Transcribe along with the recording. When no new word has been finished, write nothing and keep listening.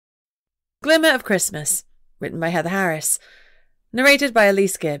Glimmer of Christmas, written by Heather Harris, narrated by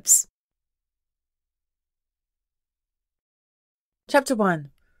Elise Gibbs. Chapter 1.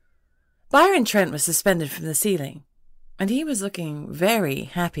 Byron Trent was suspended from the ceiling, and he was looking very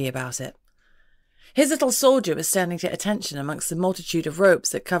happy about it. His little soldier was standing to attention amongst the multitude of ropes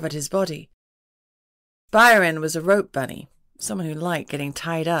that covered his body. Byron was a rope bunny, someone who liked getting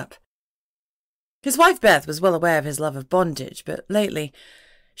tied up. His wife Beth was well aware of his love of bondage, but lately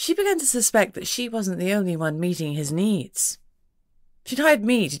she began to suspect that she wasn't the only one meeting his needs. She'd hired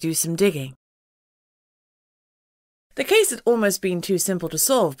me to do some digging. The case had almost been too simple to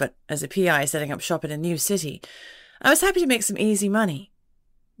solve, but as a PI setting up shop in a new city, I was happy to make some easy money.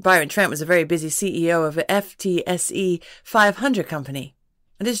 Byron Trent was a very busy CEO of a FTSE 500 company,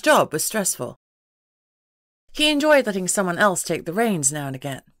 and his job was stressful. He enjoyed letting someone else take the reins now and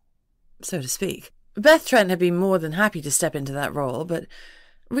again, so to speak. Beth Trent had been more than happy to step into that role, but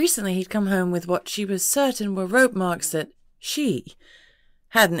recently he'd come home with what she was certain were rope marks that she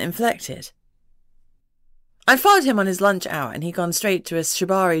hadn't inflicted. I'd followed him on his lunch hour, and he'd gone straight to a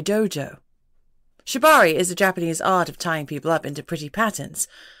shibari dojo. Shibari is a Japanese art of tying people up into pretty patterns,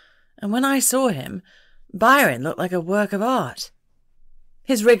 and when I saw him, Byron looked like a work of art.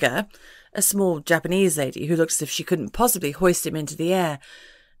 His rigger, a small Japanese lady who looked as if she couldn't possibly hoist him into the air,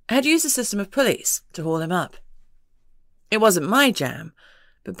 had used a system of pulleys to haul him up. It wasn't my jam,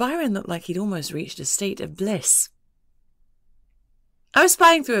 but Byron looked like he'd almost reached a state of bliss. I was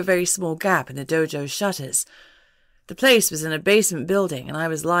spying through a very small gap in the dojo's shutters. The place was in a basement building, and I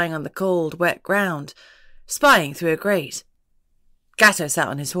was lying on the cold, wet ground, spying through a grate. Gatto sat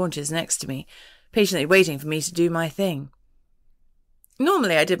on his haunches next to me, patiently waiting for me to do my thing.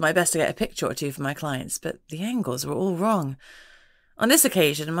 Normally I did my best to get a picture or two for my clients, but the angles were all wrong. On this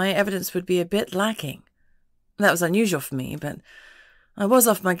occasion, my evidence would be a bit lacking. That was unusual for me, but I was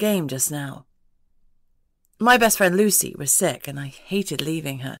off my game just now. My best friend Lucy was sick, and I hated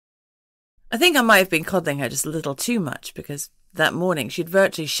leaving her. I think I might have been coddling her just a little too much, because that morning she'd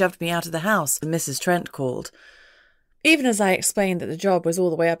virtually shoved me out of the house when Mrs. Trent called. Even as I explained that the job was all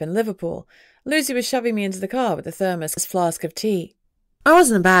the way up in Liverpool, Lucy was shoving me into the car with a thermos flask of tea. I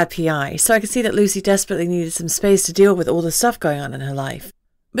wasn't a bad PI, so I could see that Lucy desperately needed some space to deal with all the stuff going on in her life.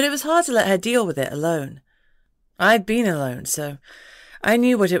 But it was hard to let her deal with it alone. I'd been alone, so I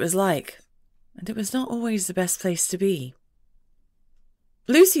knew what it was like, and it was not always the best place to be.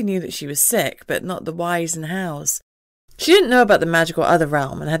 Lucy knew that she was sick, but not the whys and hows. She didn't know about the magical other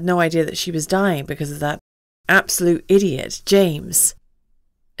realm and had no idea that she was dying because of that absolute idiot, James.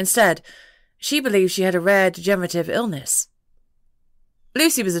 Instead, she believed she had a rare degenerative illness.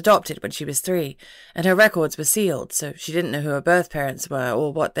 Lucy was adopted when she was 3, and her records were sealed, so she didn't know who her birth parents were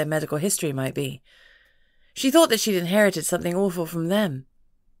or what their medical history might be. She thought that she'd inherited something awful from them.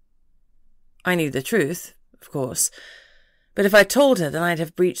 I knew the truth, of course, but if I told her, then I'd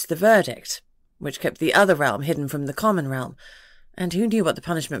have breached the verdict, which kept the other realm hidden from the common realm, and who knew what the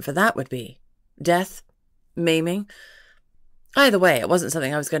punishment for that would be? Death? Maiming? Either way, it wasn't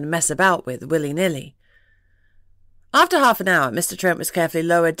something I was going to mess about with willy-nilly. After half an hour, Mr. Trent was carefully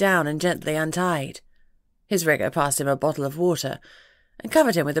lowered down and gently untied. His rigger passed him a bottle of water and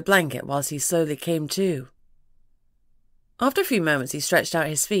covered him with a blanket whilst he slowly came to. After a few moments, he stretched out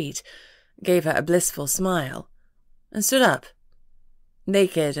his feet, gave her a blissful smile, and stood up,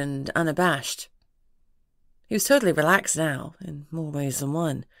 naked and unabashed. He was totally relaxed now, in more ways than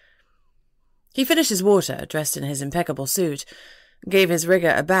one. He finished his water, dressed in his impeccable suit, gave his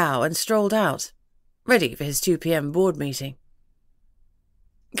rigger a bow, and strolled out, ready for his 2 p.m. board meeting.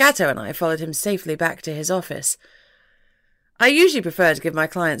 Gatto and I followed him safely back to his office. I usually prefer to give my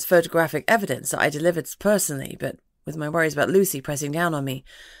clients photographic evidence that I delivered personally, but with my worries about Lucy pressing down on me,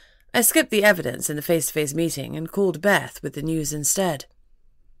 I skipped the evidence in the face-to-face meeting and called Beth with the news instead.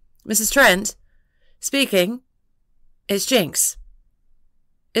 "Mrs. Trent? Speaking. It's Jinx."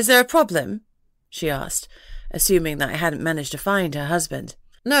 "Is there a problem?" she asked, assuming that I hadn't managed to find her husband.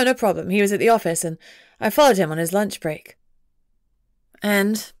 No problem. He was at the office, and I followed him on his lunch break."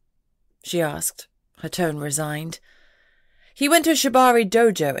 "And?" she asked, her tone resigned. "He went to a shibari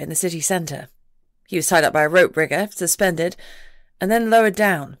dojo in the city centre. He was tied up by a rope rigger, suspended, and then lowered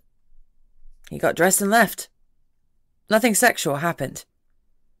down. He got dressed and left. Nothing sexual happened."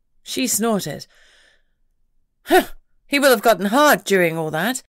 She snorted. "Huh, he will have gotten hard during all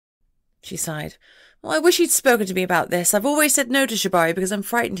that." She sighed. "Well, I wish he'd spoken to me about this. I've always said no to shibari because I'm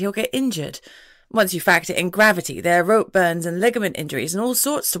frightened he'll get injured. Once you factor in gravity, there are rope burns and ligament injuries and all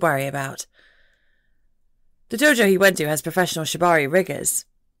sorts to worry about." "The dojo he went to has professional shibari riggers,"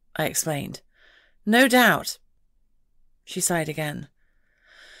 I explained. "No doubt." She sighed again.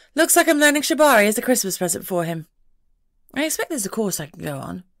 Looks like I'm learning shibari as a Christmas present for him. I expect there's a course I can go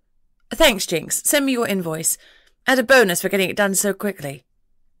on. Thanks, Jinx. Send me your invoice. Add a bonus for getting it done so quickly.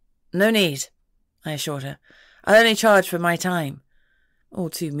 No need, I assured her. I'll only charge for my time. All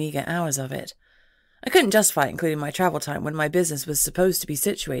too meagre hours of it. I couldn't justify including my travel time when my business was supposed to be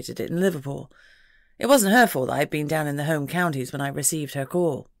situated in Liverpool. It wasn't her fault that I'd been down in the home counties when I received her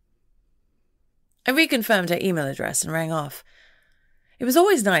call. I reconfirmed her email address and rang off. It was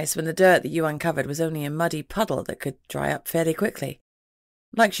always nice when the dirt that you uncovered was only a muddy puddle that could dry up fairly quickly.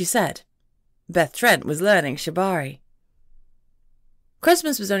 Like she said, Beth Trent was learning shibari.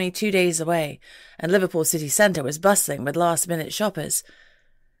 Christmas was only 2 days away, and Liverpool city centre was bustling with last-minute shoppers.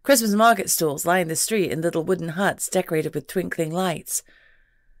 Christmas market stalls lined the street in little wooden huts decorated with twinkling lights.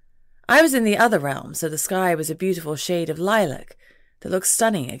 I was in the other realm, so the sky was a beautiful shade of lilac that looked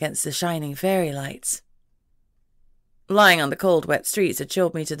stunning against the shining fairy lights. Lying on the cold, wet streets had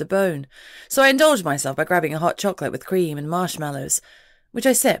chilled me to the bone, so I indulged myself by grabbing a hot chocolate with cream and marshmallows, which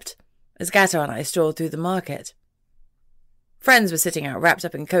I sipped as Gatto and I strolled through the market. Friends were sitting out wrapped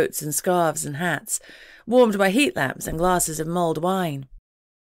up in coats and scarves and hats, warmed by heat lamps and glasses of mulled wine.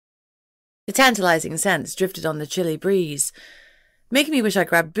 The tantalizing scents drifted on the chilly breeze, making me wish I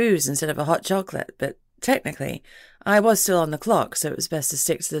grabbed booze instead of a hot chocolate, but technically, I was still on the clock, so it was best to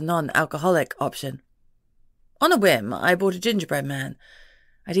stick to the non-alcoholic option. On a whim, I bought a gingerbread man.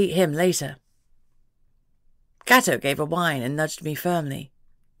 I'd eat him later. Gatto gave a whine and nudged me firmly.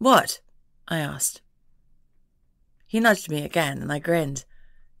 "What?" I asked. He nudged me again, and I grinned.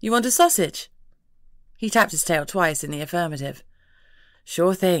 "You want a sausage?" He tapped his tail twice in the affirmative.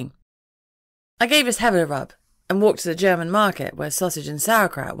 "Sure thing." I gave his head a rub and walked to the German market where sausage and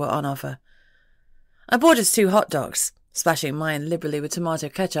sauerkraut were on offer. I bought us 2 hot dogs, splashing mine liberally with tomato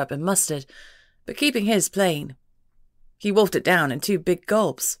ketchup and mustard, but keeping his plain. He wolfed it down in 2 big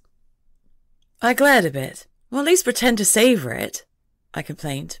gulps. I glared a bit. "Well, at least pretend to savour it," I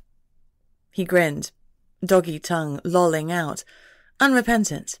complained. He grinned, doggy tongue lolling out,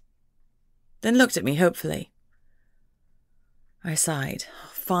 unrepentant, then looked at me hopefully. I sighed.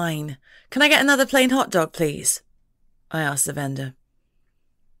 "Fine. Can I get another plain hot dog, please?" I asked the vendor.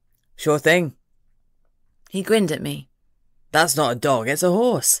 "Sure thing." He grinned at me. "That's not a dog, it's a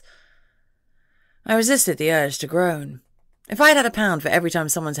horse." I resisted the urge to groan. If I'd had £1 for every time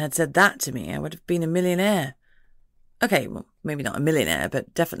someone had said that to me, I would have been a millionaire. Okay, well, maybe not a millionaire,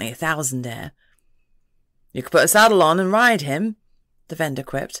 but definitely a thousandaire. "You could put a saddle on and ride him," the vendor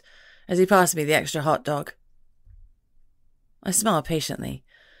quipped, as he passed me the extra hot dog. I smiled patiently.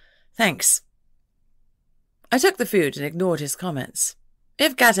 "Thanks." I took the food and ignored his comments.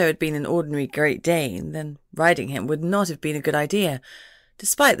 If Gatto had been an ordinary Great Dane, then riding him would not have been a good idea,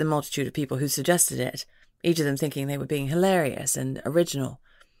 despite the multitude of people who suggested it, each of them thinking they were being hilarious and original.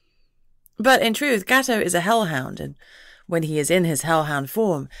 But in truth, Gatto is a hellhound, and when he is in his hellhound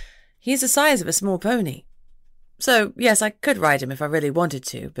form, he is the size of a small pony. So, yes, I could ride him if I really wanted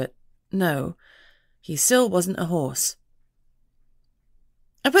to, but no, he still wasn't a horse.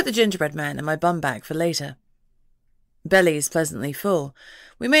 I put the gingerbread man in my bum bag for later. Bellies pleasantly full,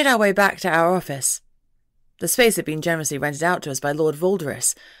 we made our way back to our office. The space had been generously rented out to us by Lord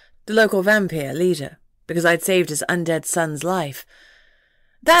Voldorus, the local vampire leader, because I'd saved his undead son's life.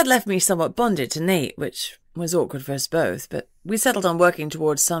 That left me somewhat bonded to Nate, which was awkward for us both, but we settled on working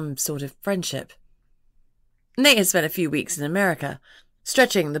towards some sort of friendship. Nate had spent a few weeks in America,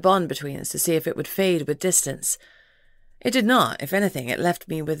 stretching the bond between us to see if it would fade with distance. It did not. If anything, it left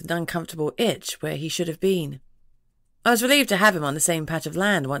me with an uncomfortable itch where he should have been. I was relieved to have him on the same patch of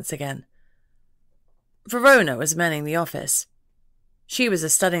land once again. Verona was manning the office. She was a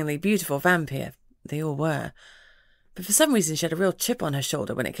stunningly beautiful vampire. They all were. But for some reason she had a real chip on her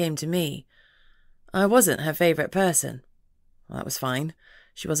shoulder when it came to me. I wasn't her favourite person. Well, that was fine.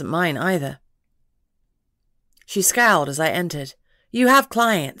 She wasn't mine either. She scowled as I entered. "You have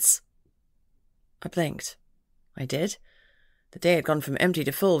clients." I blinked. I did. The day had gone from empty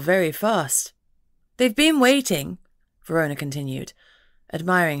to full very fast. "They've been waiting," Verona continued,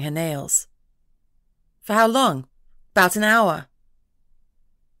 admiring her nails. "For how long?" "About an hour."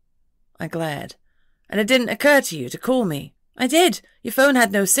 I glared. "And it didn't occur to you to call me?" "I did. Your phone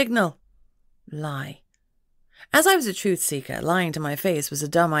had no signal." Lie. As I was a truth-seeker, lying to my face was a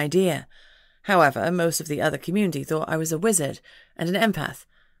dumb idea. However, most of the other community thought I was a wizard and an empath,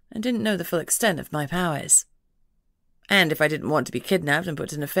 and didn't know the full extent of my powers. And if I didn't want to be kidnapped and put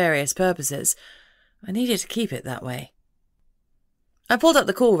to nefarious purposes, I needed to keep it that way. I pulled up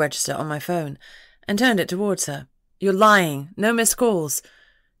the call register on my phone and turned it towards her. "You're lying. No missed calls.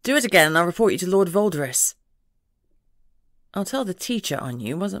 Do it again and I'll report you to Lord Voldorus." I'll tell the teacher on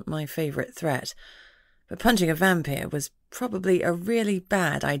you wasn't my favourite threat, but punching a vampire was probably a really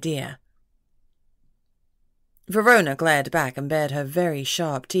bad idea. Verona glared back and bared her very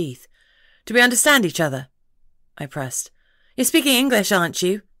sharp teeth. Do we understand each other? I pressed. You're speaking English, aren't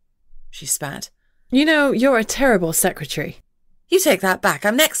you? She spat. You know, you're a terrible secretary. You take that back.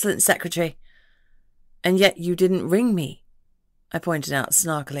 I'm an excellent secretary. And yet you didn't ring me, I pointed out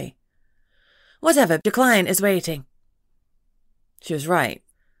snarkily. Whatever, your client is waiting. She was right.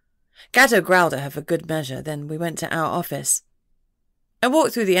 Gatto growled at her for good measure, then we went to our office. I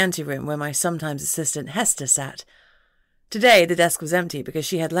walked through the anteroom where my sometimes assistant Hester sat. Today the desk was empty because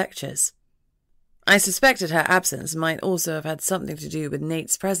she had lectures. I suspected her absence might also have had something to do with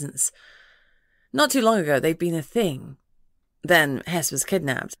Nate's presence. Not too long ago they'd been a thing. Then Hess was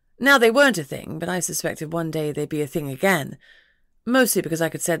kidnapped. Now they weren't a thing, but I suspected one day they'd be a thing again. Mostly because I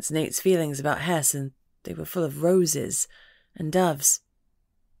could sense Nate's feelings about Hess, and they were full of roses and doves.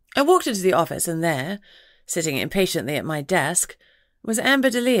 I walked into the office, and there, sitting impatiently at my desk, was Amber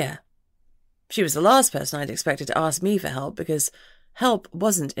DeLea. She was the last person I'd expected to ask me for help, because help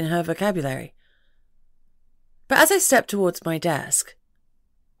wasn't in her vocabulary. But as I stepped towards my desk,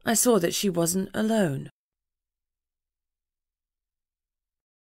 I saw that she wasn't alone.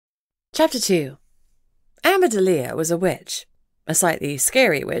 Chapter 2. Amber DeLea was a witch, a slightly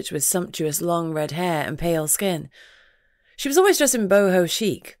scary witch with sumptuous long red hair and pale skin. She was always dressed in boho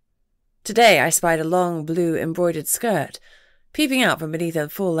chic. Today I spied a long blue embroidered skirt, peeping out from beneath a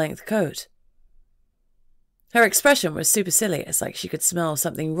full-length coat. Her expression was supercilious, like she could smell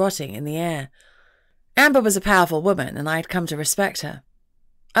something rotting in the air. Amber was a powerful woman, and I'd come to respect her.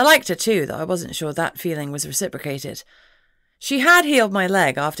 I liked her too, though I wasn't sure that feeling was reciprocated. She had healed my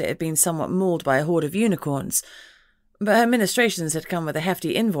leg after it had been somewhat mauled by a horde of unicorns, but her ministrations had come with a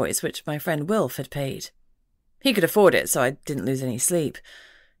hefty invoice which my friend Wilf had paid. He could afford it, so I didn't lose any sleep.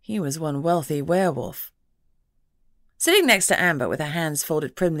 He was one wealthy werewolf. Sitting next to Amber with her hands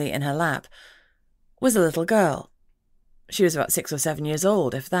folded primly in her lap was a little girl. She was about 6 or 7 years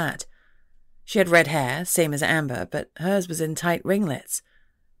old, if that. She had red hair, same as Amber, but hers was in tight ringlets.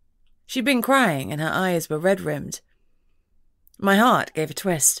 She'd been crying, and her eyes were red-rimmed. My heart gave a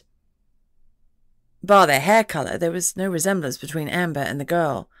twist. Bar their hair colour, there was no resemblance between Amber and the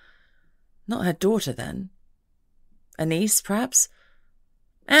girl. Not her daughter, then. A niece, perhaps?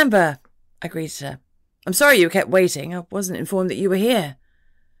 Amber, I greeted her. I'm sorry you kept waiting. I wasn't informed that you were here.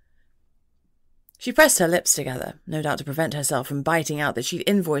 She pressed her lips together, no doubt to prevent herself from biting out that she'd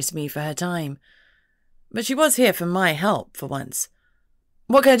invoiced me for her time. But she was here for my help, for once.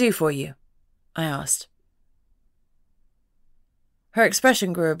 What can I do for you? I asked. Her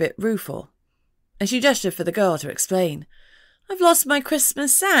expression grew a bit rueful, and she gestured for the girl to explain. I've lost my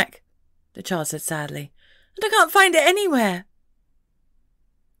Christmas sack, the child said sadly, and I can't find it anywhere.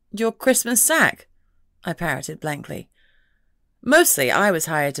 Your Christmas sack? I parroted blankly. Mostly I was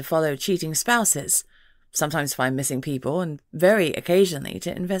hired to follow cheating spouses, sometimes find missing people, and very occasionally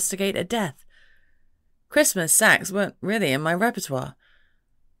to investigate a death. Christmas sacks weren't really in my repertoire,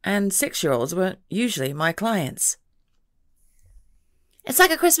 and 6-year-olds weren't usually my clients. It's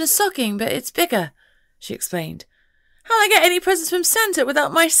like a Christmas stocking, but it's bigger, she explained. How'll I get any presents from Santa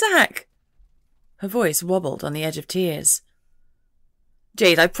without my sack? Her voice wobbled on the edge of tears.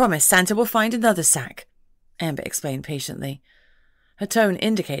 Jade, I promise Santa will find another sack, Amber explained patiently, her tone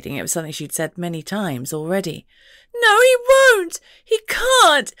indicating it was something she'd said many times already. No, he won't! He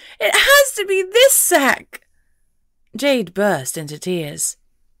can't! It has to be this sack! Jade burst into tears.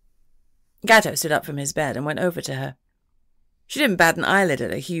 Gatto stood up from his bed and went over to her. She didn't bat an eyelid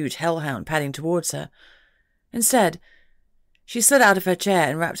at a huge hellhound padding towards her. Instead, she slid out of her chair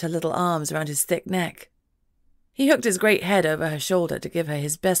and wrapped her little arms around his thick neck. He hooked his great head over her shoulder to give her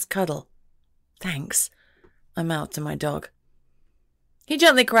his best cuddle. Thanks, I mouthed to my dog. He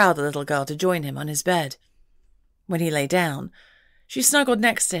gently corralled the little girl to join him on his bed. When he lay down, she snuggled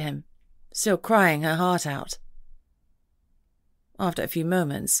next to him, still crying her heart out. After a few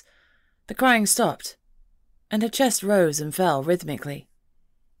moments, the crying stopped, and her chest rose and fell rhythmically.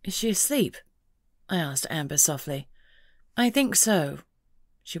 Is she asleep? I asked Amber softly. I think so,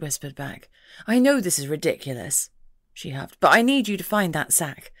 she whispered back. I know this is ridiculous, she huffed, but I need you to find that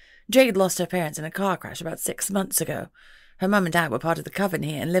sack. Jade lost her parents in a car crash about 6 months ago. Her mum and dad were part of the coven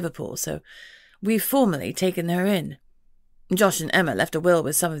here in Liverpool, so we've formally taken her in. Josh and Emma left a will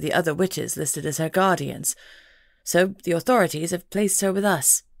with some of the other witches listed as her guardians, so the authorities have placed her with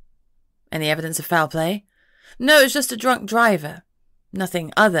us. Any evidence of foul play? No, it's just a drunk driver.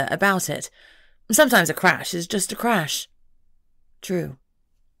 Nothing other about it. Sometimes a crash is just a crash. True.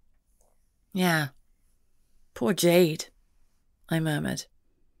 Yeah. Poor Jade, I murmured.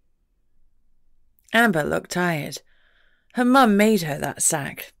 Amber looked tired. Her mum made her that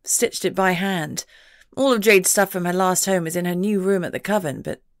sack, stitched it by hand. All of Jade's stuff from her last home is in her new room at the Coven,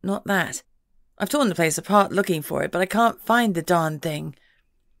 but not that. I've torn the place apart looking for it, but I can't find the darn thing.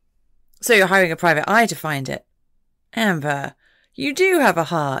 So you're hiring a private eye to find it? Amber, you do have a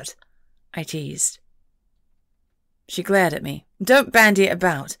heart, I teased. She glared at me. Don't bandy it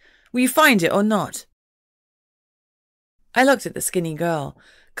about. Will you find it or not? I looked at the skinny girl,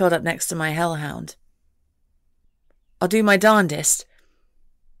 curled up next to my hellhound. I'll do my darndest.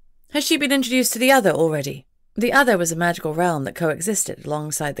 Has she been introduced to the other already? The other was a magical realm that coexisted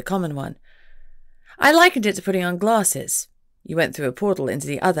alongside the common one. I likened it to putting on glasses. You went through a portal into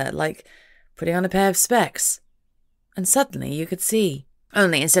the other, like putting on a pair of specs. And suddenly you could see.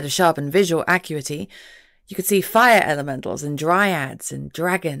 Only instead of sharpened visual acuity, you could see fire elementals and dryads and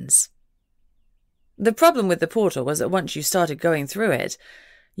dragons. The problem with the portal was that once you started going through it,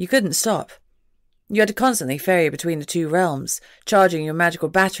 you couldn't stop. You had to constantly ferry between the two realms, charging your magical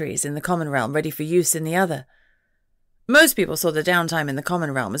batteries in the common realm ready for use in the other. Most people saw the downtime in the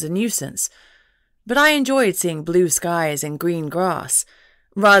common realm as a nuisance, but I enjoyed seeing blue skies and green grass,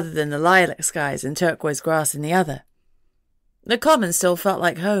 rather than the lilac skies and turquoise grass in the other. The common still felt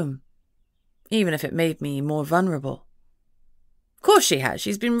like home, even if it made me more vulnerable. Of course she has.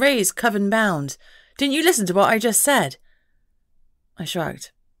 She's been raised coven-bound. Didn't you listen to what I just said? I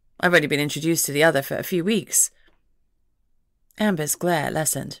shrugged. I've only been introduced to the other for a few weeks. Amber's glare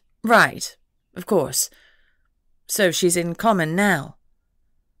lessened. Right, of course. So she's in common now.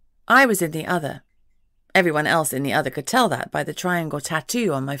 I was in the other. Everyone else in the other could tell that by the triangle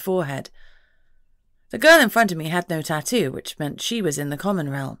tattoo on my forehead. The girl in front of me had no tattoo, which meant she was in the common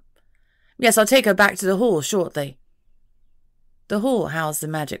realm. Yes, I'll take her back to the hall shortly. The hall housed the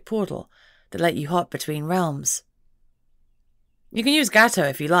magic portal that let you hop between realms. You can use Gatto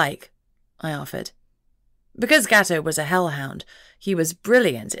if you like, I offered. Because Gatto was a hellhound, he was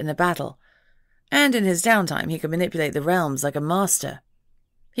brilliant in a battle, and in his downtime he could manipulate the realms like a master.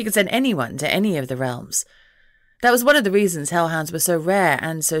 He could send anyone to any of the realms. That was one of the reasons hellhounds were so rare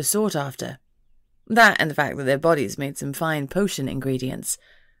and so sought after. That and the fact that their bodies made some fine potion ingredients.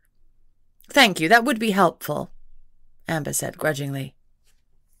 Thank you, that would be helpful, Amber said grudgingly.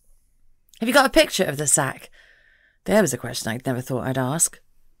 Have you got a picture of the sack? There was a question I'd never thought I'd ask.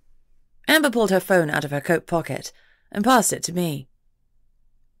 Amber pulled her phone out of her coat pocket and passed it to me.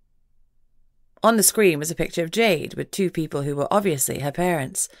 On the screen was a picture of Jade with two people who were obviously her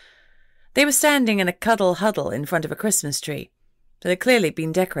parents. They were standing in a cuddle huddle in front of a Christmas tree that had clearly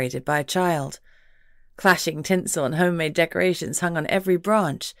been decorated by a child. Clashing tinsel and homemade decorations hung on every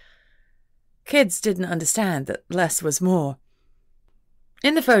branch. Kids didn't understand that less was more.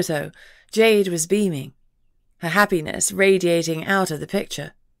 In the photo, Jade was beaming, her happiness radiating out of the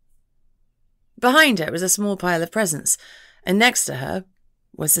picture. Behind her was a small pile of presents, and next to her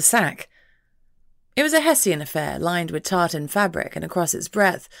was the sack. It was a Hessian affair lined with tartan fabric, and across its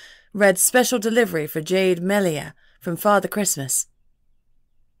breadth read "Special delivery for Jade DeLea from Father Christmas."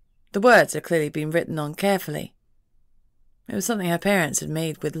 The words had clearly been written on carefully. It was something her parents had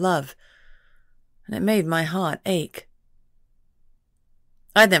made with love, and it made my heart ache.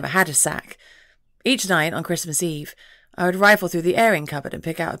 I'd never had a sack. Each night on Christmas Eve, I would rifle through the airing cupboard and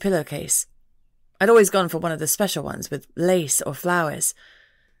pick out a pillowcase. I'd always gone for one of the special ones with lace or flowers.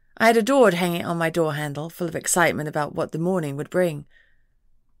 I had adored hanging it on my door handle, full of excitement about what the morning would bring.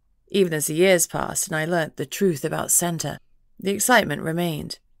 Even as the years passed and I learnt the truth about Santa, the excitement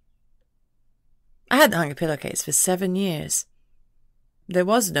remained. I hadn't hung a pillowcase for 7 years. There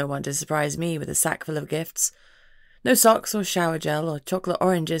was no one to surprise me with a sack full of gifts. No socks or shower gel or chocolate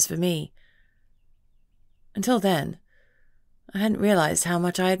oranges for me. Until then, I hadn't realized how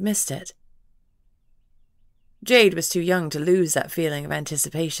much I had missed it. Jade was too young to lose that feeling of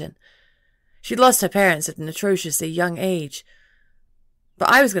anticipation. She'd lost her parents at an atrociously young age. But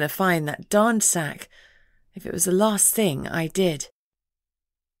I was going to find that darned sack if it was the last thing I did.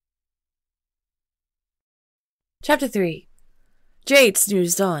 Chapter 3. Jade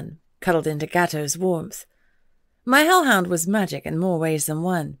snoozed on, cuddled into Gatto's warmth. My hellhound was magic in more ways than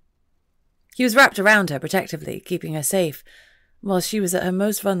one. He was wrapped around her protectively, keeping her safe, while she was at her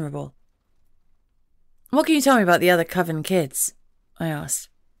most vulnerable. What can you tell me about the other Coven kids? I asked.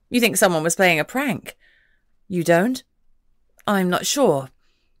 You think someone was playing a prank? You don't? I'm not sure,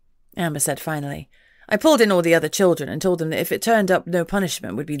 Amber said finally. I pulled in all the other children and told them that if it turned up, no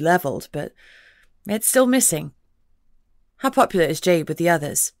punishment would be levelled, but it's still missing. How popular is Jade with the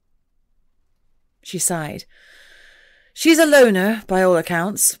others? She sighed. She's a loner, by all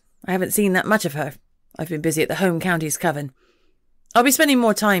accounts. I haven't seen that much of her. I've been busy at the home county's Coven. I'll be spending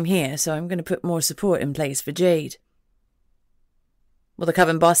more time here, so I'm going to put more support in place for Jade. Will the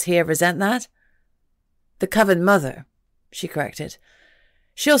coven boss here resent that? The coven mother, she corrected.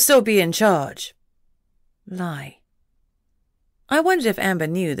 She'll still be in charge. Lie. I wondered if Amber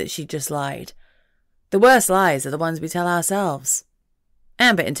knew that she'd just lied. The worst lies are the ones we tell ourselves.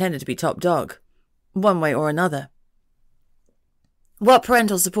 Amber intended to be top dog, one way or another. What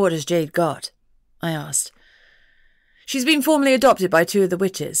parental support has Jade got? I asked. She's been formally adopted by 2 of the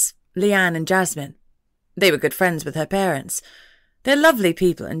witches, Leanne and Jasmine. They were good friends with her parents. They're lovely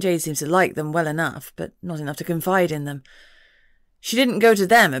people, and Jade seems to like them well enough, but not enough to confide in them. She didn't go to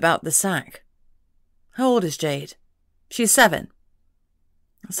them about the sack. How old is Jade? She's 7.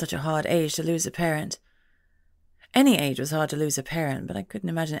 That's such a hard age to lose a parent. Any age was hard to lose a parent, but I couldn't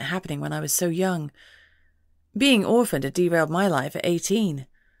imagine it happening when I was so young. Being orphaned had derailed my life at 18.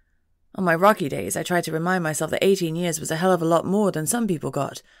 On my rocky days, I tried to remind myself that 18 years was a hell of a lot more than some people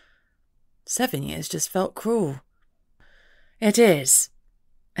got. 7 years just felt cruel. It is,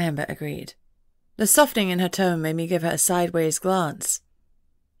 Amber agreed. The softening in her tone made me give her a sideways glance.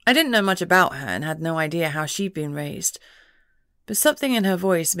 I didn't know much about her and had no idea how she'd been raised, but something in her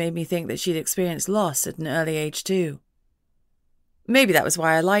voice made me think that she'd experienced loss at an early age too. Maybe that was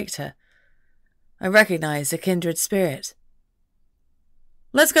why I liked her. I recognized a kindred spirit.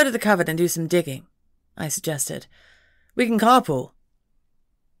 Let's go to the coven and do some digging, I suggested. We can carpool.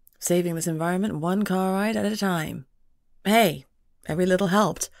 Saving this environment 1 car ride at a time. Hey, every little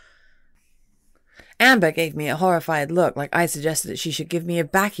helped. Amber gave me a horrified look like I suggested that she should give me a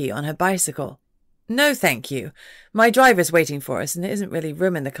baccy on her bicycle. No, thank you. My driver's waiting for us and there isn't really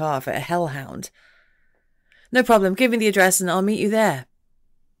room in the car for a hellhound. No problem, give me the address and I'll meet you there.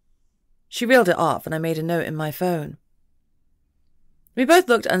 She reeled it off and I made a note in my phone. We both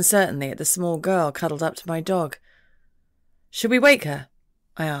looked uncertainly at the small girl cuddled up to my dog. Should we wake her?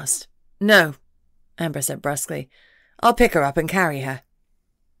 I asked. No, Amber said brusquely. I'll pick her up and carry her.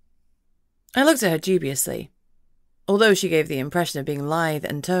 I looked at her dubiously. Although she gave the impression of being lithe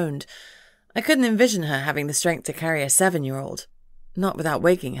and toned, I couldn't envision her having the strength to carry a 7-year-old, not without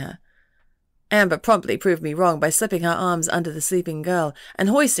waking her. Amber promptly proved me wrong by slipping her arms under the sleeping girl and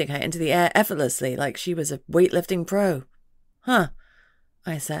hoisting her into the air effortlessly like she was a weightlifting pro. Huh,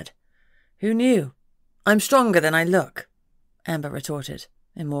 I said. Who knew? I'm stronger than I look, Amber retorted,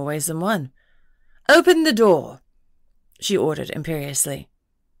 in more ways than one. Open the door, she ordered imperiously.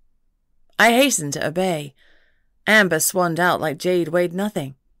 I hastened to obey. Amber swanned out like Jade weighed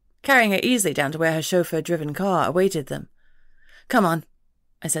nothing, carrying her easily down to where her chauffeur-driven car awaited them. Come on,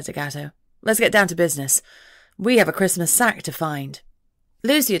 I said to Gatto. Let's get down to business. We have a Christmas sack to find.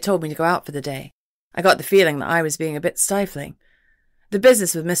 Lucy had told me to go out for the day. I got the feeling that I was being a bit stifling. The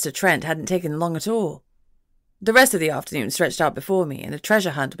business with Mr. Trent hadn't taken long at all. The rest of the afternoon stretched out before me, and a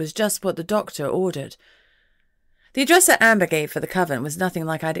treasure hunt was just what the doctor ordered. The address that Amber gave for the coven was nothing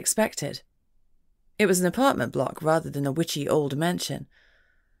like I'd expected. It was an apartment block rather than a witchy old mansion.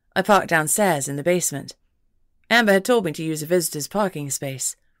 I parked downstairs in the basement. Amber had told me to use a visitor's parking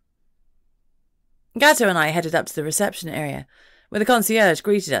space. Gatto and I headed up to the reception area, where the concierge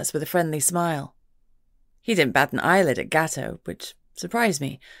greeted us with a friendly smile. He didn't bat an eyelid at Gatto, which surprised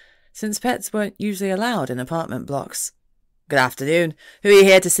me, since pets weren't usually allowed in apartment blocks. Good afternoon. Who are you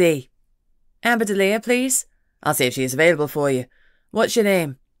here to see? Amber DeLea, please. I'll see if she is available for you. What's your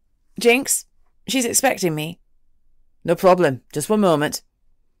name? Jinx. She's expecting me. No problem. Just 1 moment.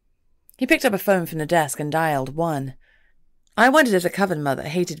 He picked up a phone from the desk and dialed 1. I wondered if the coven mother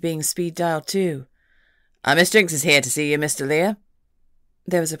hated being speed-dialed too. Miss Jinx is here to see you, Miss DeLea.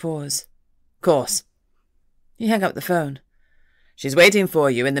 There was a pause. Course. He hung up the phone. She's waiting for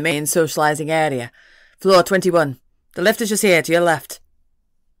you in the main socializing area. Floor 21. The lift is just here to your left.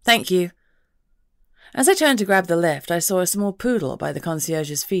 Thank you. As I turned to grab the lift, I saw a small poodle by the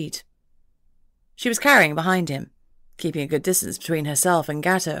concierge's feet. She was carrying behind him, keeping a good distance between herself and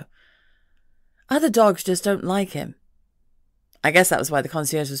Gatto. Other dogs just don't like him. I guess that was why the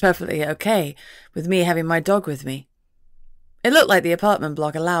concierge was perfectly okay with me having my dog with me. It looked like the apartment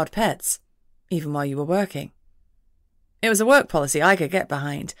block allowed pets, even while you were working. It was a work policy I could get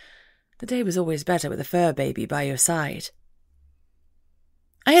behind. The day was always better with a fur baby by your side.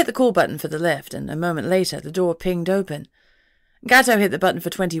 I hit the call button for the lift, and a moment later the door pinged open. Gatto hit the button for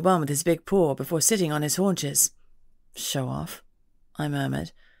 21 with his big paw before sitting on his haunches. Show off, I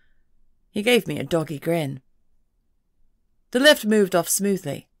murmured. He gave me a doggy grin. The lift moved off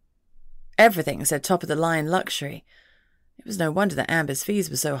smoothly. Everything said top-of-the-line luxury. It was no wonder that Amber's fees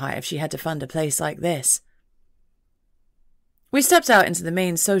were so high if she had to fund a place like this. We stepped out into the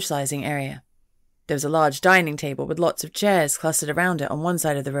main socializing area. There was a large dining table with lots of chairs clustered around it on one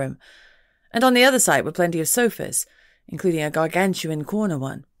side of the room, and on the other side were plenty of sofas, including a gargantuan corner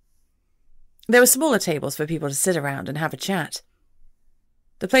one. There were smaller tables for people to sit around and have a chat.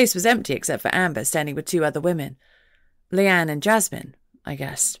 The place was empty except for Amber standing with 2 other women. Leanne and Jasmine, I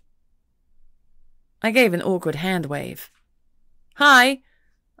guessed. I gave an awkward hand wave. "Hi,"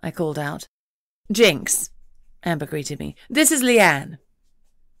 I called out. "Jinx," Amber greeted me. "This is Leanne."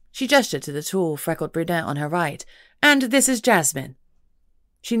 She gestured to the tall, freckled brunette on her right. "And this is Jasmine."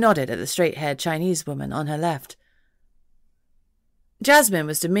 She nodded at the straight-haired Chinese woman on her left. Jasmine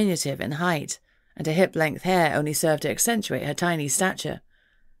was diminutive in height, and her hip-length hair only served to accentuate her tiny stature.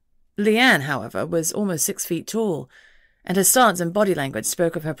 Leanne, however, was almost 6 feet tall, and her stance and body language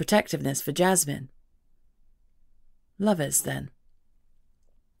spoke of her protectiveness for Jasmine. Lovers, then.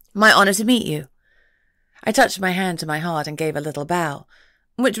 "My honour to meet you." I touched my hand to my heart and gave a little bow,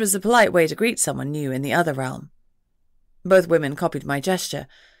 which was the polite way to greet someone new in the other realm. Both women copied my gesture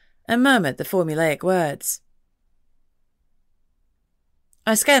and murmured the formulaic words.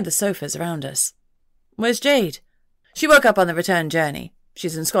 I scanned the sofas around us. "Where's Jade?" "She woke up on the return journey.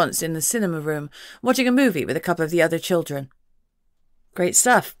 She's ensconced in the cinema room, watching a movie with a couple of the other children." "Great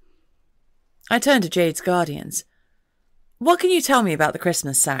stuff." I turned to Jade's guardians. "What can you tell me about the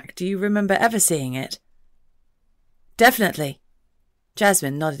Christmas sack? Do you remember ever seeing it?" "Definitely."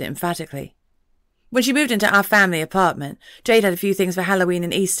 Jasmine nodded emphatically. "When she moved into our family apartment, Jade had a few things for Halloween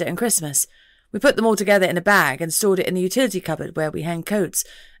and Easter and Christmas. We put them all together in a bag and stored it in the utility cupboard where we hang coats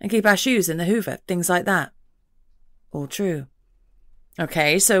and keep our shoes in the hoover, things like that." "All true."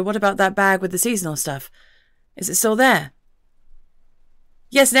 "Okay, so what about that bag with the seasonal stuff? Is it still there?"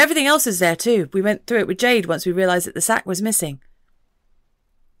 "Yes, and everything else is there too. We went through it with Jade once we realised that the sack was missing."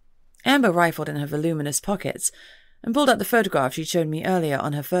 Amber rifled in her voluminous pockets and pulled out the photograph she'd shown me earlier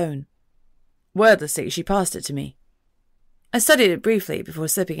on her phone. Wordlessly, she passed it to me. I studied it briefly before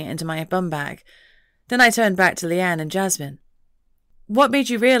slipping it into my bum bag. Then I turned back to Leanne and Jasmine. "What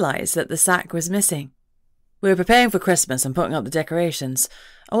made you realise that the sack was missing?" "We were preparing for Christmas and putting up the decorations.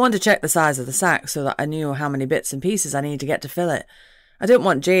 I wanted to check the size of the sack so that I knew how many bits and pieces I needed to get to fill it. I didn't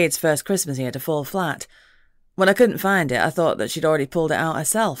want Jade's first Christmas here to fall flat. When I couldn't find it, I thought that she'd already pulled it out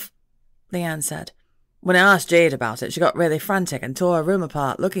herself," Leanne said. "When I asked Jade about it, she got really frantic and tore her room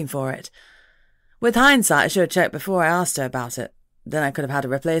apart looking for it. With hindsight, I should have checked before I asked her about it. Then I could have had a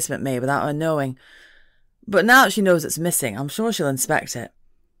replacement made without her knowing. But now that she knows it's missing, I'm sure she'll inspect it.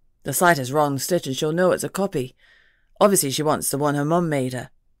 The slightest wrong stitch and she'll know it's a copy. Obviously she wants the one her mum made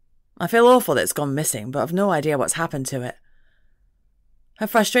her. I feel awful that it's gone missing, but I've no idea what's happened to it." Her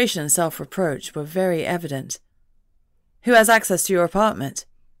frustration and self-reproach were very evident. "Who has access to your apartment?"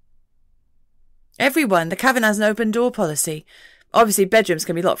 "Everyone. The cabin has an open door policy. Obviously bedrooms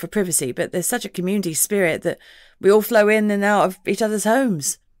can be locked for privacy, but there's such a community spirit that we all flow in and out of each other's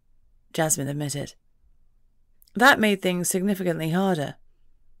homes," Jasmine admitted. That made things significantly harder.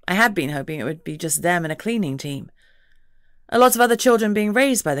 I had been hoping it would be just them and a cleaning team. A lot of other children being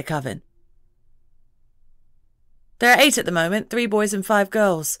raised by the coven. "There are 8 at the moment, 3 boys and 5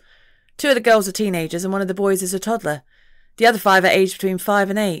 girls. 2 of the girls are teenagers and one of the boys is a toddler. The other 5 are aged between 5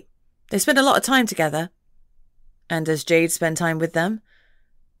 and 8. They spend a lot of time together." "And does Jade spend time with them?"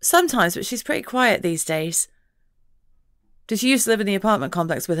 "Sometimes, but she's pretty quiet these days." "Did she used to live in the apartment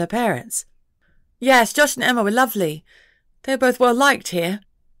complex with her parents?" "Yes, Josh and Emma were lovely. They were both well liked here."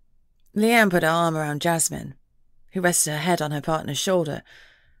 Leanne put her arm around Jasmine, who rested her head on her partner's shoulder,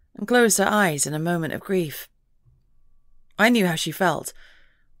 and closed her eyes in a moment of grief. I knew how she felt.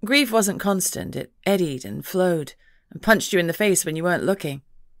 Grief wasn't constant. It eddied and flowed, and punched you in the face when you weren't looking.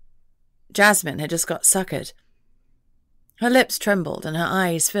 Jasmine had just got suckered. Her lips trembled and her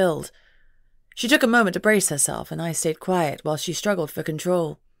eyes filled. She took a moment to brace herself, and I stayed quiet while she struggled for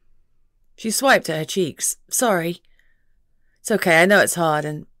control. She swiped at her cheeks. "Sorry." "It's okay, I know it's hard,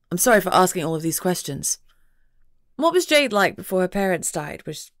 and I'm sorry for asking all of these questions. What was Jade like before her parents died?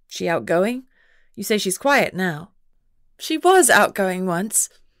 Was she outgoing? You say she's quiet now." "She was outgoing once."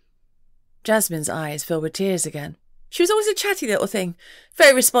 Jasmine's eyes filled with tears again. "She was always a chatty little thing,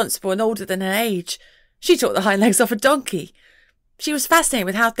 very responsible and older than her age. She taught the hind legs off a donkey. She was fascinated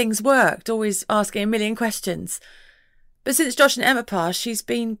with how things worked, always asking a million questions. But since Josh and Emma passed, she's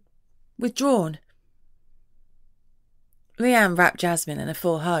been withdrawn." Leanne wrapped Jasmine in a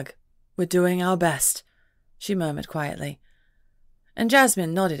full hug. "We're doing our best," she murmured quietly, and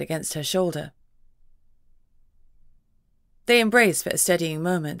Jasmine nodded against her shoulder. They embraced for a steadying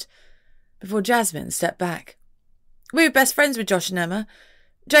moment, before Jasmine stepped back. "We were best friends with Josh and Emma.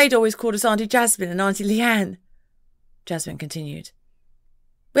 Jade always called us Auntie Jasmine and Auntie Leanne," Jasmine continued.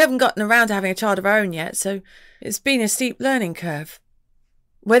 We haven't gotten around to having a child of our own yet, so it's been a steep learning curve.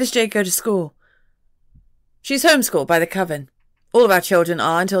 Where does Jade go to school? She's homeschooled by the coven. All of our children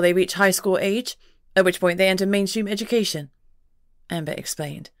are until they reach high school age, at which point they enter mainstream education, Amber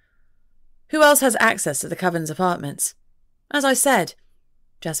explained. Who else has access to the coven's apartments? As I said,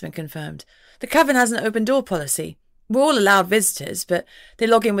 Jasmine confirmed, the coven has an open door policy. We're all allowed visitors, but they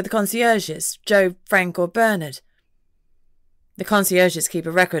log in with the concierges, Joe, Frank or Bernard. The concierges keep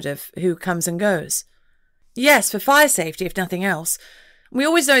a record of who comes and goes. Yes, for fire safety, if nothing else. We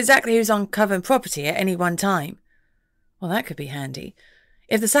always know exactly who's on coven property at any one time. Well, that could be handy.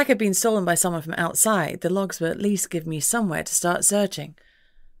 If the sack had been stolen by someone from outside, the logs would at least give me somewhere to start searching.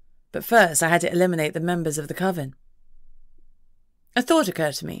 But first I had to eliminate the members of the coven. A thought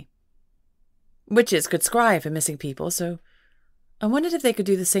occurred to me. Witches could scry for missing people, so I wondered if they could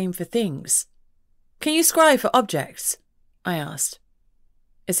do the same for things. Can you scry for objects? I asked.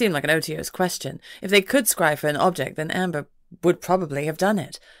 It seemed like an OTO's question. If they could scry for an object, then Amber would probably have done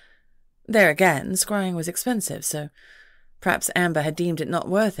it. There again, scrying was expensive, so perhaps Amber had deemed it not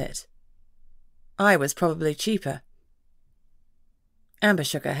worth it. I was probably cheaper. Amber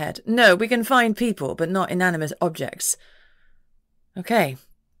shook her head. No, we can find people, but not inanimate objects. Okay.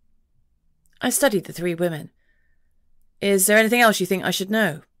 I studied the three women. Is there anything else you think I should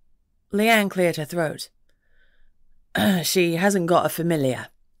know? Leanne cleared her throat. She hasn't got a familiar.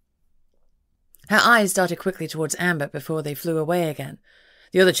 Her eyes darted quickly towards Amber before they flew away again.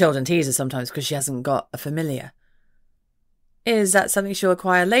 The other children tease her sometimes because she hasn't got a familiar. Is that something she'll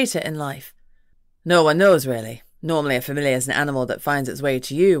acquire later in life? No one knows, really. Normally a familiar is an animal that finds its way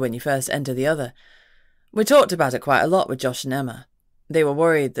to you when you first enter the other. We talked about it quite a lot with Josh and Emma. They were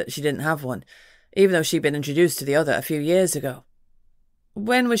worried that she didn't have one, even though she'd been introduced to the other a few years ago.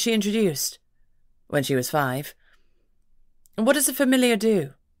 When was she introduced? When she was 5. And what does a familiar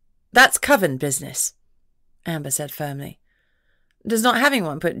do? That's coven business, Amber said firmly. Does not having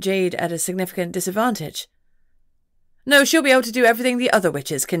one put Jade at a significant disadvantage? No, she'll be able to do everything the other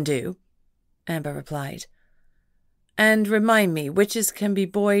witches can do, Amber replied. And remind me, witches can be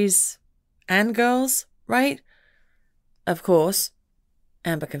boys and girls, right? Of course,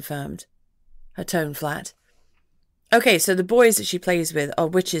 Amber confirmed, her tone flat. Okay, so the boys that she plays with are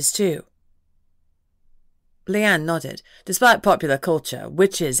witches too. Leanne nodded. Despite popular culture,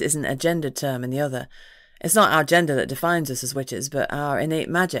 witches isn't a gendered term in the other. It's not our gender that defines us as witches, but our innate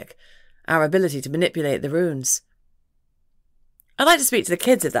magic, our ability to manipulate the runes. I'd like to speak to the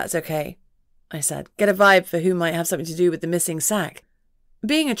kids if that's okay, I said. Get a vibe for who might have something to do with the missing sack.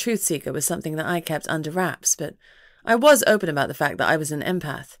 Being a truth seeker was something that I kept under wraps, but I was open about the fact that I was an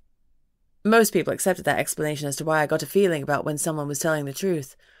empath. Most people accepted that explanation as to why I got a feeling about when someone was telling the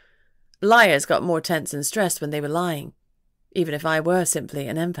truth. Liars got more tense and stressed when they were lying, even if I were simply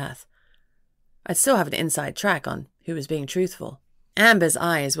an empath. I'd still have an inside track on who was being truthful. Amber's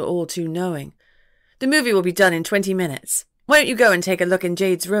eyes were all too knowing. The movie will be done in 20 minutes. Why don't you go and take a look in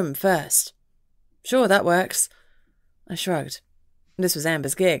Jade's room first? Sure, that works. I shrugged. This was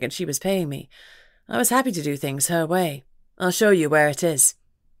Amber's gig, and she was paying me. I was happy to do things her way. I'll show you where it is,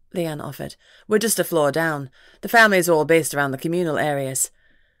 Leanne offered. We're just a floor down. The families are all based around the communal areas.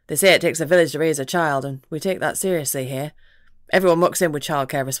 They say it takes a village to raise a child, and we take that seriously here. Everyone mucks in with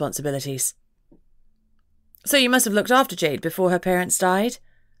childcare responsibilities. So you must have looked after Jade before her parents died?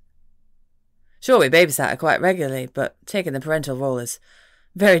 Sure, we babysat her quite regularly, but taking the parental role is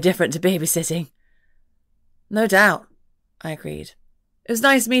very different to babysitting. No doubt, I agreed. It was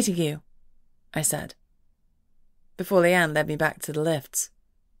nice meeting you, I said, before Leanne led me back to the lifts.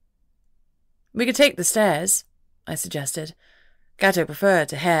 We could take the stairs, I suggested. Gato preferred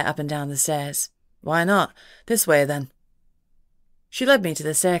to hare up and down the stairs. Why not? This way, then. She led me to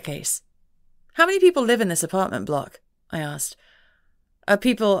the staircase. How many people live in this apartment block? I asked. Are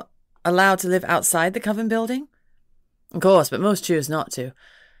people allowed to live outside the coven building? Of course, but most choose not to.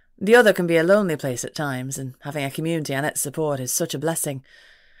 The other can be a lonely place at times, and having a community and its support is such a blessing.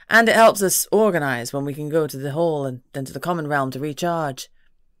 And it helps us organize when we can go to the hall and then to the common realm to recharge.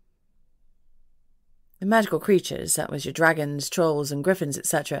 The magical creatures, that was your dragons, trolls, and griffins,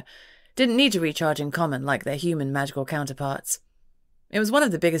 etc., didn't need to recharge in common like their human magical counterparts. It was one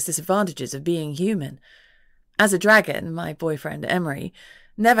of the biggest disadvantages of being human. As a dragon, my boyfriend, Emory,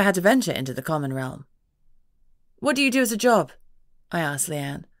 never had to venture into the common realm. What do you do as a job? I asked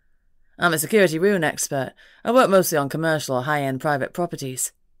Leanne. I'm a security rune expert. I work mostly on commercial or high-end private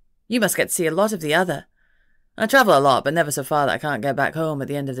properties. You must get to see a lot of the other. I travel a lot, but never so far that I can't get back home at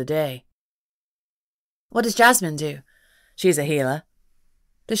the end of the day. What does Jasmine do? She's a healer.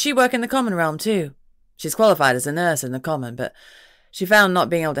 Does she work in the common realm too? She's qualified as a nurse in the common, but She found not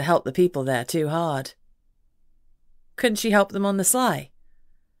being able to help the people there too hard. Couldn't she help them on the sly?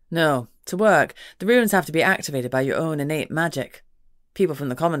 No. To work, the runes have to be activated by your own innate magic. People from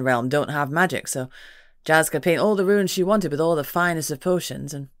the common realm don't have magic, so Jazz could paint all the runes she wanted with all the finest of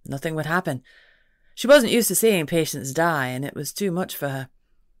potions, and nothing would happen. She wasn't used to seeing patients die, and it was too much for her.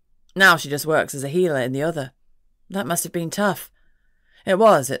 Now she just works as a healer in the other. That must have been tough. It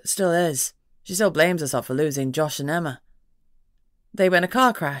was, it still is. She still blames herself for losing Josh and Emma. They were in a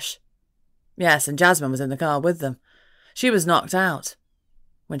car crash. Yes, and Jasmine was in the car with them. She was knocked out.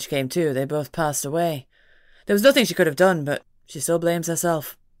 When she came to, they both passed away. There was nothing she could have done, but she still blames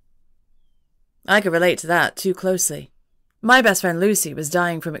herself. I could relate to that too closely. My best friend Lucy was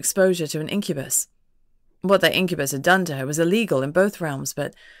dying from exposure to an incubus. What that incubus had done to her was illegal in both realms,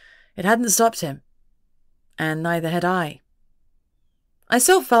 but it hadn't stopped him. And neither had I. I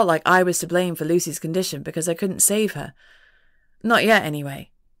still felt like I was to blame for Lucy's condition because I couldn't save her. Not yet,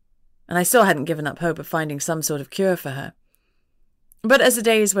 anyway. And I still hadn't given up hope of finding some sort of cure for her. But as the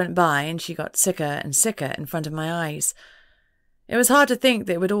days went by and she got sicker and sicker in front of my eyes, it was hard to think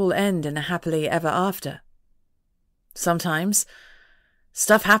that it would all end in a happily ever after. Sometimes,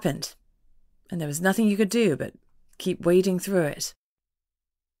 stuff happened, and there was nothing you could do but keep wading through it.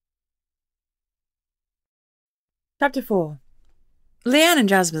 Chapter 4. Leanne and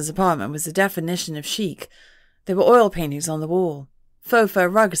Jasmine's apartment was the definition of chic. There were oil paintings on the wall, faux fur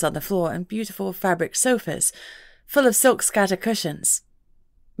rugs on the floor, and beautiful fabric sofas, full of silk scatter cushions.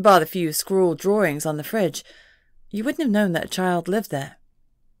 Bar the few scrawled drawings on the fridge, you wouldn't have known that a child lived there.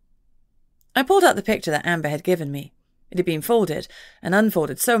 I pulled out the picture that Amber had given me. It had been folded and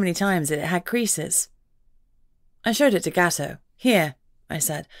unfolded so many times that it had creases. I showed it to Gatto. "Here," I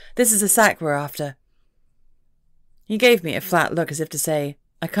said. "This is the sack we're after." He gave me a flat look as if to say,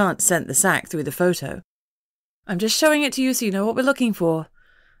 "I can't scent the sack through the photo." "I'm just showing it to you so you know what we're looking for,"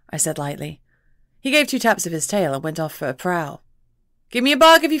 I said lightly. He gave 2 taps of his tail and went off for a prowl. "Give me a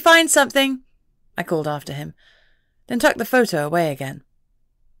bark if you find something," I called after him, then tucked the photo away again.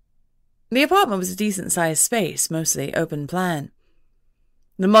 The apartment was a decent-sized space, mostly open plan.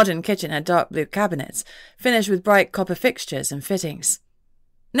 The modern kitchen had dark blue cabinets, finished with bright copper fixtures and fittings.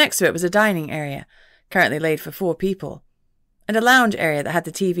 Next to it was a dining area, currently laid for 4 people, and a lounge area that had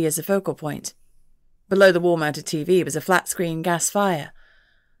the TV as a focal point. Below the wall-mounted TV was a flat-screen gas fire.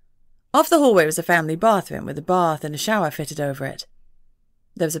 Off the hallway was a family bathroom with a bath and a shower fitted over it.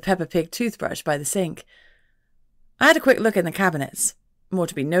 There was a Peppa Pig toothbrush by the sink. I had a quick look in the cabinets, more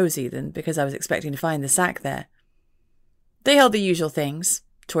to be nosy than because I was expecting to find the sack there. They held the usual things: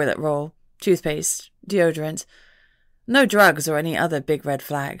 toilet roll, toothpaste, deodorant. No drugs or any other big red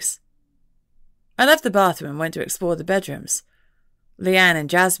flags. I left the bathroom and went to explore the bedrooms. Leanne and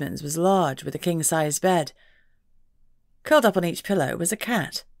Jasmine's was large, with a king-size bed. Curled up on each pillow was a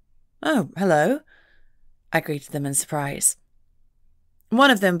cat. "Oh, hello," I greeted them in surprise. One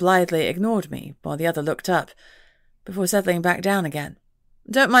of them blithely ignored me, while the other looked up, before settling back down again.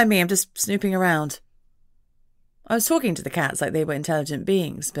 "Don't mind me, I'm just snooping around." I was talking to the cats like they were intelligent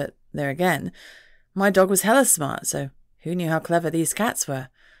beings, but there again, my dog was hella smart, so who knew how clever these cats were?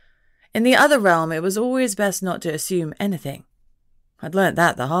 In the other realm, it was always best not to assume anything. I'd learnt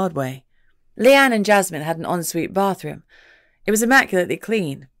that the hard way. Leanne and Jasmine had an ensuite bathroom. It was immaculately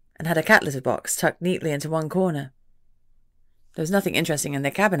clean, and had a cat litter box tucked neatly into one corner. There was nothing interesting in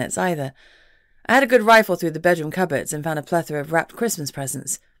their cabinets either. I had a good rifle through the bedroom cupboards and found a plethora of wrapped Christmas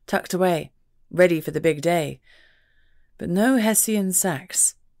presents, tucked away, ready for the big day. But no Hessian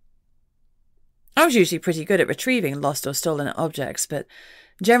sacks. I was usually pretty good at retrieving lost or stolen objects, but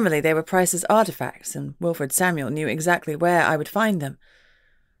generally they were priced as artifacts, and Wilfred Samuel knew exactly where I would find them.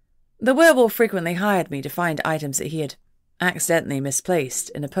 The werewolf frequently hired me to find items that he had accidentally misplaced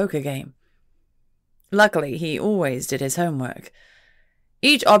in a poker game. Luckily, he always did his homework.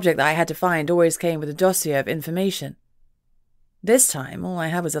 Each object that I had to find always came with a dossier of information. This time, all I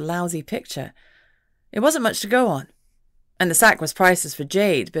had was a lousy picture. It wasn't much to go on. And the sack was priceless for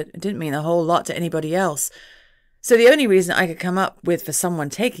Jade, but it didn't mean a whole lot to anybody else. So the only reason I could come up with for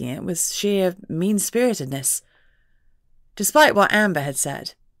someone taking it was sheer mean-spiritedness. Despite what Amber had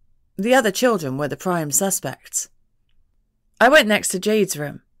said, the other children were the prime suspects. I went next to Jade's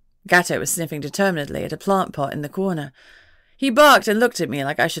room. Gatto was sniffing determinedly at a plant pot in the corner. He barked and looked at me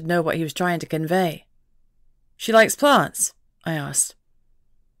like I should know what he was trying to convey. "She likes plants?" I asked.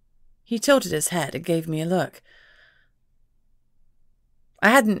 He tilted his head and gave me a look. I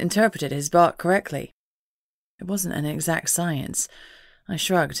hadn't interpreted his bark correctly. It wasn't an exact science. I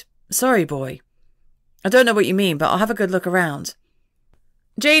shrugged. "Sorry, boy. I don't know what you mean, but I'll have a good look around."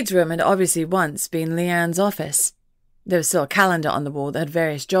 Jade's room had obviously once been Leanne's office. There was still a calendar on the wall that had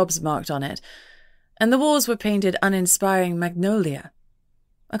various jobs marked on it, and the walls were painted uninspiring magnolia,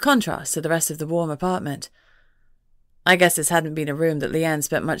 a contrast to the rest of the warm apartment. I guess this hadn't been a room that Leanne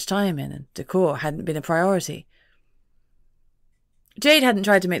spent much time in, and decor hadn't been a priority. Jade hadn't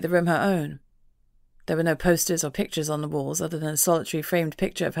tried to make the room her own. There were no posters or pictures on the walls other than a solitary framed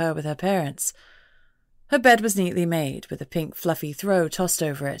picture of her with her parents. Her bed was neatly made, with a pink fluffy throw tossed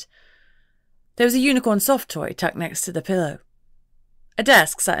over it. There was a unicorn soft toy tucked next to the pillow. A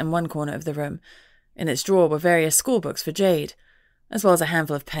desk sat in one corner of the room. In its drawer were various schoolbooks for Jade, as well as a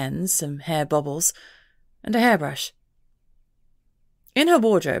handful of pens, some hair bobbles, and a hairbrush. In her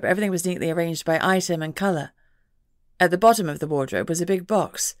wardrobe, everything was neatly arranged by item and colour. At the bottom of the wardrobe was a big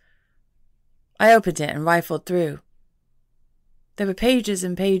box. I opened it and rifled through. There were pages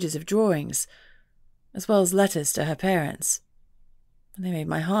and pages of drawings, as well as letters to her parents. And they made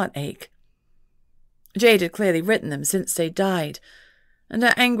my heart ache. Jade had clearly written them since they died, and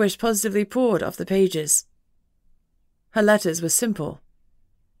her anguish positively poured off the pages. Her letters were simple,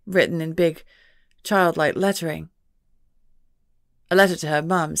 written in big, childlike lettering. A letter to her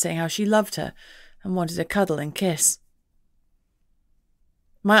mum saying how she loved her and wanted a cuddle and kiss.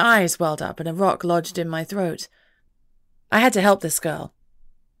 My eyes welled up and a rock lodged in my throat. I had to help this girl.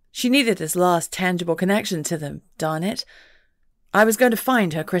 She needed this last tangible connection to them, darn it. I was going to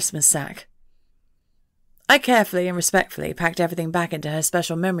find her Christmas sack. I carefully and respectfully packed everything back into her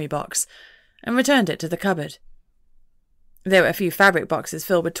special memory box and returned it to the cupboard. There were a few fabric boxes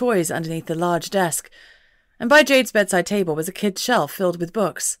filled with toys underneath the large desk, and by Jade's bedside table was a kid's shelf filled with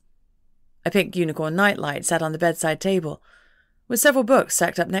books. A pink unicorn nightlight sat on the bedside table, with several books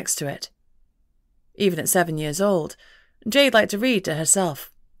stacked up next to it. Even at 7 years old, Jade liked to read to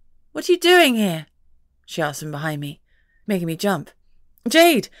herself. "What are you doing here?" she asked from behind me, making me jump.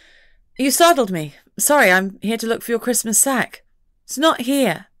 "Jade, you startled me. Sorry, I'm here to look for your Christmas sack." "It's not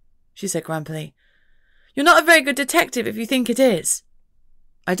here," she said grumpily. "You're not a very good detective if you think it is."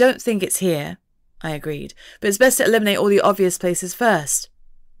 "I don't think it's here," I agreed, "but it's best to eliminate all the obvious places first.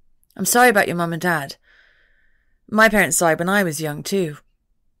 I'm sorry about your mum and dad. My parents died when I was young, too."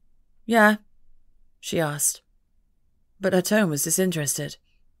 "Yeah?" she asked, but her tone was disinterested.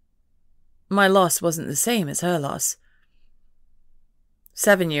 My loss wasn't the same as her loss.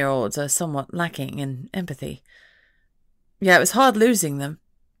 7-year-olds are somewhat lacking in empathy. Yeah, it was hard losing them.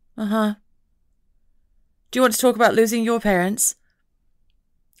 Uh-huh. "Do you want to talk about losing your parents?"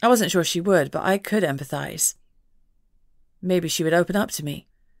 I wasn't sure she would, but I could empathize. Maybe she would open up to me.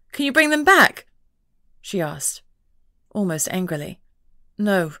 "Can you bring them back?" she asked, almost angrily.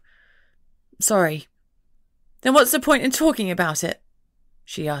 "No. Sorry." "Then what's the point in talking about it?"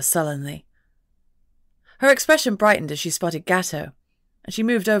 she asked sullenly. Her expression brightened as she spotted Gatto, and she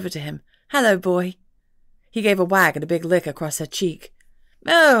moved over to him. "Hello, boy." He gave a wag and a big lick across her cheek.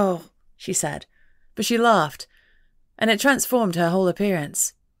 "Oh," she said, but she laughed, and it transformed her whole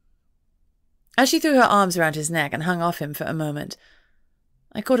appearance. As she threw her arms around his neck and hung off him for a moment,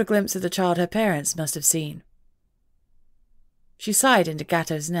 I caught a glimpse of the child her parents must have seen. She sighed into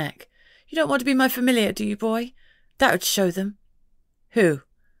Gatto's neck. "You don't want to be my familiar, do you, boy? That would show them." "Who?"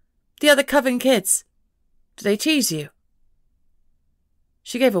 "The other Coven kids. Do they tease you?"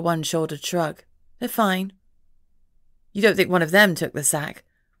 She gave a one-shouldered shrug. "They're fine." "You don't think one of them took the sack?"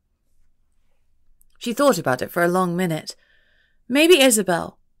 She thought about it for a long minute. "Maybe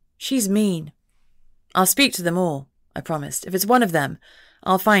Isabel. She's mean." "I'll speak to them all," I promised. "If it's one of them,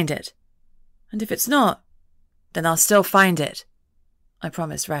 I'll find it. And if it's not, then I'll still find it," I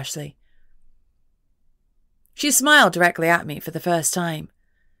promised rashly. She smiled directly at me for the first time.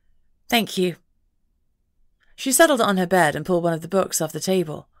 "Thank you." She settled on her bed and pulled one of the books off the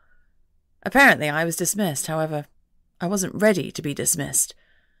table. Apparently I was dismissed, however, I wasn't ready to be dismissed.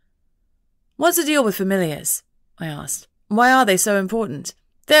 "What's the deal with familiars?" I asked. "Why are they so important?"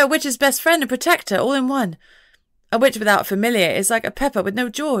 "They're a witch's best friend and protector, all in one. A witch without a familiar is like a Pepper with no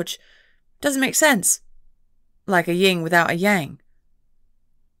George. Doesn't make sense. Like a yin without a yang."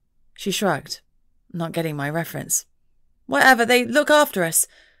 She shrugged, not getting my reference. "Whatever, they look after us.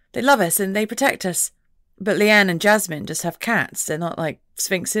 They love us and they protect us. But Leanne and Jasmine just have cats. They're not like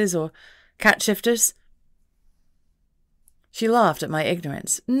sphinxes or cat shifters." She laughed at my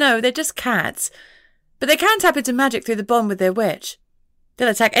ignorance. "No, they're just cats. But they can tap into magic through the bond with their witch. They'll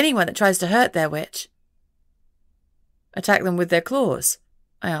attack anyone that tries to hurt their witch." "Attack them with their claws?"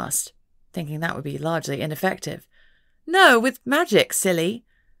 I asked, thinking that would be largely ineffective. "No, with magic, silly."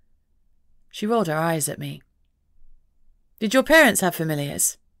 She rolled her eyes at me. "Did your parents have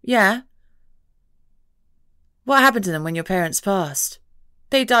familiars?" "Yeah." "What happened to them when your parents passed?"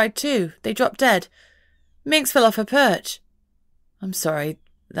 "They died too. They dropped dead. Minx fell off her perch. I'm sorry,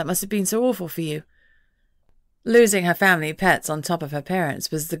 that must have been so awful for you. Losing her family pets on top of her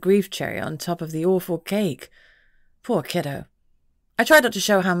parents was the grief cherry on top of the awful cake. Poor kiddo. I tried not to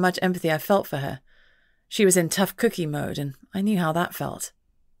show how much empathy I felt for her. She was in tough cookie mode, and I knew how that felt.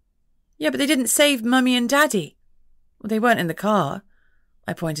 Yeah, but they didn't save Mummy and Daddy. Well, they weren't in the car,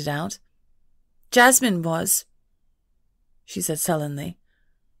 I pointed out. Jasmine was, she said sullenly.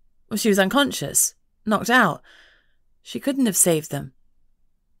 Well, she was unconscious, knocked out. She couldn't have saved them.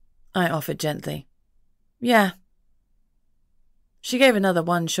 I offered gently. Yeah. She gave another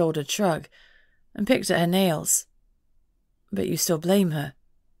one-shouldered shrug and picked at her nails. But you still blame her,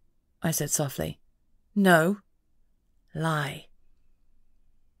 I said softly. No. Lie.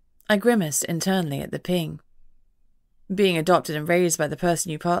 I grimaced internally at the ping. Being adopted and raised by the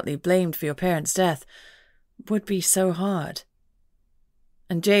person you partly blamed for your parents' death would be so hard.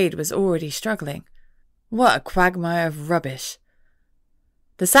 And Jade was already struggling. What a quagmire of rubbish.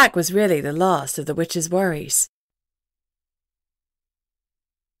 The sack was really the last of the witch's worries.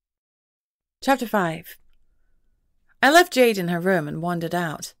 Chapter 5. I left Jade in her room and wandered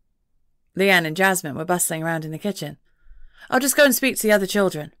out. Leanne and Jasmine were bustling around in the kitchen. I'll just go and speak to the other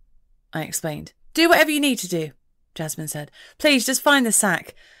children, I explained. Do whatever you need to do, Jasmine said. Please, just find the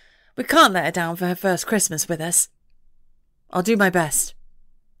sack. We can't let her down for her first Christmas with us. I'll do my best,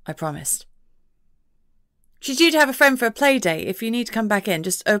 I promised. She's due to have a friend for a play date. If you need to come back in,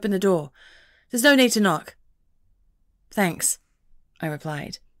 just open the door. There's no need to knock. Thanks, I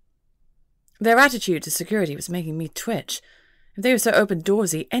replied. Their attitude to security was making me twitch. If they were so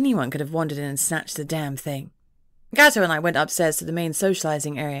open-doorsy, anyone could have wandered in and snatched the damn thing. Gato and I went upstairs to the main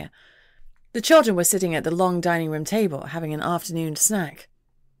socializing area. The children were sitting at the long dining room table, having an afternoon snack.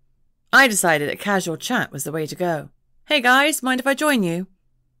 I decided a casual chat was the way to go. Hey guys, mind if I join you?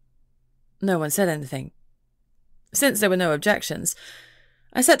 No one said anything. Since there were no objections,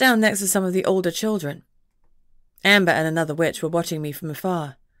 I sat down next to some of the older children. Amber and another witch were watching me from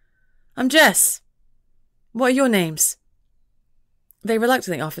afar. I'm Jess. What are your names? They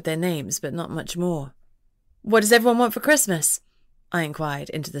reluctantly offered their names, but not much more. What does everyone want for Christmas? I inquired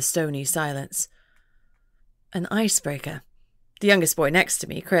into the stony silence. An icebreaker. The youngest boy next to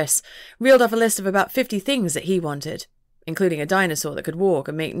me, Chris, reeled off a list of about 50 things that he wanted, including a dinosaur that could walk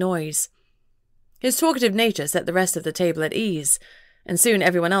and make noise. His talkative nature set the rest of the table at ease, and soon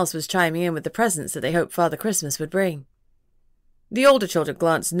everyone else was chiming in with the presents that they hoped Father Christmas would bring. The older children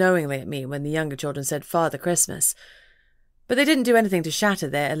glanced knowingly at me when the younger children said Father Christmas, but they didn't do anything to shatter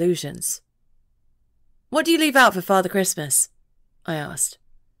their illusions. What do you leave out for Father Christmas? I asked.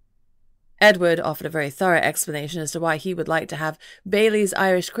 Edward offered a very thorough explanation as to why he would like to have Bailey's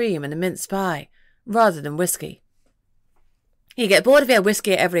Irish cream and a mince pie, rather than whiskey. You get bored of your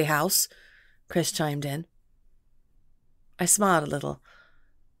whiskey at every house, Chris chimed in. I smiled a little.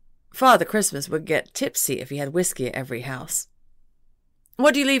 Father Christmas would get tipsy if he had whiskey at every house.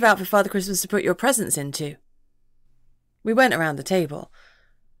 What do you leave out for Father Christmas to put your presents into? We went around the table.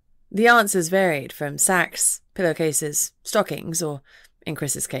 The answers varied from sacks, pillowcases, stockings, or, in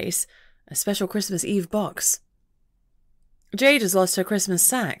Chris's case, a special Christmas Eve box. Jade has lost her Christmas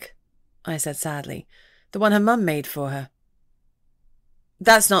sack, I said sadly, the one her mum made for her.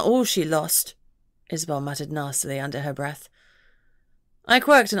 That's not all she lost, Isabel muttered nastily under her breath. I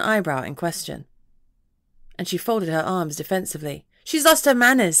quirked an eyebrow in question, and she folded her arms defensively. She's lost her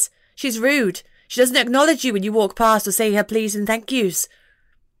manners. She's rude. She doesn't acknowledge you when you walk past or say her please and thank yous.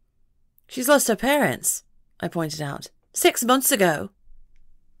 She's lost her parents, I pointed out. 6 months ago.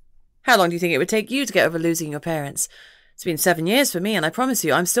 How long do you think it would take you to get over losing your parents? It's been 7 years for me, and I promise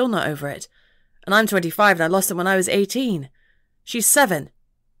you I'm still not over it. And I'm 25 and I lost them when I was 18. She's 7.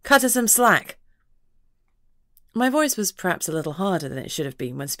 Cut her some slack. My voice was perhaps a little harder than it should have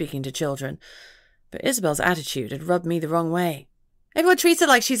been when speaking to children, but Isabel's attitude had rubbed me the wrong way. Everyone treats her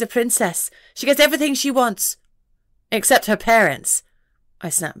like she's a princess. She gets everything she wants. Except her parents, I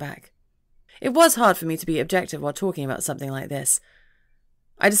snapped back. It was hard for me to be objective while talking about something like this.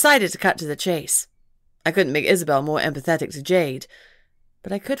 I decided to cut to the chase. I couldn't make Isabel more empathetic to Jade,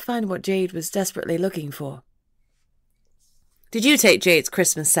 but I could find what Jade was desperately looking for. Did you take Jade's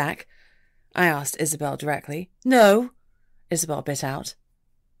Christmas sack? I asked Isabel directly. No, Isabel bit out.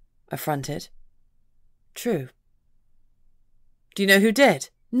 Affronted. True. Do you know who did?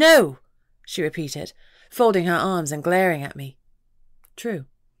 No, she repeated, folding her arms and glaring at me. True.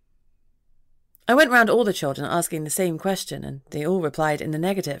 I went round all the children asking the same question, and they all replied in the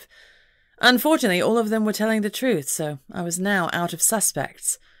negative. Unfortunately, all of them were telling the truth, so I was now out of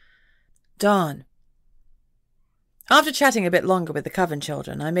suspects. Darn. After chatting a bit longer with the Coven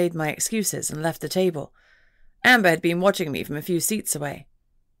children, I made my excuses and left the table. Amber had been watching me from a few seats away.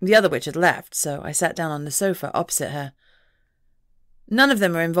 The other witch had left, so I sat down on the sofa opposite her. None of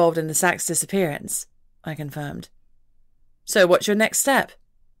them are involved in the sack's disappearance, I confirmed. So what's your next step?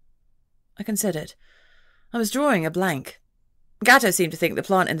 I considered. I was drawing a blank. Gatto seemed to think the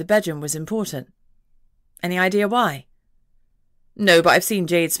plant in the bedroom was important. Any idea why? No, but I've seen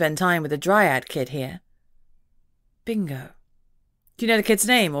Jade spend time with a dryad kid here. Bingo. Do you know the kid's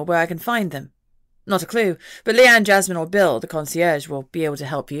name or where I can find them? Not a clue, but Leanne, Jasmine or Bill, the concierge, will be able to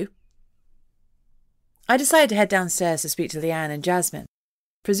help you. I decided to head downstairs to speak to Leanne and Jasmine.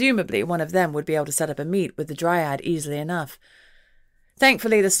 Presumably one of them would be able to set up a meet with the dryad easily enough.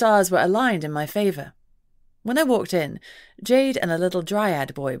 Thankfully the stars were aligned in my favour. When I walked in, Jade and a little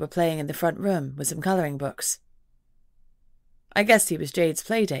dryad boy were playing in the front room with some colouring books. I guessed he was Jade's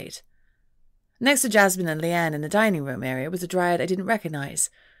playdate. Next to Jasmine and Leanne in the dining room area was a dryad I didn't recognise.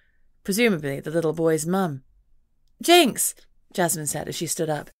 Presumably the little boy's mum. "Jinx," Jasmine said as she stood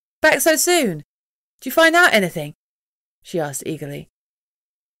up. "Back so soon? Did you find out anything?" she asked eagerly.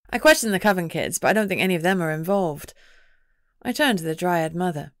 I questioned the Coven kids, but I don't think any of them are involved. I turned to the dryad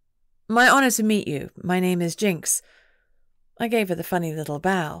mother. "My honour to meet you. My name is Jinx." I gave her the funny little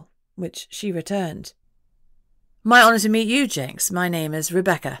bow, which she returned. "My honour to meet you, Jinx. My name is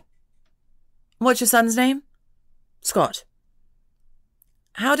Rebecca." "What's your son's name?" "Scott."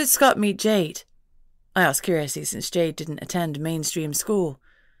 "How did Scott meet Jade?" I asked curiously since Jade didn't attend mainstream school.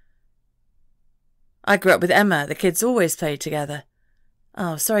 "I grew up with Emma. The kids always played together."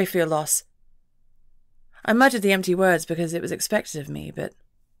 "Oh, sorry for your loss." I muttered the empty words because it was expected of me, but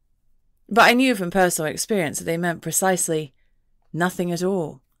I knew from personal experience that they meant precisely nothing at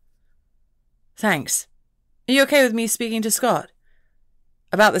all. "Thanks. Are you okay with me speaking to Scott?"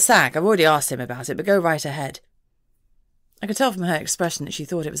 "About the sack, I've already asked him about it, but go right ahead." I could tell from her expression that she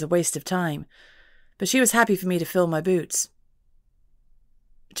thought it was a waste of time, but she was happy for me to fill my boots.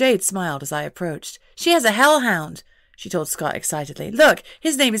 Jade smiled as I approached. "She has a hellhound," she told Scott excitedly. "Look,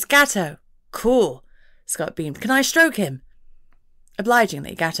 his name is Gatto." "Cool," Scott beamed. "Can I stroke him?"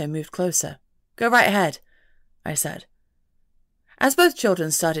 Obligingly, Gatto moved closer. "Go right ahead," I said. As both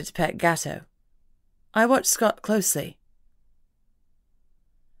children started to pet Gatto, I watched Scott closely.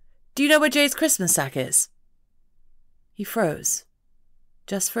 "Do you know where Jade's Christmas sack is?" He froze,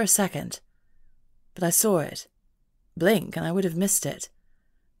 just for a second, but I saw it. Blink and I would have missed it.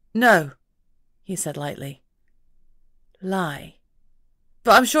 "No," he said lightly. Lie.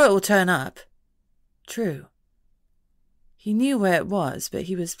 "But I'm sure it will turn up." True. He knew where it was, but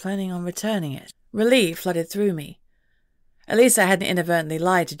he was planning on returning it. Relief flooded through me. At least I hadn't inadvertently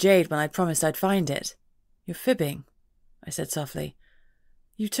lied to Jade when I'd promised I'd find it. "You're fibbing," I said softly.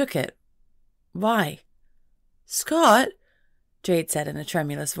 "You took it. Why?" "Scott," Jade said in a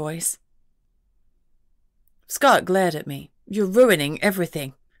tremulous voice. Scott glared at me. "You're ruining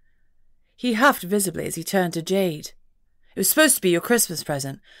everything." He huffed visibly as he turned to Jade. "It was supposed to be your Christmas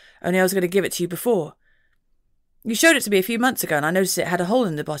present, only I was going to give it to you before. You showed it to me a few months ago and I noticed it had a hole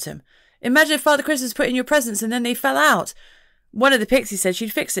in the bottom. Imagine if Father Christmas put in your presents and then they fell out. One of the pixies said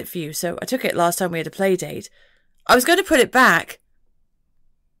she'd fix it for you, so I took it last time we had a play date. I was going to put it back."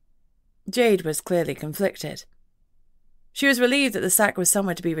 Jade was clearly conflicted. She was relieved that the sack was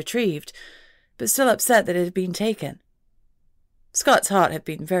somewhere to be retrieved, but still upset that it had been taken. Scott's heart had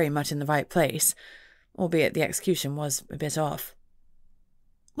been very much in the right place, albeit the execution was a bit off.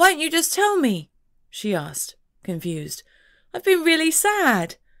 "Why don't you just tell me?" she asked, confused. "I've been really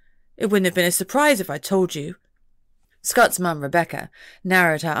sad." "It wouldn't have been a surprise if I told you." Scott's mum, Rebecca,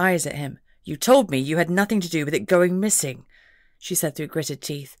 narrowed her eyes at him. "You told me you had nothing to do with it going missing," she said through gritted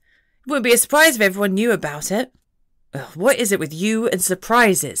teeth. "It wouldn't be a surprise if everyone knew about it." "Ugh, what is it with you and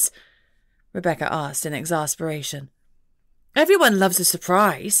surprises?" Rebecca asked in exasperation. "Everyone loves a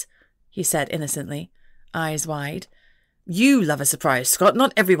surprise," he said innocently, eyes wide. "You love a surprise, Scott,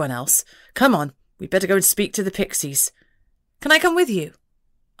 not everyone else. Come on, we'd better go and speak to the pixies." "Can I come with you?"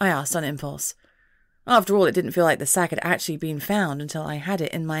 I asked on impulse. After all, it didn't feel like the sack had actually been found until I had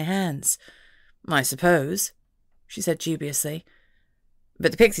it in my hands. "I suppose," she said dubiously.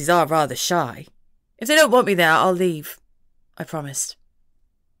 "But the pixies are rather shy. If they don't want me there, I'll leave," I promised.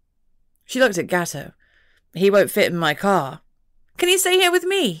 She looked at Gatto. "He won't fit in my car." "Can he stay here with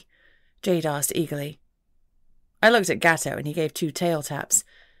me?" Jade asked eagerly. I looked at Gatto and he gave 2 tail taps.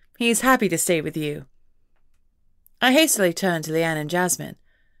 "He's happy to stay with you." I hastily turned to Leanne and Jasmine.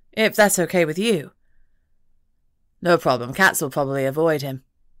 "If that's okay with you." "No problem. Cats will probably avoid him."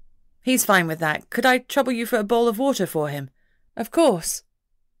 "He's fine with that. Could I trouble you for a bowl of water for him?" "Of course."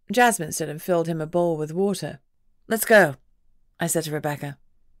 Jasmine stood and filled him a bowl with water. "Let's go," I said to Rebecca.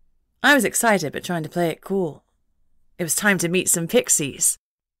 I was excited but trying to play it cool. It was time to meet some pixies.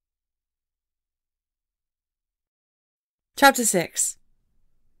 Chapter 6.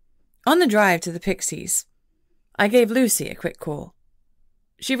 On the drive to the pixies, I gave Lucy a quick call.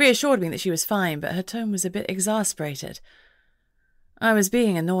 She reassured me that she was fine, but her tone was a bit exasperated. I was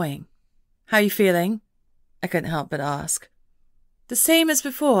being annoying. "How you feeling?" I couldn't help but ask. "The same as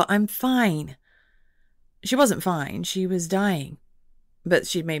before, I'm fine." She wasn't fine, she was dying. But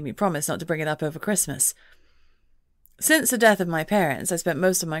she'd made me promise not to bring it up over Christmas. Since the death of my parents, I spent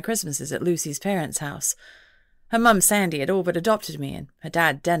most of my Christmases at Lucy's parents' house. Her mum Sandy had all but adopted me, and her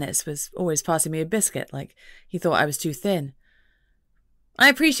dad Dennis was always passing me a biscuit like he thought I was too thin. I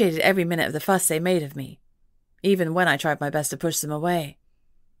appreciated every minute of the fuss they made of me, even when I tried my best to push them away.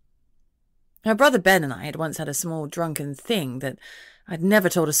 Her brother Ben and I had once had a small drunken thing that I'd never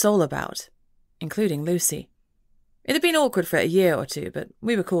told a soul about, including Lucy. It had been awkward for a year or two, but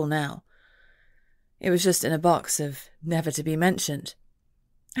we were cool now. It was just in a box of never to be mentioned.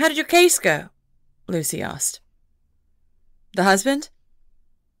 "How did your case go?" Lucy asked. "The husband?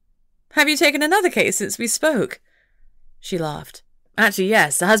 Have you taken another case since we spoke?" She laughed. "Actually,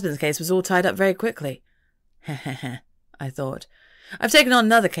 yes, the husband's case was all tied up very quickly." Heh, I thought. "I've taken on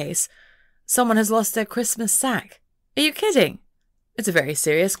another case. Someone has lost their Christmas sack." "Are you kidding?" "It's a very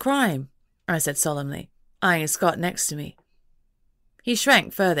serious crime," I said solemnly, eyeing Scott next to me. He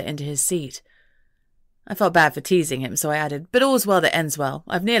shrank further into his seat. I felt bad for teasing him, so I added, "But all's well that ends well.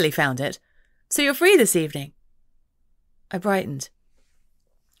 I've nearly found it. So you're free this evening?" I brightened.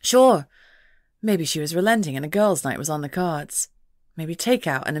 Sure. Maybe she was relenting and a girls' night was on the cards. Maybe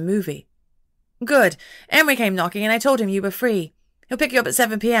takeout and a movie. "Good. Emory came knocking and I told him you were free. He'll pick you up at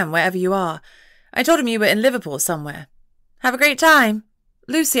 7 p.m. wherever you are. I told him you were in Liverpool somewhere. Have a great time.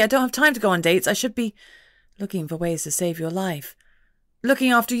 Lucy, I don't have time to go on dates. I should be looking for ways to save your life.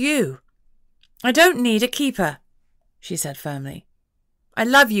 Looking after you." "I don't need a keeper," she said firmly. "I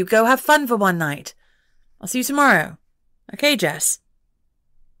love you. Go have fun for one night. I'll see you tomorrow. Okay, Jess?"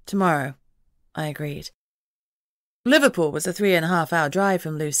 "Tomorrow," I agreed. Liverpool was a 3.5-hour drive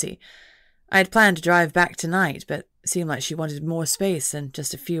from Lucy. I had planned to drive back tonight, but it seemed like she wanted more space than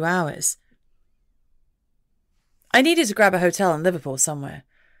just a few hours. I needed to grab a hotel in Liverpool somewhere.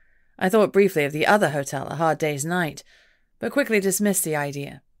 I thought briefly of the other hotel, A Hard Day's Night, but quickly dismissed the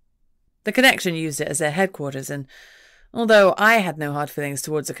idea. The Connection used it as their headquarters, and although I had no hard feelings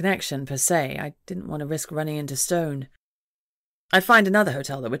towards the Connection per se, I didn't want to risk running into stone. I'd find another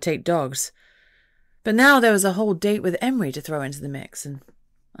hotel that would take dogs. But now there was a whole date with Emory to throw into the mix, and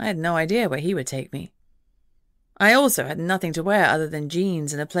I had no idea where he would take me. I also had nothing to wear other than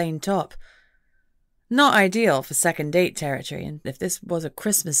jeans and a plain top. Not ideal for second date territory, and if this was a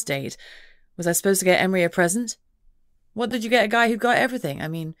Christmas date, was I supposed to get Emory a present? What did you get a guy who got everything? I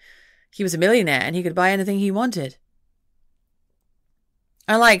mean, he was a millionaire and he could buy anything he wanted.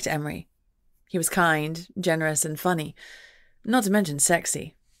 I liked Emory. He was kind, generous, and funny, not to mention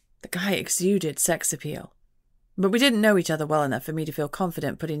sexy. The guy exuded sex appeal. But we didn't know each other well enough for me to feel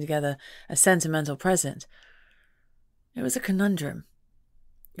confident putting together a sentimental present. It was a conundrum.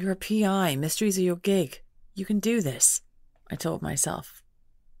 You're a PI. Mysteries are your gig. You can do this, I told myself.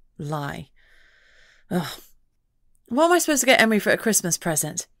 Lie. Ugh. What am I supposed to get Emory for a Christmas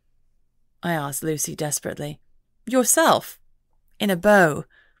present? I asked Lucy desperately. Yourself. In a bow.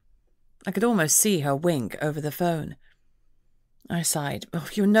 I could almost see her wink over the phone. I sighed. "Oh,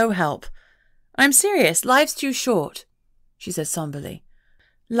 you're no help." "I'm serious. Life's too short," she said somberly.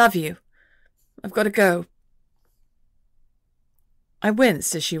 "Love you. I've got to go." I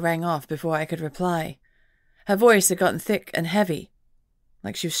winced as she rang off before I could reply. Her voice had gotten thick and heavy,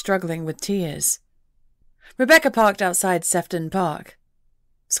 like she was struggling with tears. Rebecca parked outside Sefton Park.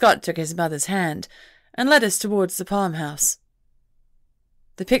 Scott took his mother's hand and led us towards the Palm House.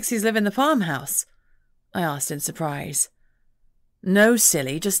 "The Pixies live in the Palm House?" I asked in surprise. "No,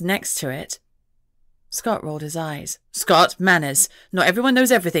 silly, just next to it." Scott rolled his eyes. "Scott, manners. Not everyone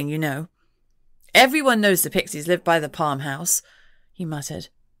knows everything, you know." "Everyone knows the Pixies live by the Palm House," he muttered.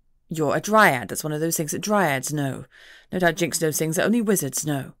 "You're a dryad. That's one of those things that dryads know. No doubt Jinx knows things that only wizards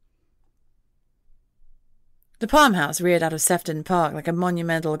know." The Palm House reared out of Sefton Park like a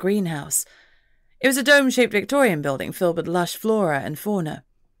monumental greenhouse. It was a dome-shaped Victorian building filled with lush flora and fauna.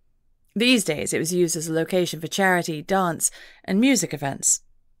 These days it was used as a location for charity, dance, and music events.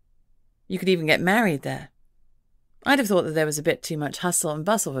 You could even get married there. I'd have thought that there was a bit too much hustle and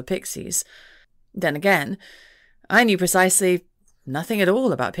bustle for pixies. Then again, I knew precisely nothing at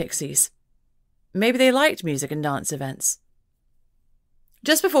all about pixies. Maybe they liked music and dance events.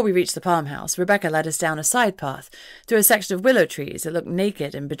 Just before we reached the Palm House, Rebecca led us down a side path through a section of willow trees that looked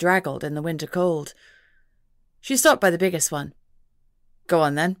naked and bedraggled in the winter cold. She stopped by the biggest one. "Go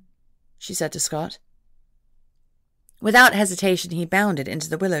on, then," she said to Scott. Without hesitation, he bounded into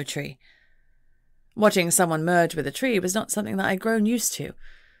the willow tree. Watching someone merge with a tree was not something that I'd grown used to,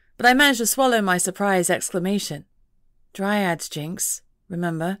 but I managed to swallow my surprised exclamation. Dryads, Jinx,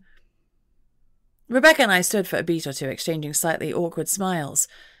 remember? Rebecca and I stood for a beat or two, exchanging slightly awkward smiles,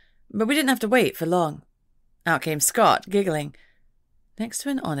 but we didn't have to wait for long. Out came Scott, giggling, next to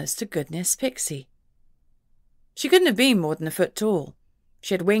an honest-to-goodness pixie. She couldn't have been more than a foot tall.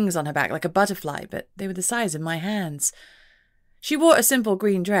 She had wings on her back like a butterfly, but they were the size of my hands. She wore a simple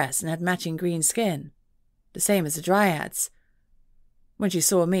green dress and had matching green skin, the same as the dryads. When she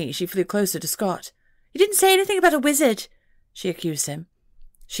saw me, she flew closer to Scott. "You didn't say anything about a wizard," she accused him.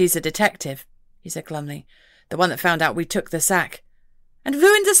 "She's a detective," he said glumly. "The one that found out we took the sack." "And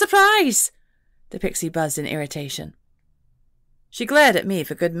ruined the surprise!" The pixie buzzed in irritation. She glared at me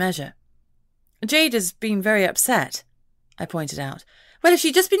for good measure. "Jade has been very upset," I pointed out. "Well, if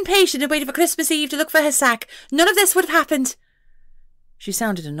she'd just been patient and waited for Christmas Eve to look for her sack, none of this would have happened." She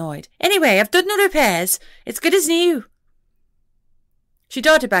sounded annoyed. "Anyway, I've done no repairs. It's good as new." She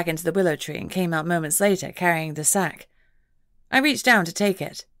darted back into the willow tree and came out moments later, carrying the sack. I reached down to take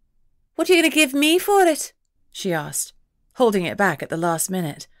it. "What are you going to give me for it?" she asked, holding it back at the last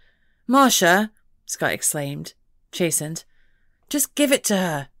minute. "Marcia," Scott exclaimed, chastened, "just give it to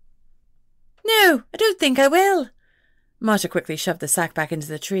her." "No, I don't think I will." Marcia quickly shoved the sack back into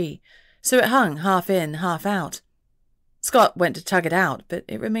the tree, so it hung half in, half out. Scott went to tug it out, but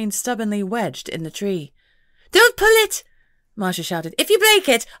it remained stubbornly wedged in the tree. "Don't pull it!" Marcia shouted. "If you break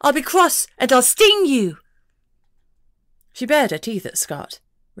it, I'll be cross and I'll sting you." She bared her teeth at Scott,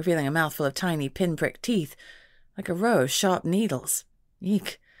 revealing a mouthful of tiny pinprick teeth, like a row of sharp needles.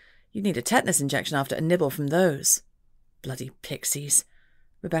 Eek, you'd need a tetanus injection after a nibble from those. "Bloody pixies,"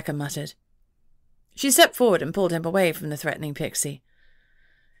 Rebecca muttered. She stepped forward and pulled him away from the threatening pixie.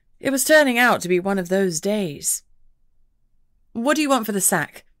 It was turning out to be one of those days. "What do you want for the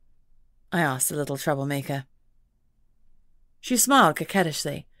sack?" I asked the little troublemaker. She smiled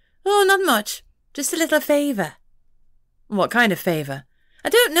coquettishly. "Oh, not much. Just a little favour." "What kind of favour?" "I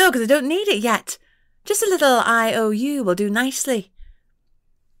don't know, because I don't need it yet. Just a little IOU will do nicely."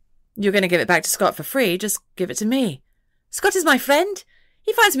 "You're going to give it back to Scott for free. Just give it to me." "Scott is my friend.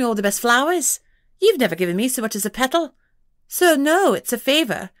 He finds me all the best flowers. You've never given me so much as a petal. So no, it's a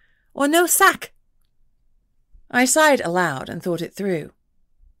favour, or no sack." I sighed aloud and thought it through.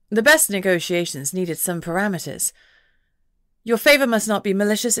 The best negotiations needed some parameters. Your favour must not be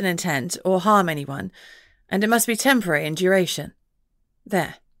malicious in intent or harm anyone, and it must be temporary in duration.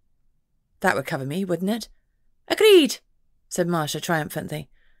 There. That would cover me, wouldn't it? "Agreed," said Marcia triumphantly.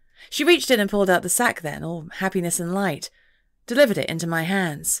 She reached in and pulled out the sack then, all happiness and light, delivered it into my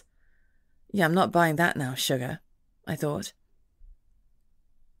hands. Yeah, I'm not buying that now, sugar, I thought.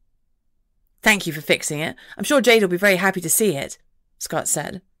 "Thank you for fixing it. I'm sure Jade will be very happy to see it," Scott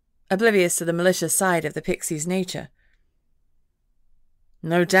said, oblivious to the malicious side of the pixie's nature.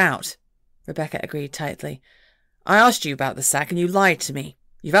 "No doubt," Rebecca agreed tightly. "I asked you about the sack and you lied to me.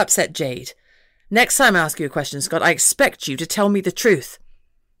 You've upset Jade. Next time I ask you a question, Scott, I expect you to tell me the truth,"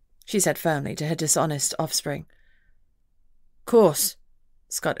 she said firmly to her dishonest offspring. "Course,"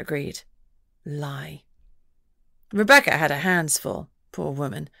 Scott agreed. Lie. Rebecca had her hands full, poor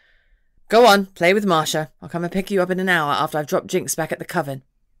woman. "Go on, play with Marcia. I'll come and pick you up in an hour after I've dropped Jinx back at the coven."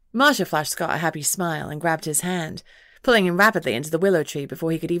 Marcia flashed Scott a happy smile and grabbed his hand, pulling him rapidly into the willow tree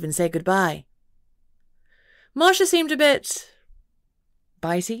before he could even say goodbye. Marcia seemed a bit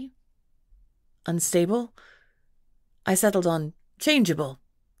bitey, unstable. I settled on changeable.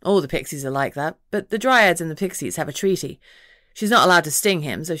 All the pixies are like that, but the dryads and the pixies have a treaty. She's not allowed to sting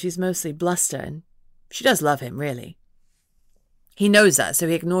him, so she's mostly bluster, and she does love him, really. He knows that, so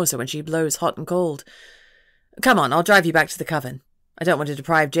he ignores her when she blows hot and cold. "Come on, I'll drive you back to the coven. I don't want to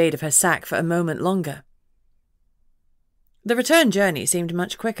deprive Jade of her sack for a moment longer." The return journey seemed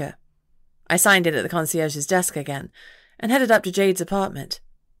much quicker. I signed in at the concierge's desk again, and headed up to Jade's apartment.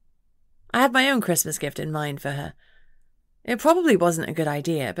 I had my own Christmas gift in mind for her. It probably wasn't a good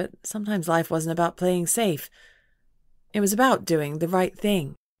idea, but sometimes life wasn't about playing safe. It was about doing the right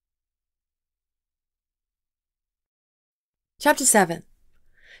thing. Chapter 7.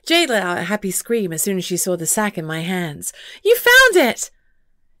 Jade let out a happy scream as soon as she saw the sack in my hands. "You found it!"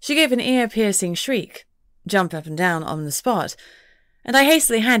 She gave an ear-piercing shriek, jumped up and down on the spot, and I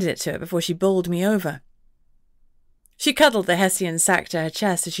hastily handed it to her before she bowled me over. She cuddled the Hessian sack to her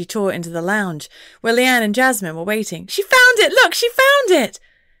chest as she tore into the lounge, where Leanne and Jasmine were waiting. "She found it! Look, she found it!"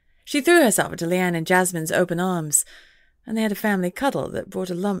 She threw herself into Leanne and Jasmine's open arms, and they had a family cuddle that brought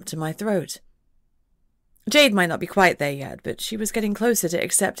a lump to my throat. Jade might not be quite there yet, but she was getting closer to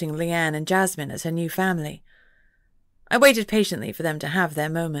accepting Leanne and Jasmine as her new family. I waited patiently for them to have their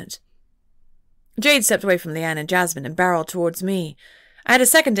moment. Jade stepped away from Leanne and Jasmine and barreled towards me. I had a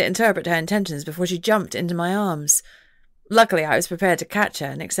second to interpret her intentions before she jumped into my arms. Luckily, I was prepared to catch her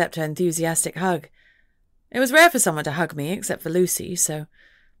and accept her enthusiastic hug. It was rare for someone to hug me, except for Lucy, so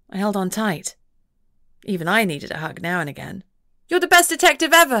I held on tight. Even I needed a hug now and again. "You're the best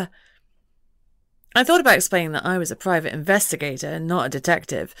detective ever!" I thought about explaining that I was a private investigator and not a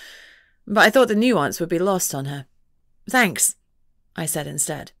detective, but I thought the nuance would be lost on her. "Thanks," I said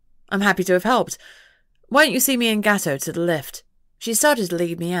instead. "I'm happy to have helped. Why don't you see me and Gatto to the lift?" She started to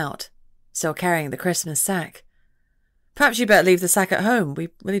lead me out, still carrying the Christmas sack. "Perhaps you better leave the sack at home. We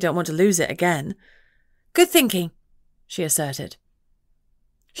really don't want to lose it again." "Good thinking," she asserted.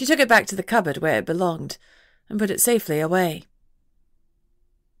 She took it back to the cupboard where it belonged and put it safely away.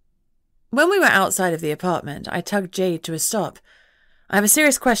 When we were outside of the apartment, I tugged Jade to a stop. "I have a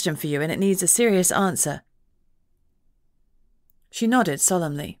serious question for you, and it needs a serious answer." She nodded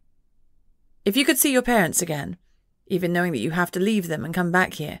solemnly. "If you could see your parents again, even knowing that you have to leave them and come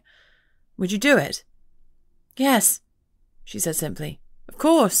back here, would you do it?" "Yes," she said simply. "Of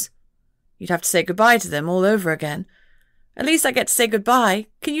course. You'd have to say goodbye to them all over again. At least I get to say goodbye.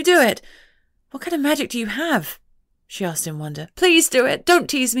 Can you do it? What kind of magic do you have?" she asked in wonder. "Please do it. Don't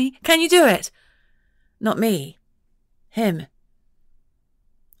tease me. Can you do it?" "Not me. Him."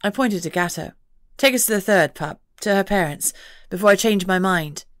 I pointed to Gatto. "Take us to the third, pup, to her parents, before I change my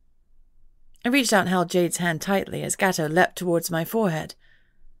mind." I reached out and held Jade's hand tightly as Gatto leapt towards my forehead.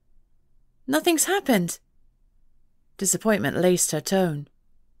 "Nothing's happened." Disappointment laced her tone.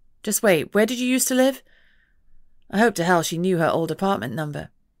 "Just wait, where did you used to live?" I hope to hell she knew her old apartment number.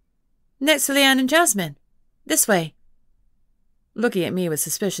 "Next to Leanne and Jasmine. This way." Looking at me with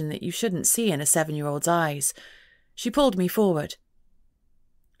suspicion that you shouldn't see in a 7-year-old's eyes, she pulled me forward.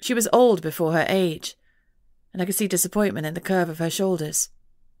 She was old before her age, and I could see disappointment in the curve of her shoulders.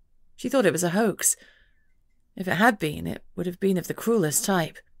 She thought it was a hoax. If it had been, it would have been of the cruelest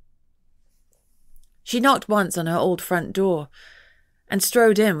type. She knocked once on her old front door and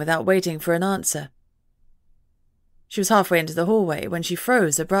strode in without waiting for an answer. She was halfway into the hallway when she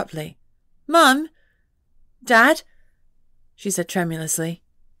froze abruptly. "Mum? Dad?" she said tremulously.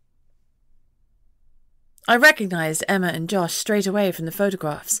 I recognized Emma and Josh straight away from the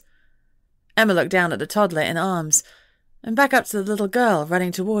photographs. Emma looked down at the toddler in arms and back up to the little girl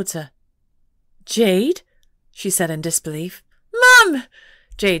running towards her. "Jade?" she said in disbelief. "Mum!"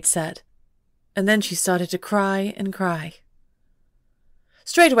 Jade said, and then she started to cry and cry.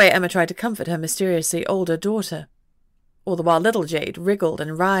 Straight away Emma tried to comfort her mysteriously older daughter. All the while little Jade wriggled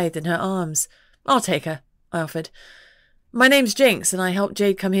and writhed in her arms. "I'll take her," I offered. "My name's Jinx, and I helped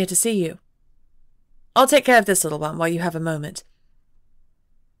Jade come here to see you. I'll take care of this little one while you have a moment."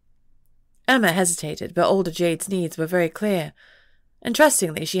 Emma hesitated, but older Jade's needs were very clear, and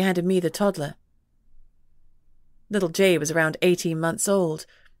trustingly she handed me the toddler. Little Jade was around 18 months old.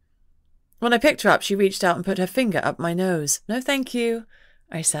 When I picked her up, she reached out and put her finger up my nose. "No, thank you,"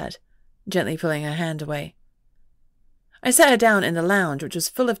 I said, gently pulling her hand away. I set her down in the lounge, which was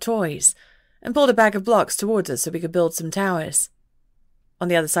full of toys, and pulled a bag of blocks towards us so we could build some towers. On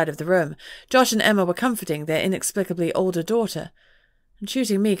the other side of the room, Josh and Emma were comforting their inexplicably older daughter and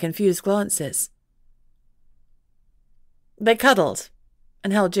shooting me confused glances. They cuddled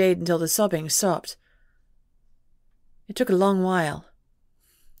and held Jade until the sobbing stopped. It took a long while.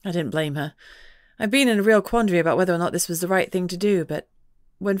 I didn't blame her. I'd been in a real quandary about whether or not this was the right thing to do, but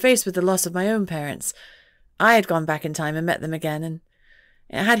when faced with the loss of my own parents, I had gone back in time and met them again, and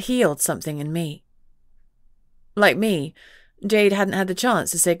it had healed something in me. Like me, Jade hadn't had the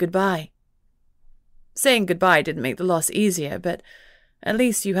chance to say goodbye. Saying goodbye didn't make the loss easier, but at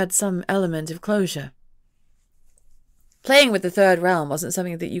least you had some element of closure. Playing with the third realm wasn't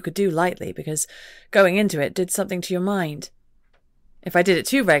something that you could do lightly, because going into it did something to your mind. If I did it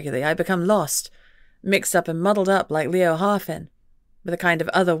too regularly, I'd become lost, mixed up and muddled up like Leo Harfin, with a kind of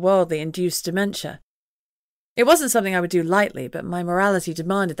otherworldly-induced dementia. It wasn't something I would do lightly, but my morality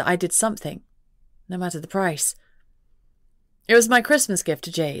demanded that I did something, no matter the price. It was my Christmas gift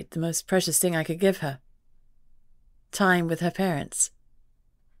to Jade, the most precious thing I could give her. Time with her parents.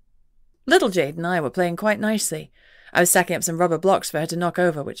 Little Jade and I were playing quite nicely. I was stacking up some rubber blocks for her to knock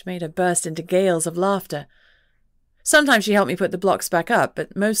over, which made her burst into gales of laughter. Sometimes she helped me put the blocks back up,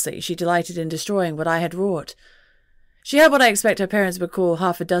 but mostly she delighted in destroying what I had wrought. She had what I expect her parents would call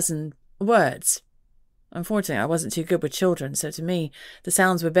half a dozen words. Unfortunately, I wasn't too good with children, so to me the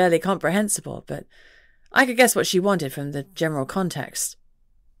sounds were barely comprehensible, but I could guess what she wanted from the general context.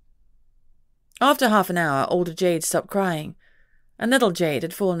 After half an hour, older Jade stopped crying, and little Jade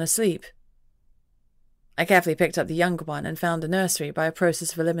had fallen asleep. I carefully picked up the younger one and found the nursery by a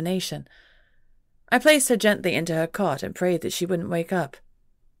process of elimination. I placed her gently into her cot and prayed that she wouldn't wake up.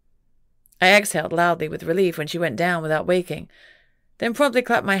 I exhaled loudly with relief when she went down without waking, then promptly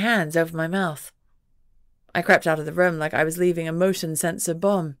clapped my hands over my mouth. I crept out of the room like I was leaving a motion sensor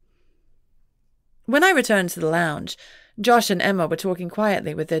bomb. When I returned to the lounge, Josh and Emma were talking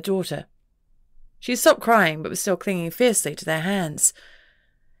quietly with their daughter. She stopped crying but was still clinging fiercely to their hands.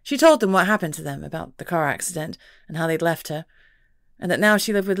 She told them what happened to them, about the car accident and how they'd left her, and that now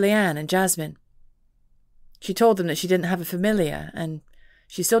she lived with Leanne and Jasmine. She told them that she didn't have a familiar, and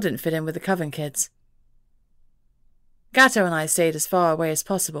she still didn't fit in with the Coven kids. Gatto and I stayed as far away as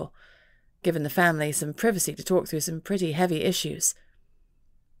possible, giving the family some privacy to talk through some pretty heavy issues.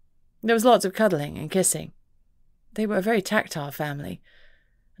 There was lots of cuddling and kissing. They were a very tactile family,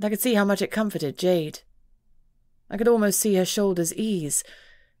 and I could see how much it comforted Jade. I could almost see her shoulders ease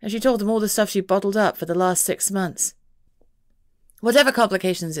as she told them all the stuff she bottled up for the last 6 months. Whatever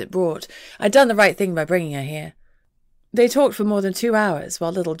complications it brought, I'd done the right thing by bringing her here. They talked for more than 2 hours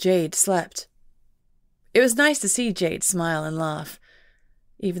while little Jade slept. It was nice to see Jade smile and laugh,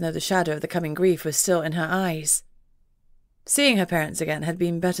 even though the shadow of the coming grief was still in her eyes. Seeing her parents again had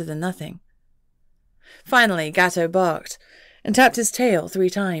been better than nothing. Finally, Gatto barked and tapped his tail 3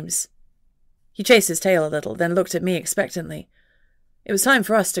 times. He chased his tail a little, then looked at me expectantly. It was time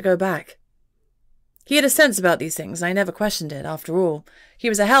for us to go back. He had a sense about these things, and I never questioned it. After all, he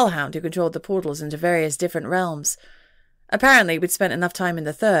was a hellhound who controlled the portals into various different realms. Apparently, we'd spent enough time in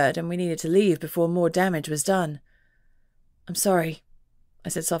the third, and we needed to leave before more damage was done. "I'm sorry," I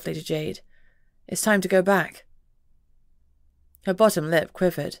said softly to Jade. "It's time to go back." Her bottom lip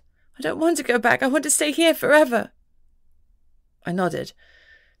quivered. "I don't want to go back. I want to stay here forever." I nodded.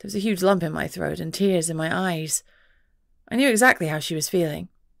 There was a huge lump in my throat and tears in my eyes. I knew exactly how she was feeling.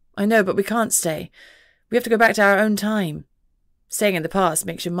 "I know, but we can't stay. We have to go back to our own time. Staying in the past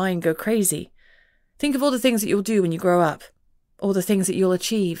makes your mind go crazy. Think of all the things that you'll do when you grow up. All the things that you'll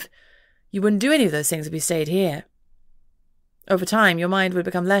achieve. You wouldn't do any of those things if we stayed here. Over time, your mind would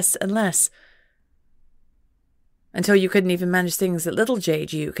become less and less, until you couldn't even manage things that little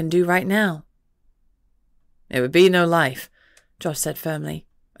Jade you can do right now." "It would be no life," Josh said firmly.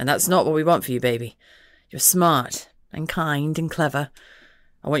 "And that's not what we want for you, baby. You're smart and kind and clever.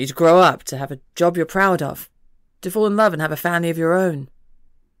 I want you to grow up, to have a job you're proud of, to fall in love and have a family of your own.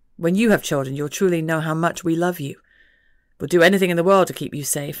 When you have children, you'll truly know how much we love you. We'll do anything in the world to keep you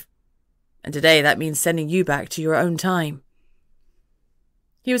safe. And today that means sending you back to your own time."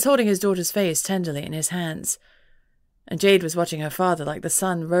 He was holding his daughter's face tenderly in his hands, and Jade was watching her father like the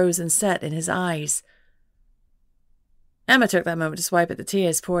sun rose and set in his eyes. Emma took that moment to swipe at the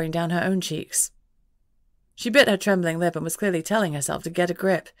tears pouring down her own cheeks. She bit her trembling lip and was clearly telling herself to get a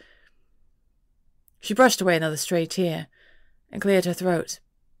grip. She brushed away another stray tear and cleared her throat.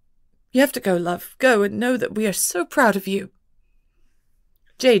 "You have to go, love. Go and know that we are so proud of you."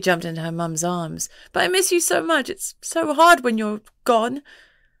 Jade jumped into her mum's arms. "But I miss you so much. It's so hard when you're gone."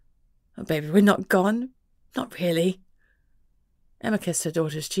 "Oh, baby, we're not gone. Not really." Emma kissed her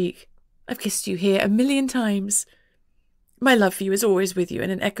daughter's cheek. "I've kissed you here 1,000,000 times. My love for you is always with you in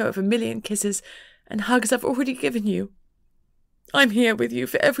an echo of 1,000,000 kisses and hugs I've already given you. I'm here with you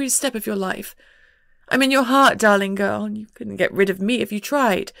for every step of your life. I'm in your heart, darling girl, and you couldn't get rid of me if you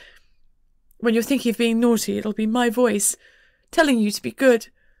tried. When you're thinking of being naughty, it'll be my voice, telling you to be good.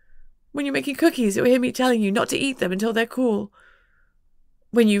 When you're making cookies, you'll hear me telling you not to eat them until they're cool.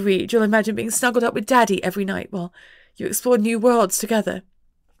 When you read, you'll imagine being snuggled up with Daddy every night while you explore new worlds together.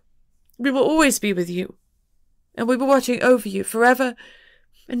 We will always be with you, and we will be watching over you forever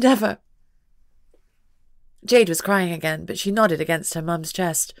and ever." Jade was crying again, but she nodded against her mum's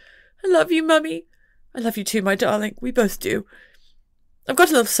chest. "I love you, Mummy. I love you too, my darling. We both do. I've got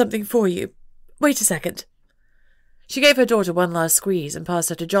a little something for you. Wait a second." She gave her daughter one last squeeze and passed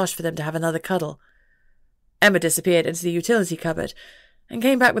her to Josh for them to have another cuddle. Emma disappeared into the utility cupboard and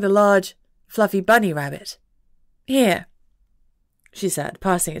came back with a large, fluffy bunny rabbit. "Here," she said,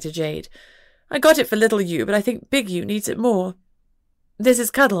 passing it to Jade. "I got it for little you, but I think big you needs it more. This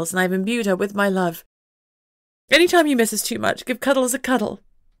is Cuddles, and I've imbued her with my love. Any time you miss us too much, give Cuddles a cuddle,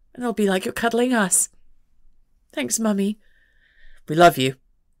 and it'll be like you're cuddling us." "Thanks, Mummy." "We love you,"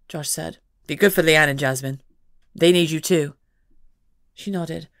 Josh said. "Be good for Leanne and Jasmine. They need you too." She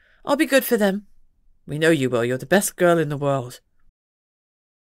nodded. "I'll be good for them." "We know you will. You're the best girl in the world."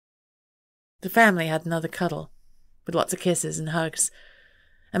 The family had another cuddle, with lots of kisses and hugs,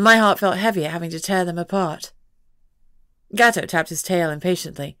 and my heart felt heavy at having to tear them apart. Gatto tapped his tail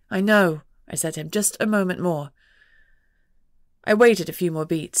impatiently. I know. I said to him. Just a moment more. I waited a few more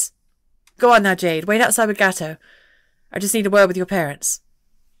beats. Go on now, Jade. Wait outside with Gatto. I just need a word with your parents.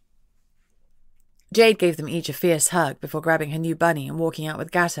 Jade gave them each a fierce hug before grabbing her new bunny and walking out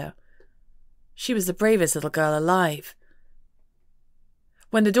with Gatto. She was the bravest little girl alive.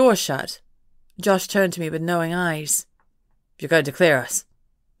 When the door shut, Josh turned to me with knowing eyes. You're going to clear us.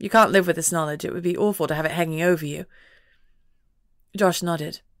 You can't live with this knowledge. It would be awful to have it hanging over you. Josh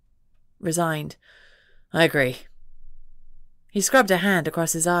nodded, resigned. I agree. He scrubbed a hand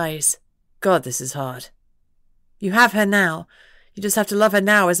across his eyes. God, this is hard. You have her now. You just have to love her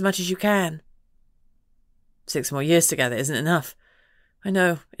now as much as you can. 6 more years together isn't enough. I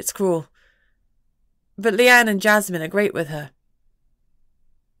know, it's cruel. But Leanne and Jasmine are great with her.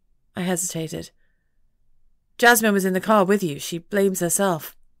 I hesitated. Jasmine was in the car with you. She blames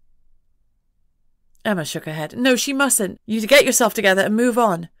herself. Emma shook her head. No, she mustn't. You need to get yourself together and move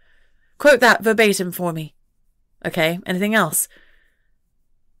on. Quote that verbatim for me. Okay, anything else?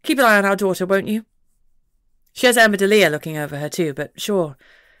 Keep an eye on our daughter, won't you? She has Amber DeLea looking over her too, but sure.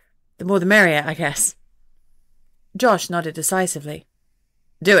 The more the merrier, I guess. Josh nodded decisively.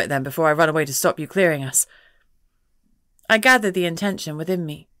 Do it then before I run away to stop you clearing us. I gathered the intention within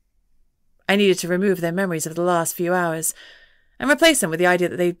me. I needed to remove their memories of the last few hours and replace them with the idea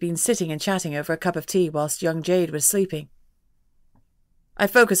that they'd been sitting and chatting over a cup of tea whilst young Jade was sleeping. I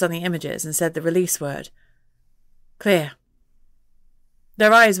focused on the images and said the release word. Clear.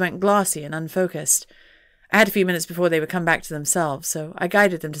 Their eyes went glassy and unfocused. I had a few minutes before they would come back to themselves, so I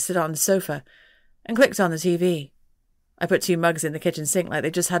guided them to sit on the sofa and clicked on the TV. I put 2 mugs in the kitchen sink like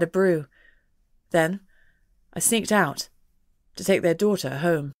they just had a brew. Then I sneaked out to take their daughter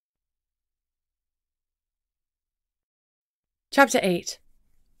home. Chapter 8.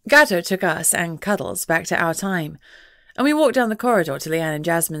 Gatto took us and Cuddles back to our time, and we walked down the corridor to Leanne and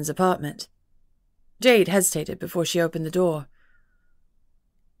Jasmine's apartment. Jade hesitated before she opened the door.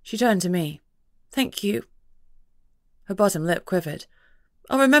 She turned to me. Thank you. Her bottom lip quivered.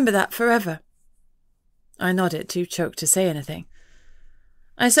 I'll remember that forever. I nodded, too choked to say anything.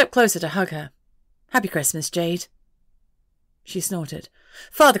 I stepped closer to hug her. Happy Christmas, Jade. She snorted.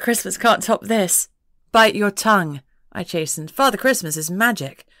 Father Christmas can't top this. Bite your tongue, I chastened. Father Christmas is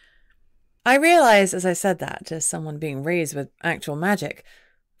magic. I realized as I said that to someone being raised with actual magic,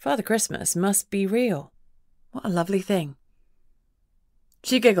 Father Christmas must be real. What a lovely thing.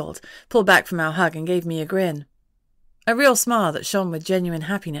 She giggled, pulled back from our hug and gave me a grin. A real smile that shone with genuine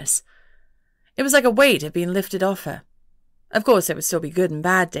happiness. It was like a weight had been lifted off her. Of course, there would still be good and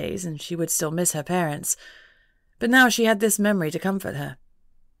bad days, and she would still miss her parents. But now she had this memory to comfort her.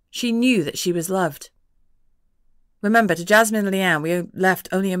 She knew that she was loved. Remember, to Jasmine and Leanne, we left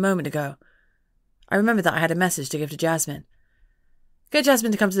only a moment ago. I remembered that I had a message to give to Jasmine. Get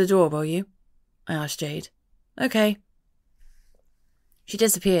Jasmine to come to the door, will you? I asked Jade. Okay. She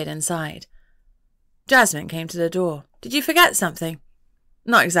disappeared inside. Jasmine came to the door. Did you forget something?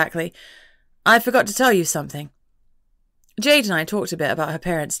 Not exactly. I forgot to tell you something. Jade and I talked a bit about her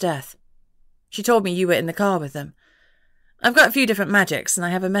parents' death. She told me you were in the car with them. I've got a few different magics, and I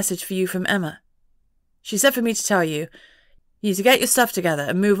have a message for you from Emma. She said for me to tell you, you need to get your stuff together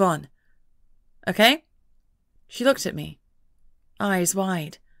and move on. Okay? She looked at me, eyes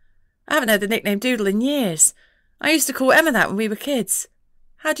wide. I haven't heard the nickname Doodle in years. I used to call Emma that when we were kids.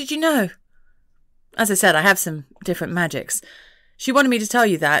 How did you know? As I said, I have some different magics. She wanted me to tell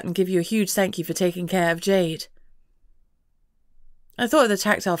you that and give you a huge thank you for taking care of Jade. I thought of the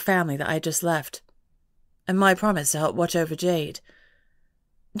tactile family that I had just left, and my promise to help watch over Jade.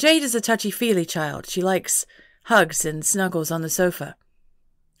 Jade is a touchy-feely child. She likes hugs and snuggles on the sofa.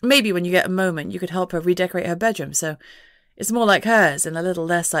 Maybe when you get a moment, you could help her redecorate her bedroom so it's more like hers and a little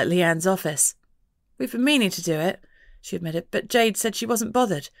less like Leanne's office. We've been meaning to do it, she admitted, but Jade said she wasn't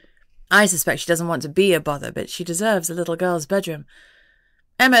bothered. I suspect she doesn't want to be a bother, but she deserves a little girl's bedroom.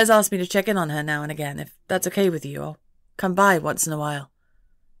 Emma has asked me to check in on her now and again. If that's okay with you, I'll come by once in a while.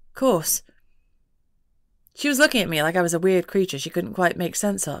 Course. She was looking at me like I was a weird creature she couldn't quite make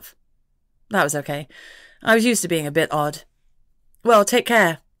sense of. That was okay. I was used to being a bit odd. Well, take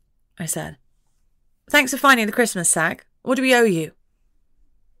care, I said. Thanks for finding the Christmas sack. What do we owe you?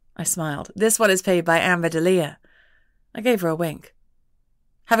 I smiled. This one is paid by Amber DeLea. I gave her a wink.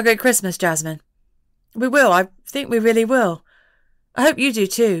 Have a great Christmas, Jasmine. We will. I think we really will. I hope you do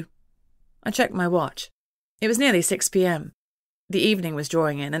too. I checked my watch. It was nearly 6 p.m. The evening was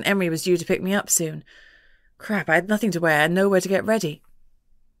drawing in, and Emory was due to pick me up soon. Crap, I had nothing to wear and nowhere to get ready.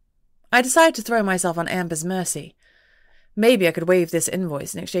 I decided to throw myself on Amber's mercy. Maybe I could waive this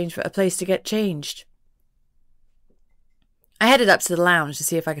invoice in exchange for a place to get changed. I headed up to the lounge to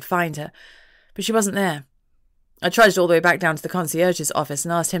see if I could find her, but she wasn't there. I trudged all the way back down to the concierge's office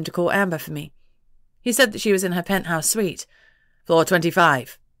and asked him to call Amber for me. He said that she was in her penthouse suite. Floor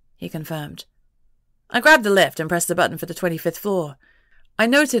 25, he confirmed. I grabbed the lift and pressed the button for the 25th floor. I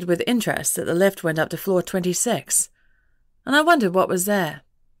noted with interest that the lift went up to floor 26, and I wondered what was there.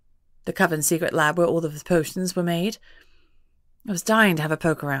 The Coven's secret lab where all of the potions were made. I was dying to have a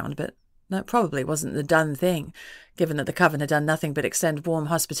poke around, but that probably wasn't the done thing, given that the Coven had done nothing but extend warm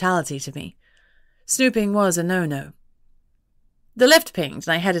hospitality to me. Snooping was a no-no. The lift pinged,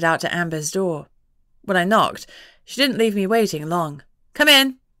 and I headed out to Amber's door. When I knocked, she didn't leave me waiting long. "Come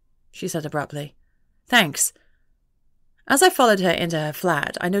in," she said abruptly. "Thanks." As I followed her into her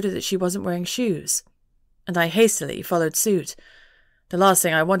flat, I noted that she wasn't wearing shoes, and I hastily followed suit. The last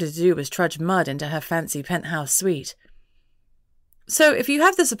thing I wanted to do was trudge mud into her fancy penthouse suite. "So, if you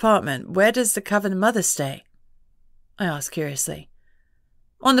have this apartment, where does the Coven mother stay?" I asked curiously.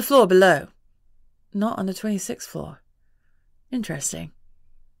 "On the floor below." "Not on the 26th floor. Interesting."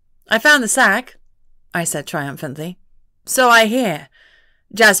 "I found the sack," I said triumphantly. "So I hear.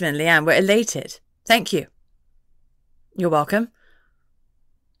 Jasmine and Leanne were elated. Thank you." "You're welcome."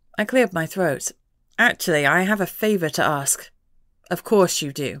 I cleared my throat. "Actually, I have a favour to ask." "Of course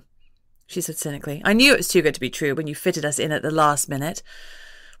you do," she said cynically. "I knew it was too good to be true when you fitted us in at the last minute.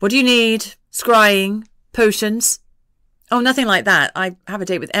 What do you need? Scrying? Potions?" "Oh, nothing like that. I have a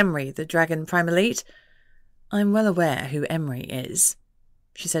date with Emory, the Dragon Prime Elite." "I'm well aware who Emory is,"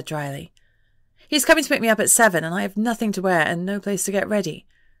 she said dryly. "He's coming to pick me up at 7, and I have nothing to wear and no place to get ready.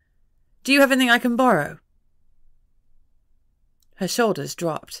 Do you have anything I can borrow?" Her shoulders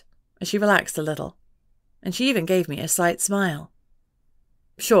dropped as she relaxed a little, and she even gave me a slight smile.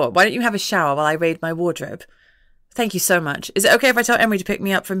 "Sure, why don't you have a shower while I raid my wardrobe?" "Thank you so much. Is it okay if I tell Emory to pick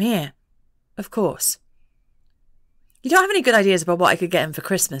me up from here?" "Of course." "You don't have any good ideas about what I could get him for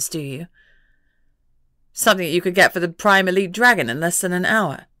Christmas, do you?" "Something that you could get for the Prime Elite Dragon in less than an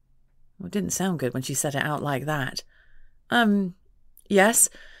hour." Well, it didn't sound good when she said it out like that. Yes?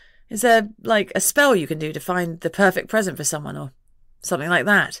 Is there, like, a spell you can do to find the perfect present for someone, or something like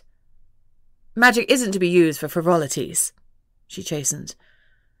that?" "Magic isn't to be used for frivolities," she chastened.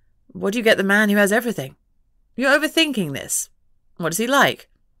 "What do you get the man who has everything? You're overthinking this. What does he like?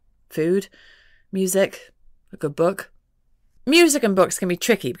 Food? Music? A good book?" "Music and books can be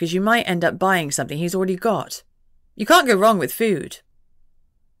tricky because you might end up buying something he's already got. You can't go wrong with food."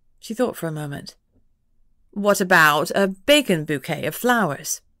 She thought for a moment. "What about a bacon bouquet of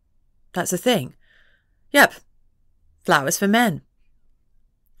flowers?" "That's a thing." "Yep. Flowers for men."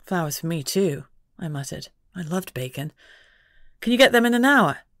 "Flowers for me too," I muttered. I loved bacon. "Can you get them in an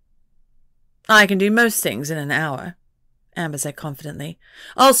hour?" "I can do most things in an hour," Amber said confidently.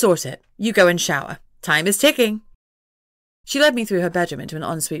 "I'll sort it. You go and shower. Time is ticking." She led me through her bedroom into an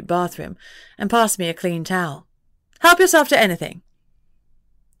ensuite bathroom and passed me a clean towel. "Help yourself to anything."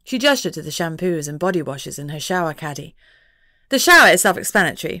 She gestured to the shampoos and body washes in her shower caddy. "The shower is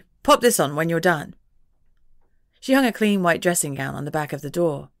self-explanatory. Pop this on when you're done." She hung a clean white dressing gown on the back of the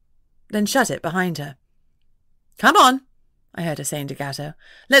door, then shut it behind her. "Come on," I heard her saying to Gatto.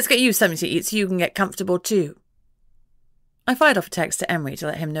 "Let's get you something to eat so you can get comfortable too." I fired off a text to Emory to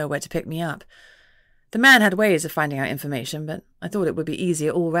let him know where to pick me up. The man had ways of finding out information, but I thought it would be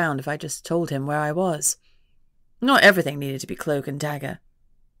easier all round if I just told him where I was. Not everything needed to be cloak and dagger.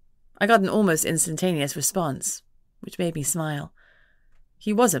 I got an almost instantaneous response, which made me smile.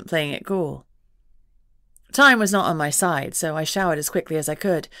 He wasn't playing it cool. Time was not on my side, so I showered as quickly as I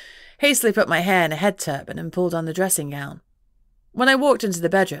could, hastily put my hair in a head turban and pulled on the dressing gown. When I walked into the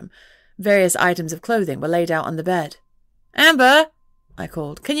bedroom, various items of clothing were laid out on the bed. "Amber," I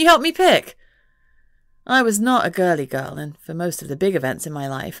called, "can you help me pick?" I was not a girly girl, and for most of the big events in my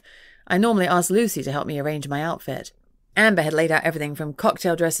life, I normally asked Lucy to help me arrange my outfit. Amber had laid out everything from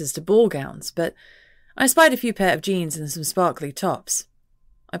cocktail dresses to ball gowns, but I spied a few pair of jeans and some sparkly tops.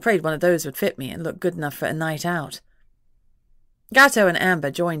 I prayed one of those would fit me and look good enough for a night out. Gatto and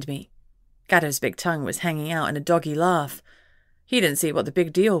Amber joined me. Gatto's big tongue was hanging out in a doggy laugh. He didn't see what the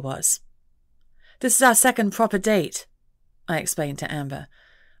big deal was. "This is our second proper date," I explained to Amber.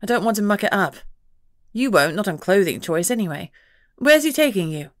 "I don't want to muck it up. You won't, not on clothing choice anyway. Where's he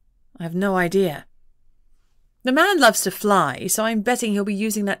taking you?" "I have no idea." "The man loves to fly, so I'm betting he'll be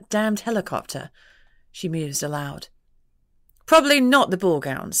using that damned helicopter," she mused aloud. "Probably not the ball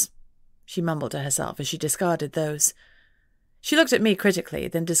gowns," she mumbled to herself as she discarded those. She looked at me critically,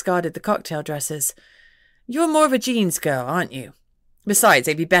 then discarded the cocktail dresses. "You're more of a jeans girl, aren't you? Besides,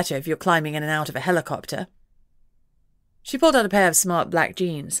 they'd be better if you're climbing in and out of a helicopter." She pulled out a pair of smart black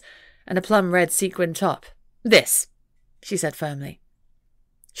jeans and a plum red sequin top. "This," she said firmly.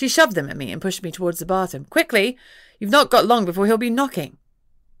 She shoved them at me and pushed me towards the bathroom. "Quickly! You've not got long before he'll be knocking."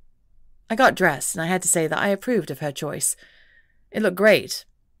 I got dressed, and I had to say that I approved of her choice. It looked great.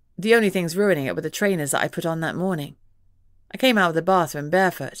 The only things ruining it were the trainers that I put on that morning. I came out of the bathroom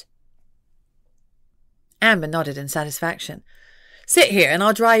barefoot. Amber nodded in satisfaction. "Sit here and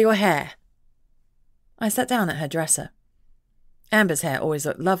I'll dry your hair." I sat down at her dresser. Amber's hair always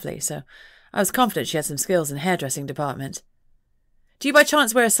looked lovely, so I was confident she had some skills in the hairdressing department. "Do you by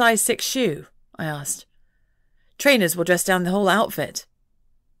chance wear a size 6 shoe?" I asked. "Trainers will dress down the whole outfit."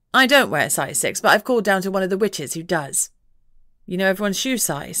 "I don't wear a size 6, but I've called down to one of the witches who does." "You know everyone's shoe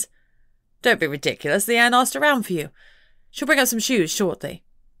size?" "Don't be ridiculous. Leanne asked around for you. She'll bring up some shoes shortly."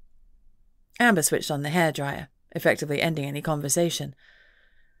 Amber switched on the hairdryer, effectively ending any conversation.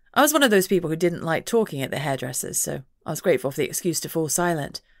 I was one of those people who didn't like talking at the hairdressers, so I was grateful for the excuse to fall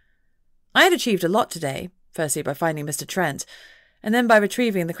silent. I had achieved a lot today, firstly by finding Mr. Trent, and then by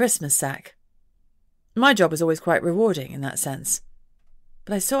retrieving the Christmas sack. My job was always quite rewarding in that sense.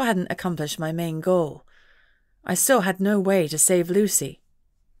 But I still hadn't accomplished my main goal. I still had no way to save Lucy.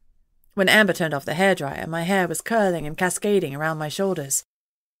 When Amber turned off the hairdryer, my hair was curling and cascading around my shoulders.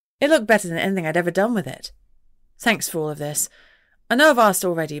 It looked better than anything I'd ever done with it. "Thanks for all of this. I know I've asked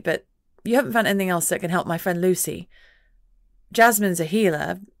already, but you haven't found anything else that can help my friend Lucy. Jasmine's a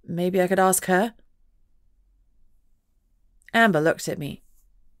healer. Maybe I could ask her?" Amber looked at me,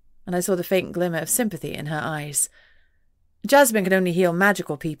 and I saw the faint glimmer of sympathy in her eyes. "Jasmine can only heal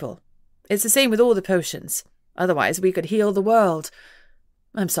magical people. It's the same with all the potions. Otherwise, we could heal the world.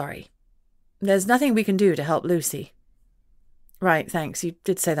 I'm sorry. There's nothing we can do to help Lucy." "Right, thanks. You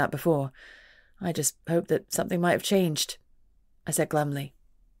did say that before. I just hoped that something might have changed," I said glumly.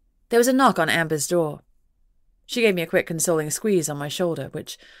 There was a knock on Amber's door. She gave me a quick consoling squeeze on my shoulder,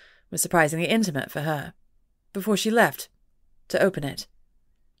 which was surprisingly intimate for her, before she left to open it.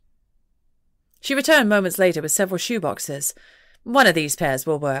 She returned moments later with several shoeboxes. "One of these pairs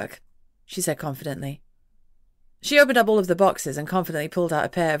will work," she said confidently. She opened up all of the boxes and confidently pulled out a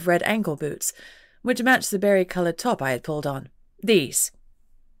pair of red ankle boots, which matched the berry-coloured top I had pulled on. "These."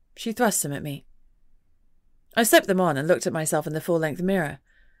 She thrust them at me. I slipped them on and looked at myself in the full-length mirror.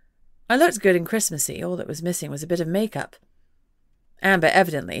 I looked good and Christmassy. All that was missing was a bit of makeup. Amber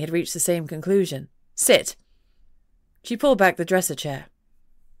evidently had reached the same conclusion. "Sit." She pulled back the dresser chair.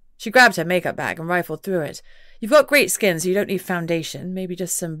 She grabbed her makeup bag and rifled through it. "You've got great skin, so you don't need foundation. Maybe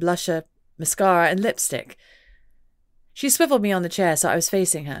just some blusher, mascara, and lipstick." She swiveled me on the chair so I was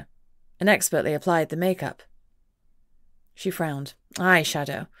facing her, and expertly applied the makeup. She frowned.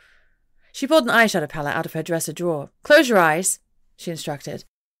 "Eyeshadow." She pulled an eyeshadow palette out of her dresser drawer. "Close your eyes," she instructed,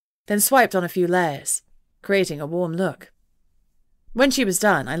 then swiped on a few layers, creating a warm look. When she was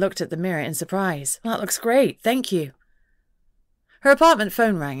done, I looked at the mirror in surprise. "That looks great, thank you." Her apartment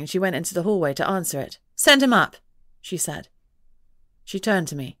phone rang and she went into the hallway to answer it. "Send him up," she said. She turned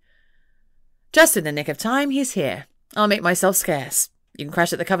to me. "Just in the nick of time, he's here. I'll make myself scarce. You can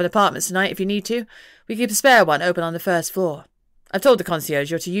crash at the covered apartments tonight if you need to. We keep a spare one open on the first floor. I've told the concierge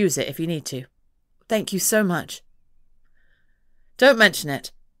you're to use it if you need to." "Thank you so much." "Don't mention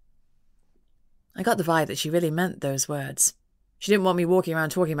it." I got the vibe that she really meant those words. She didn't want me walking around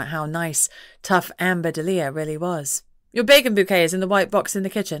talking about how nice, tough Amber DeLea really was. "Your bacon bouquet is in the white box in the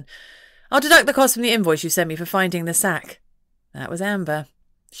kitchen. I'll deduct the cost from the invoice you sent me for finding the sack." That was Amber.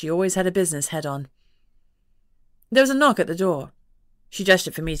 She always had a business head on. There was a knock at the door. She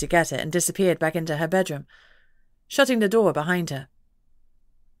gestured for me to get it and disappeared back into her bedroom, shutting the door behind her.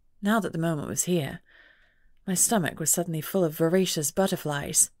 Now that the moment was here, my stomach was suddenly full of voracious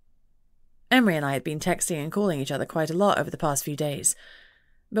butterflies. Emory and I had been texting and calling each other quite a lot over the past few days,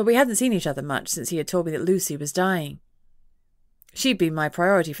 but we hadn't seen each other much since he had told me that Lucy was dying. She'd been my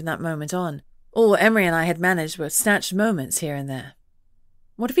priority from that moment on. All Emory and I had managed were snatched moments here and there.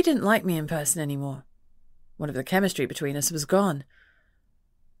 What if he didn't like me in person anymore? What if the chemistry between us was gone?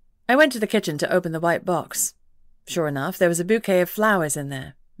 I went to the kitchen to open the white box. Sure enough, there was a bouquet of flowers in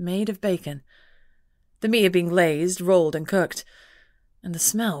there, made of bacon. The meat had been glazed, rolled, and cooked, and the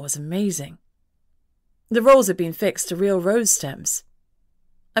smell was amazing. The rolls had been fixed to real rose stems.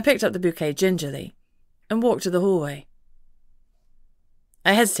 I picked up the bouquet gingerly and walked to the hallway.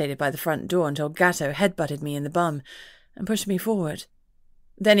 I hesitated by the front door until Gatto headbutted me in the bum and pushed me forward.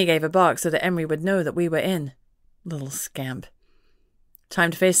 Then he gave a bark so that Emory would know that we were in. Little scamp. Time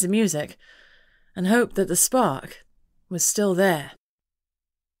to face the music and hope that the spark was still there.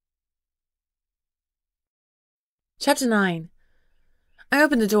 Chapter 9. I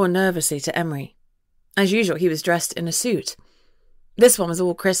opened the door nervously to Emory. As usual, he was dressed in a suit. This one was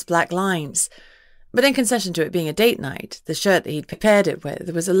all crisp black lines. But in concession to it being a date night, the shirt that he'd paired it with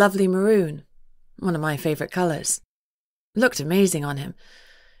was a lovely maroon, one of my favourite colours. It looked amazing on him.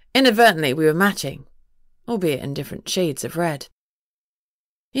 Inadvertently, we were matching, albeit in different shades of red.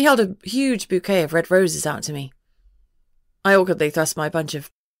 He held a huge bouquet of red roses out to me. I awkwardly thrust my bunch of,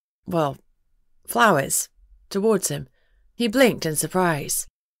 flowers towards him. He blinked in surprise.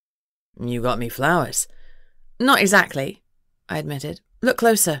 "You got me flowers?" "Not exactly," I admitted. "Look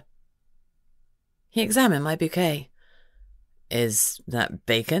closer." He examined my bouquet. "Is that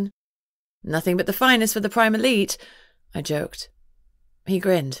bacon?" "Nothing but the finest for the prime elite," I joked. He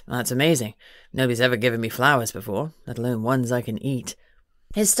grinned. "That's amazing. Nobody's ever given me flowers before, let alone ones I can eat."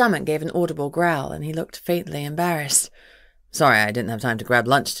 His stomach gave an audible growl, and he looked faintly embarrassed. "Sorry, I didn't have time to grab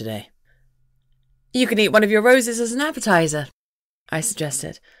lunch today." "You can eat one of your roses as an appetizer," I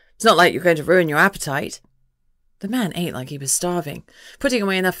suggested. "It's not like you're going to ruin your appetite." The man ate like he was starving, putting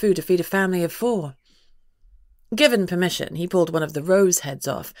away enough food to feed a family of 4. Given permission, he pulled one of the rose heads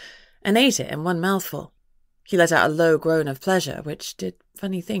off and ate it in one mouthful. He let out a low groan of pleasure, which did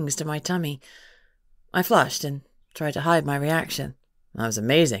funny things to my tummy. I flushed and tried to hide my reaction. "That was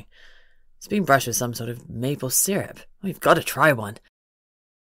amazing. It's been brushed with some sort of maple syrup. We've got to try one."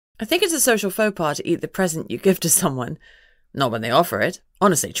 I think it's a social faux pas to eat the present you give to someone. Not when they offer it.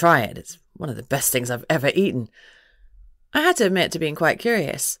 Honestly, try it. It's one of the best things I've ever eaten. I had to admit to being quite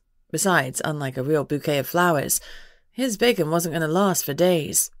curious. Besides, unlike a real bouquet of flowers, his bacon wasn't going to last for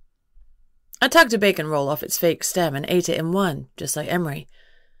days. I tugged a bacon roll off its fake stem and ate it in one, just like Emory.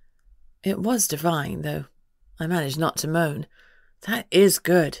 It was divine, though. I managed not to moan. "That is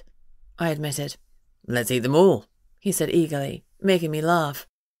good," I admitted. "Let's eat them all," he said eagerly, making me laugh.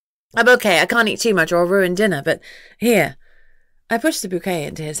 "I'm okay, I can't eat too much or I'll ruin dinner, but here." I pushed the bouquet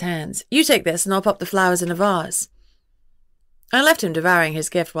into his hands. "You take this and I'll pop the flowers in a vase." I left him devouring his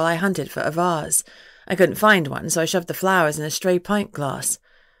gift while I hunted for a vase. I couldn't find one, so I shoved the flowers in a stray pint glass.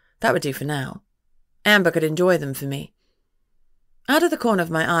 That would do for now. Amber could enjoy them for me. Out of the corner of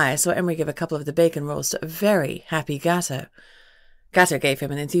my eye, I saw Emory give a couple of the bacon rolls to a very happy Gatto. Gatto gave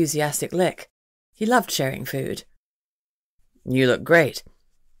him an enthusiastic lick. He loved sharing food. "You look great,"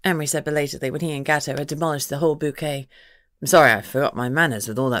 Emory said belatedly when he and Gatto had demolished the whole bouquet. "I'm sorry I forgot my manners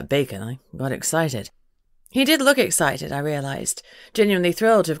with all that bacon. I got excited." He did look excited, I realised, genuinely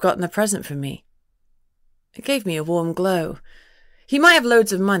thrilled to have gotten a present from me. It gave me a warm glow. He might have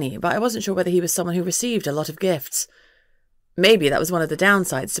loads of money, but I wasn't sure whether he was someone who received a lot of gifts. Maybe that was one of the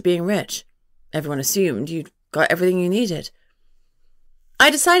downsides to being rich. Everyone assumed you'd got everything you needed. I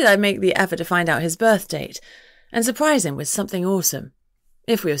decided I'd make the effort to find out his birth date and surprise him with something awesome.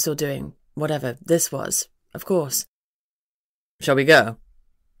 If we were still doing whatever this was, of course. "Shall we go?"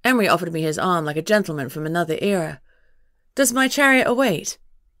 Emory offered me his arm like a gentleman from another era. "Does my chariot await?"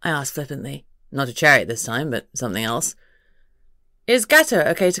 I asked flippantly. "Not a chariot this time, but something else." "Is Gatto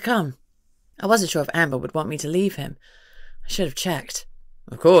okay to come?" I wasn't sure if Amber would want me to leave him. I should have checked.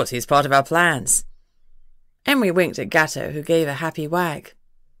 "Of course, he's part of our plans." Emory winked at Gatto, who gave a happy wag.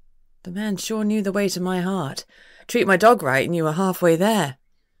 The man sure knew the way to my heart. Treat my dog right and you were halfway there.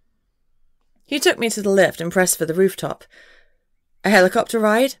 He took me to the lift and pressed for the rooftop. "A helicopter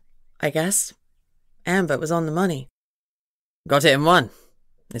ride?" I guessed. Amber was on the money. "Got it in one.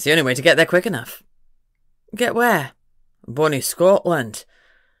 It's the only way to get there quick enough." "Get where?" "Bonnie, Scotland."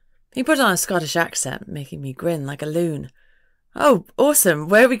 He put on a Scottish accent, making me grin like a loon. "Oh, awesome.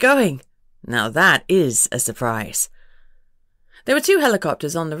 Where are we going?" "Now that is a surprise." There were 2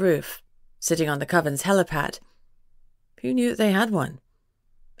 helicopters on the roof, sitting on the Coven's helipad. Who knew that they had one?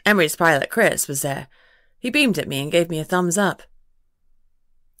 Emory's pilot, Chris, was there. He beamed at me and gave me a thumbs up.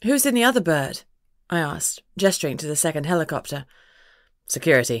 "Who's in the other bird?" I asked, gesturing to the second helicopter.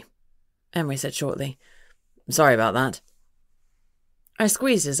 "Security," Emory said shortly. "Sorry about that." I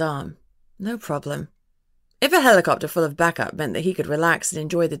squeezed his arm. No problem. If a helicopter full of backup meant that he could relax and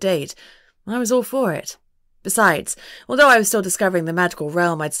enjoy the date, I was all for it. Besides, although I was still discovering the magical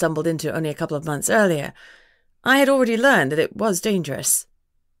realm I'd stumbled into only a couple of months earlier, I had already learned that it was dangerous.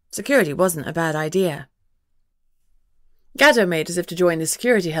 Security wasn't a bad idea. Gatto made as if to join the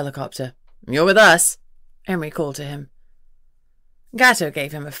security helicopter. "You're with us," Emory called to him. Gatto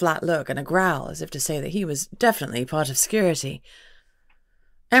gave him a flat look and a growl, as if to say that he was definitely part of security.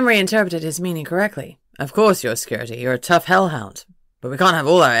 Emory interpreted his meaning correctly. "Of course you're security. You're a tough hellhound. But we can't have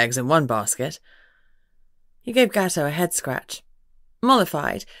all our eggs in one basket." He gave Gatto a head scratch.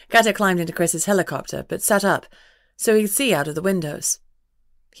 Mollified, Gatto climbed into Chris's helicopter, but sat up, so he could see out of the windows.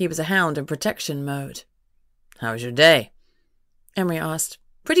 He was a hound in protection mode. "How was your day?" Emory asked.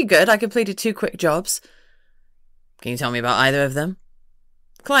 "Pretty good. I completed 2 quick jobs." "Can you tell me about either of them?"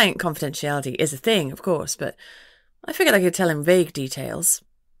 Client confidentiality is a thing, of course, but I figured I could tell him vague details.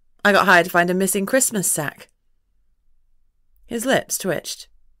 I got hired to find a missing Christmas sack. His lips twitched.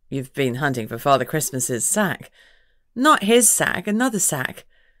 You've been hunting for Father Christmas's sack. Not his sack, another sack.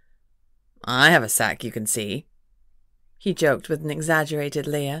 I have a sack, you can see. He joked with an exaggerated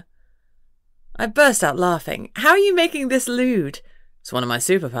leer. I burst out laughing. How are you making this lewd? It's one of my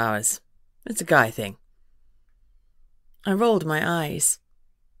superpowers. It's a guy thing. I rolled my eyes.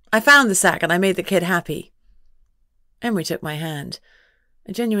 I found the sack and I made the kid happy. Emory took my hand,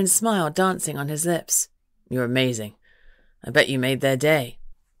 a genuine smile dancing on his lips. You're amazing. I bet you made their day.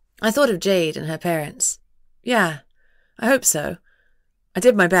 I thought of Jade and her parents. Yeah, I hope so. I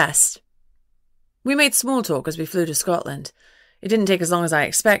did my best. We made small talk as we flew to Scotland. It didn't take as long as I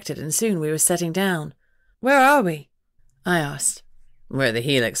expected, and soon we were setting down. Where are we? I asked. We're at the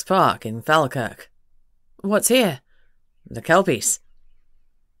Helix Park in Falkirk. What's here? The Kelpies.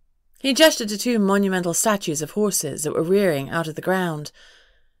 He gestured to two monumental statues of horses that were rearing out of the ground.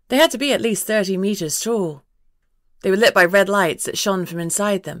 They had to be at least 30 meters tall. They were lit by red lights that shone from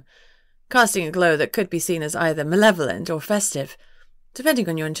inside them, casting a glow that could be seen as either malevolent or festive, depending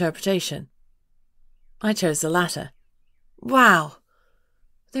on your interpretation. I chose the latter. Wow,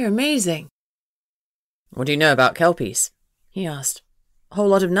 they're amazing. What do you know about Kelpies? He asked. A whole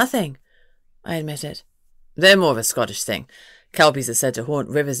lot of nothing, I admitted. They're more of a Scottish thing. Kelpies are said to haunt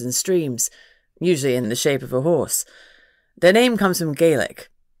rivers and streams, usually in the shape of a horse. Their name comes from Gaelic,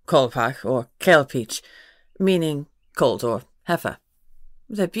 Colpach or Kelpich, meaning colt or heifer.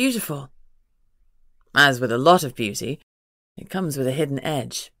 They're beautiful. As with a lot of beauty, it comes with a hidden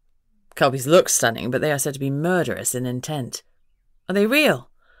edge. Kelpies look stunning, but they are said to be murderous in intent. Are they real?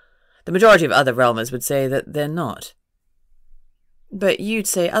 The majority of other realmers would say that they're not. But you'd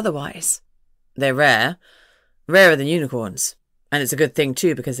say otherwise. They're rare. Rarer than unicorns. And it's a good thing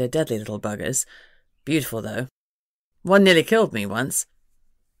too, because they're deadly little buggers. Beautiful, though. One nearly killed me once.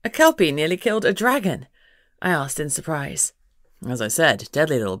 A Kelpie nearly killed a dragon? I asked in surprise. As I said,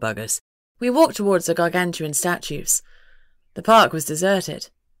 deadly little buggers. We walked towards the gargantuan statues. The park was deserted.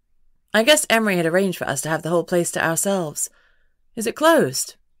 I guess Emory had arranged for us to have the whole place to ourselves. Is it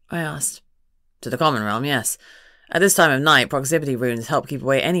closed? I asked. To the common realm, yes. At this time of night, proximity runes help keep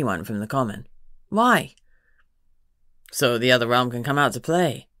away anyone from the common. Why? So the other realm can come out to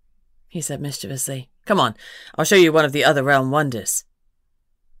play, he said mischievously. Come on, I'll show you one of the other realm wonders.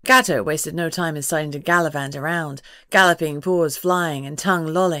 Gatto wasted no time in starting to gallivant around, galloping, paws flying, and tongue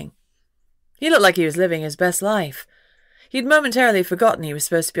lolling. He looked like he was living his best life. He'd momentarily forgotten he was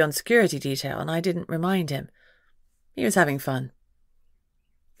supposed to be on security detail, and I didn't remind him. He was having fun.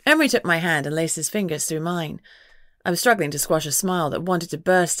 Emory took my hand and laced his fingers through mine. I was struggling to squash a smile that wanted to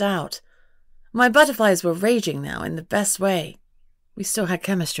burst out. My butterflies were raging now in the best way. We still had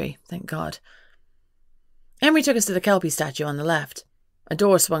chemistry, thank God. Emory took us to the Kelpie statue on the left. A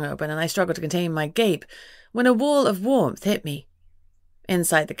door swung open and I struggled to contain my gape when a wall of warmth hit me.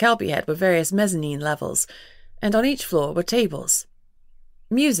 Inside the Kelpie head were various mezzanine levels, and on each floor were tables.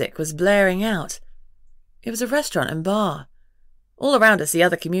 Music was blaring out. It was a restaurant and bar. All around us the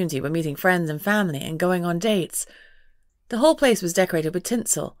other community were meeting friends and family and going on dates. The whole place was decorated with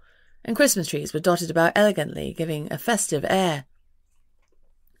tinsel, and Christmas trees were dotted about elegantly, giving a festive air.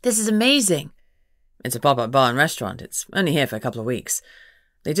 This is amazing. It's a pop-up bar and restaurant. It's only here for a couple of weeks.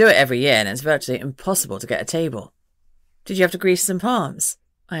 They do it every year, and it's virtually impossible to get a table. Did you have to grease some palms?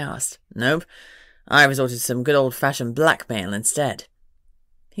 I asked. Nope. I resorted to some good old-fashioned blackmail instead.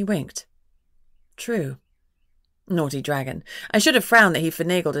 He winked. True. Naughty dragon. I should have frowned that he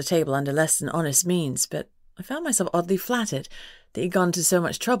finagled a table under less than honest means, but I found myself oddly flattered that he'd gone to so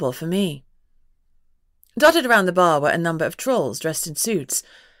much trouble for me. Dotted around the bar were a number of trolls dressed in suits.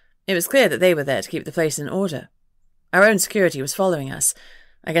 It was clear that they were there to keep the place in order. Our own security was following us.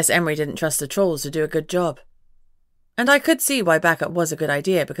 I guess Emory didn't trust the trolls to do a good job. And I could see why backup was a good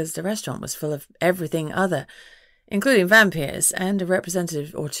idea, because the restaurant was full of everything other, including vampires and a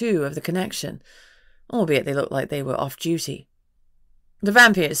representative or two of the connection, albeit they looked like they were off duty. The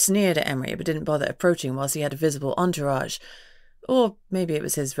vampires sneered at Emory but didn't bother approaching whilst he had a visible entourage, or maybe it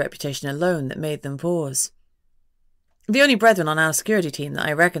was his reputation alone that made them pause. The only brethren on our security team that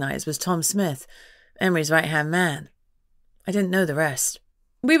I recognized was Tom Smith, Emory's right-hand man. I didn't know the rest.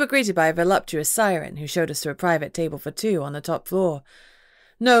 We were greeted by a voluptuous siren who showed us to a private table for two on the top floor.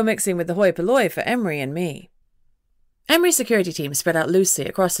 No mixing with the hoi polloi for Emory and me. Emory's security team spread out loosely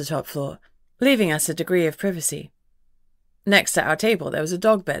across the top floor, leaving us a degree of privacy. Next to our table there was a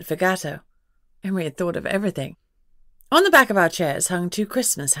dog bed for Gatto. Emory had thought of everything. On the back of our chairs hung two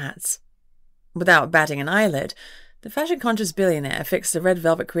Christmas hats. Without batting an eyelid, The fashion-conscious billionaire fixed the red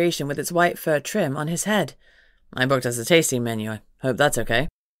velvet creation with its white fur trim on his head. I booked us a tasting menu. I hope that's okay.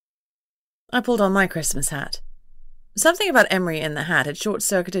 I pulled on my Christmas hat. Something about Emory in the hat had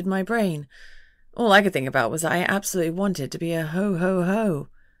short-circuited my brain. All I could think about was that I absolutely wanted to be a ho-ho-ho.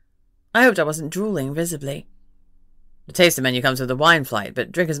 I hoped I wasn't drooling visibly. The tasting menu comes with a wine flight,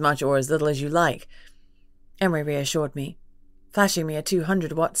 but drink as much or as little as you like. Emory reassured me, flashing me a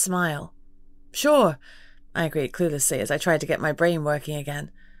 200-watt smile. Sure, I agreed cluelessly as I tried to get my brain working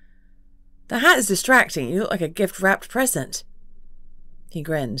again. The hat is distracting. You look like a gift-wrapped present. He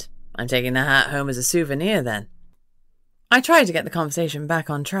grinned. I'm taking the hat home as a souvenir, then. I tried to get the conversation back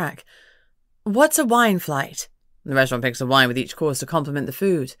on track. What's a wine flight? The restaurant picks a wine with each course to complement the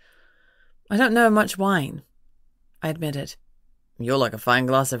food. I don't know much wine, I admitted. You're like a fine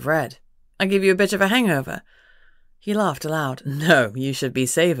glass of red. I give you a bit of a hangover. He laughed aloud. No, you should be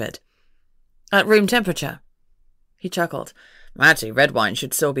savoured. At room temperature. He chuckled. Actually, red wine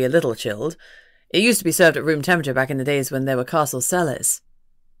should still be a little chilled. It used to be served at room temperature back in the days when there were castle cellars.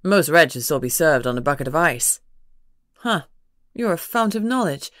 Most red should still be served on a bucket of ice. Huh. You're a fount of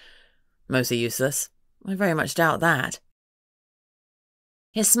knowledge. Mostly useless. I very much doubt that.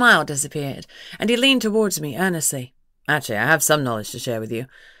 His smile disappeared, and he leaned towards me earnestly. Actually, I have some knowledge to share with you.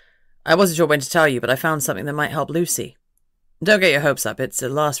 I wasn't sure when to tell you, but I found something that might help Lucy. Don't get your hopes up. It's a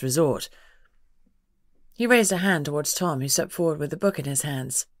last resort. He raised a hand towards Tom, who stepped forward with the book in his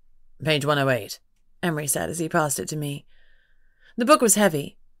hands. Page 108, Emory said as he passed it to me. The book was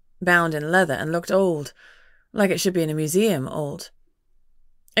heavy, bound in leather, and looked old, like it should be in a museum old.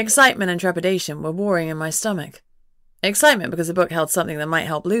 Excitement and trepidation were warring in my stomach. Excitement because the book held something that might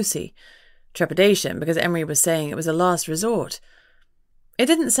help Lucy. Trepidation because Emory was saying it was a last resort. It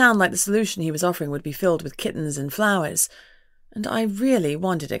didn't sound like the solution he was offering would be filled with kittens and flowers, and I really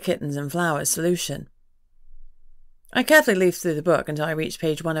wanted a kittens and flowers solution. I carefully leafed through the book until I reached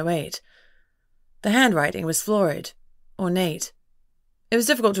page 108. The handwriting was florid, ornate. It was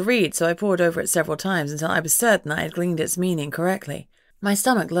difficult to read, so I pored over it several times until I was certain I had gleaned its meaning correctly. My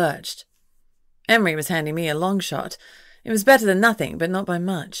stomach lurched. Emory was handing me a long shot. It was better than nothing, but not by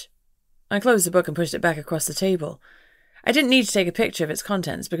much. I closed the book and pushed it back across the table. I didn't need to take a picture of its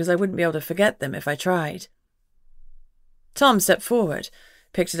contents because I wouldn't be able to forget them if I tried. Tom stepped forward,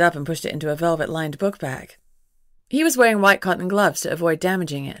 picked it up and pushed it into a velvet-lined book bag. He was wearing white cotton gloves to avoid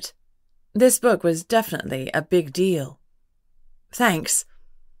damaging it. This book was definitely a big deal. Thanks,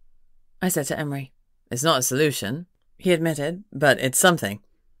 I said to Emory. It's not a solution, he admitted, but it's something.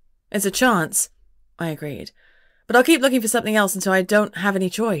 It's a chance, I agreed, but I'll keep looking for something else until I don't have any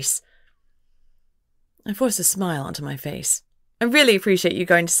choice. I forced a smile onto my face. I really appreciate you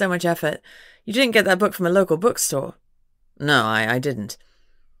going to so much effort. You didn't get that book from a local bookstore. No, I didn't.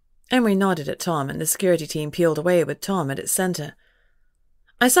 Emory nodded at Tom, and the security team peeled away with Tom at its centre.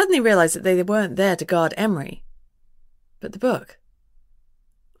 I suddenly realised that they weren't there to guard Emory, but the book.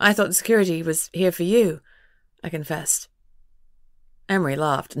 I thought the security was here for you, I confessed. Emory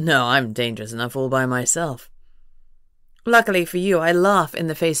laughed. No, I'm dangerous enough all by myself. Luckily for you, I laugh in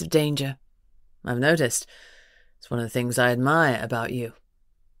the face of danger. I've noticed. It's one of the things I admire about you.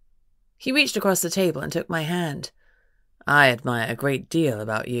 He reached across the table and took my hand. I admire a great deal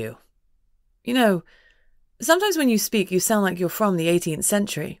about you. You know, sometimes when you speak, you sound like you're from the 18th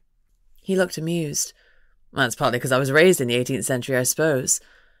century. He looked amused. That's partly because I was raised in the 18th century, I suppose.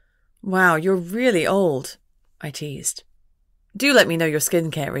 Wow, you're really old, I teased. Do let me know your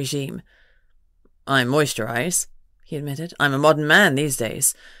skincare regime. I moisturize, he admitted. I'm a modern man these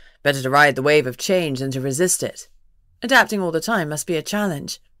days. Better to ride the wave of change than to resist it. Adapting all the time must be a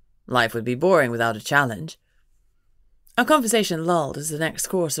challenge. Life would be boring without a challenge. Our conversation lulled as the next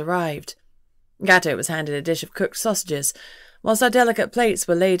course arrived. Gatto was handed a dish of cooked sausages, whilst our delicate plates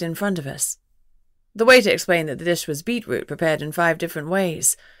were laid in front of us. The waiter explained that the dish was beetroot prepared in 5 different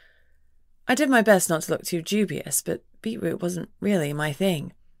ways. I did my best not to look too dubious, but beetroot wasn't really my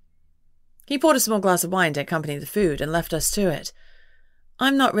thing. He poured a small glass of wine to accompany the food and left us to it.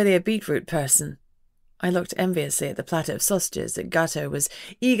 I'm not really a beetroot person. I looked enviously at the platter of sausages that Gatto was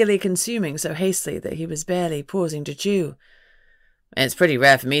eagerly consuming so hastily that he was barely pausing to chew. It's pretty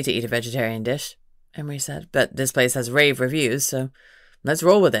rare for me to eat a vegetarian dish, Emory said, but this place has rave reviews, so let's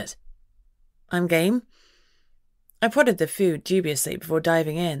roll with it. I'm game. I prodded the food dubiously before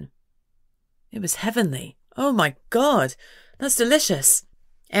diving in. It was heavenly. Oh my God, that's delicious.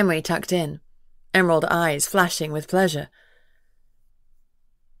 Emory tucked in, emerald eyes flashing with pleasure.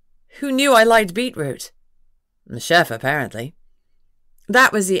 Who knew I liked beetroot? The chef, apparently.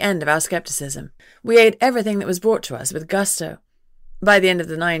 That was the end of our skepticism. We ate everything that was brought to us with gusto. By the end of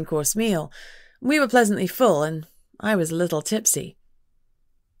the 9-course meal, we were pleasantly full, and I was a little tipsy.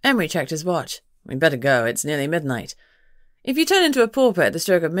 Emory checked his watch. We'd better go, it's nearly midnight. If you turn into a pauper at the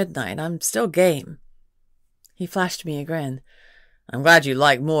stroke of midnight, I'm still game. He flashed me a grin. I'm glad you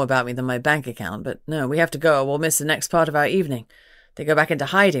like more about me than my bank account, but no, we have to go or we'll miss the next part of our evening. They go back into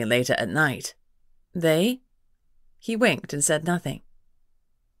hiding later at night. They? He winked and said nothing.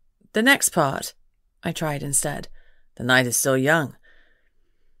 The next part, I tried instead. The night is still young.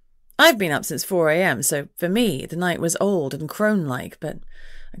 I've been up since 4 a.m., so for me, the night was old and crone-like, but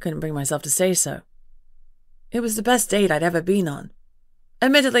I couldn't bring myself to say so. It was the best date I'd ever been on.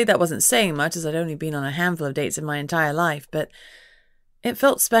 Admittedly, that wasn't saying much, as I'd only been on a handful of dates in my entire life, but it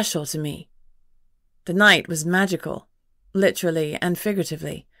felt special to me. The night was magical, literally and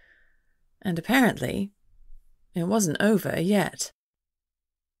figuratively. And apparently, it wasn't over yet.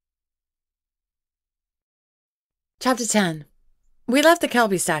 Chapter 10. We left the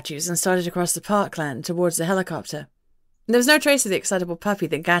Kelpie statues and started across the parkland towards the helicopter. There was no trace of the excitable puppy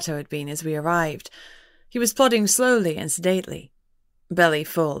that Gatto had been as we arrived. He was plodding slowly and sedately, belly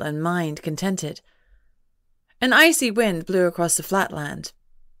full and mind contented. An icy wind blew across the flatland,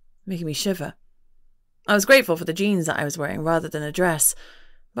 making me shiver. I was grateful for the jeans that I was wearing rather than a dress,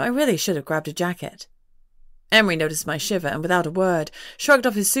 but I really should have grabbed a jacket. Emory noticed my shiver and, without a word, shrugged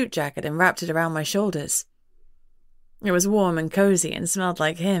off his suit jacket and wrapped it around my shoulders. It was warm and cozy and smelled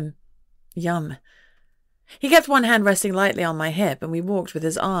like him. Yum. He kept one hand resting lightly on my hip, and we walked with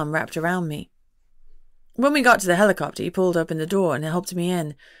his arm wrapped around me. When we got to the helicopter, he pulled open the door and helped me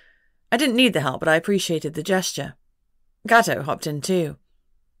in. I didn't need the help, but I appreciated the gesture. Gatto hopped in too.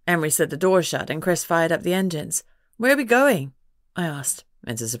 Emory slid the door shut, and Chris fired up the engines. Where are we going? I asked.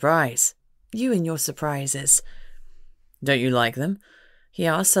 It's a surprise. You and your surprises. Don't you like them? He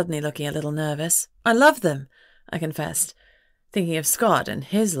asked, suddenly looking a little nervous. I love them, I confessed, thinking of Scott and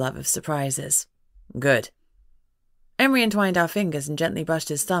his love of surprises. Good. Emory entwined our fingers and gently brushed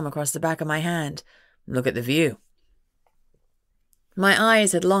his thumb across the back of my hand. Look at the view. My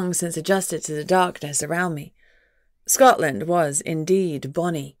eyes had long since adjusted to the darkness around me. Scotland was indeed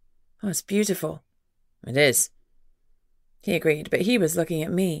bonny. Oh, it's beautiful. It is. He agreed, but he was looking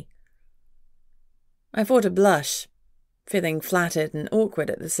at me. I fought a blush, feeling flattered and awkward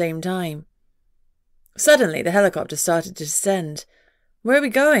at the same time. Suddenly, the helicopter started to descend. Where are we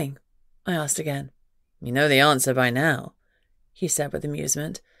going? I asked again. You know the answer by now, he said with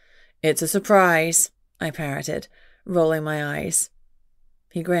amusement. It's a surprise, I parroted, rolling my eyes.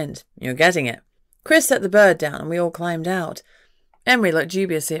 He grinned. You're getting it. Chris set the bird down and we all climbed out. Emory looked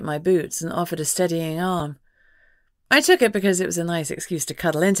dubiously at my boots and offered a steadying arm. I took it because it was a nice excuse to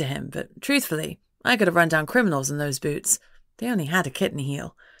cuddle into him, but truthfully, I could have run down criminals in those boots. They only had a kitten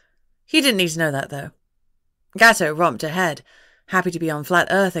heel. He didn't need to know that, though. Gatto romped ahead, happy to be on flat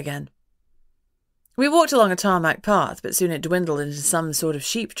earth again. We walked along a tarmac path, but soon it dwindled into some sort of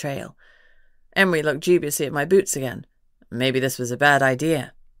sheep trail. Emory looked dubiously at my boots again. Maybe this was a bad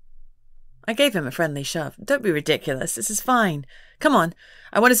idea. I gave him a friendly shove. Don't be ridiculous. This is fine. Come on.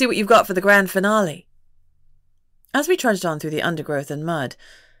 I want to see what you've got for the grand finale. As we trudged on through the undergrowth and mud,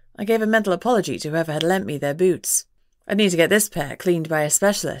 I gave a mental apology to whoever had lent me their boots. I'd need to get this pair cleaned by a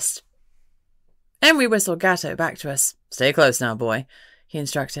specialist. Emory whistled Gatto back to us. Stay close now, boy, he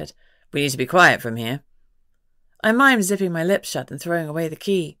instructed. We need to be quiet from here. I mimed zipping my lips shut and throwing away the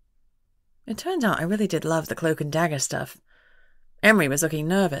key. It turned out I really did love the cloak and dagger stuff. Emory was looking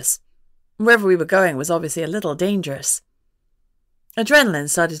nervous. Wherever we were going was obviously a little dangerous. Adrenaline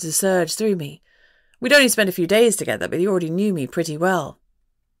started to surge through me. We'd only spent a few days together, but he already knew me pretty well.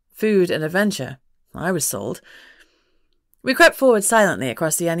 Food and adventure. I was sold. We crept forward silently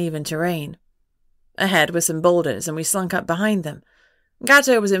across the uneven terrain. Ahead were some boulders, and we slunk up behind them.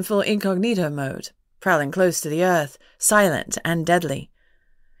 Gatto was in full incognito mode, prowling close to the earth, silent and deadly.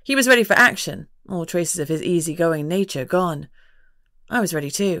 He was ready for action, all traces of his easy-going nature gone. I was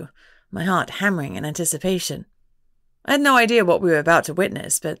ready too, my heart hammering in anticipation. I had no idea what we were about to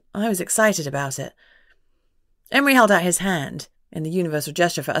witness, but I was excited about it. Emory held out his hand, in the universal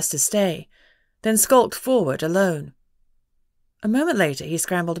gesture for us to stay, then skulked forward alone. A moment later he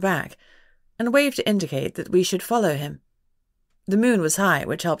scrambled back, and waved to indicate that we should follow him. The moon was high,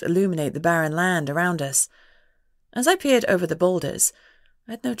 which helped illuminate the barren land around us. As I peered over the boulders,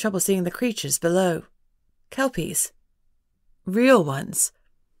 I had no trouble seeing the creatures below. Kelpies. Real ones.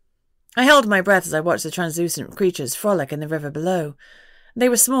 I held my breath as I watched the translucent creatures frolic in the river below. They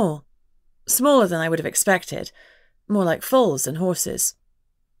were small. Smaller than I would have expected. More like foals than horses.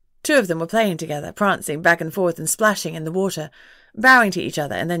 2 of them were playing together, prancing back and forth and splashing in the water, bowing to each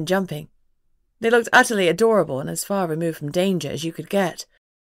other and then jumping. They looked utterly adorable and as far removed from danger as you could get.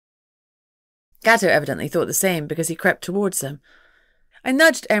 Gatto evidently thought the same because he crept towards them. I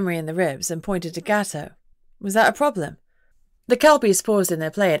nudged Emory in the ribs and pointed to Gatto. Was that a problem? The Kelpies paused in their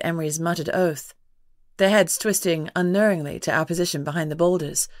play at Emory's muttered oath, their heads twisting unknowingly to our position behind the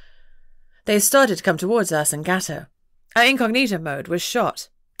boulders. They started to come towards us and Gatto. Our incognito mode was shot.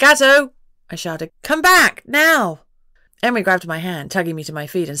 "Gatto!" I shouted. "Come back! Now!" Emory grabbed my hand, tugging me to my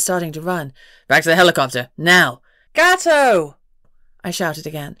feet and starting to run. "Back to the helicopter! Now!" "Gatto!" I shouted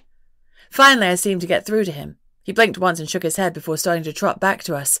again. Finally, I seemed to get through to him. He blinked once and shook his head before starting to trot back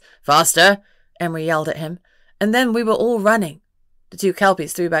to us. "Faster!" Emory yelled at him. And then we were all running. The two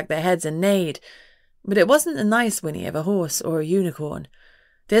Kelpies threw back their heads and neighed. But it wasn't the nice whinny of a horse or a unicorn.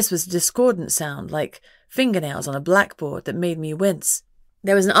 This was a discordant sound, like fingernails on a blackboard, that made me wince.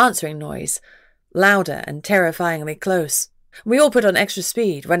 There was an answering noise, louder and terrifyingly close. We all put on extra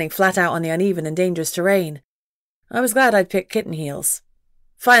speed, running flat out on the uneven and dangerous terrain. I was glad I'd picked kitten heels.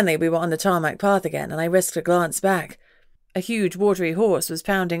 Finally, we were on the tarmac path again, and I risked a glance back. A huge, watery horse was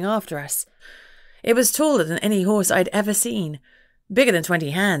pounding after us. It was taller than any horse I'd ever seen, bigger than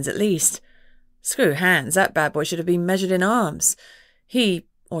 20 hands at least. Screw hands, that bad boy should have been measured in arms. He,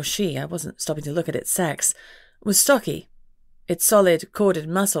 or she, I wasn't stopping to look at its sex, was stocky. Its solid, corded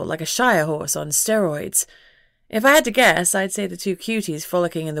muscle like a shire horse on steroids. If I had to guess, I'd say the two cuties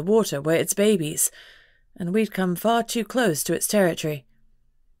frolicking in the water were its babies, and we'd come far too close to its territory.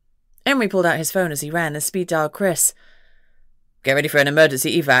 Emory pulled out his phone as he ran and speed-dialed Chris. "Get ready for an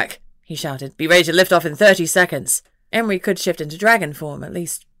emergency evac," he shouted. "Be ready to lift off in 30 seconds. Emory could shift into dragon form, at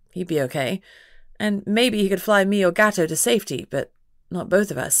least he'd be okay. And maybe he could fly me or Gatto to safety, but not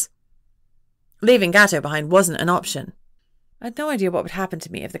both of us. Leaving Gatto behind wasn't an option. I'd no idea what would happen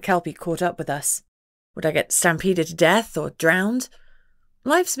to me if the Kelpie caught up with us. Would I get stampeded to death or drowned?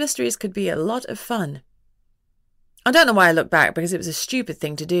 Life's mysteries could be a lot of fun. I don't know why I looked back, because it was a stupid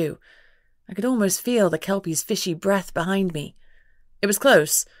thing to do. I could almost feel the Kelpie's fishy breath behind me. It was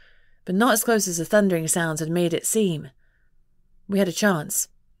close, but not as close as the thundering sounds had made it seem. We had a chance.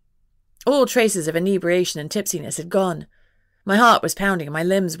 All traces of inebriation and tipsiness had gone. My heart was pounding and my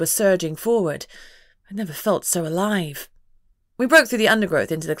limbs were surging forward. I'd never felt so alive. We broke through the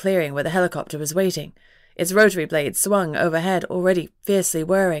undergrowth into the clearing where the helicopter was waiting. Its rotary blades swung overhead, already fiercely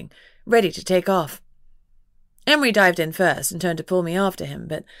whirring, ready to take off. Emory dived in first and turned to pull me after him,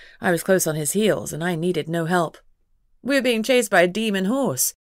 but I was close on his heels and I needed no help. We were being chased by a demon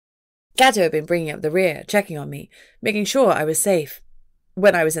horse. Gatto had been bringing up the rear, checking on me, making sure I was safe.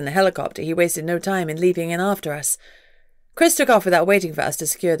 When I was in the helicopter, he wasted no time in leaping in after us. Chris took off without waiting for us to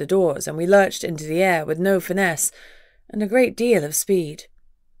secure the doors, and we lurched into the air with no finesse and a great deal of speed.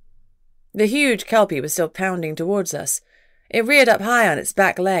 The huge Kelpie was still pounding towards us. It reared up high on its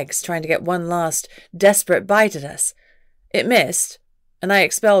back legs, trying to get one last, desperate bite at us. It missed, and I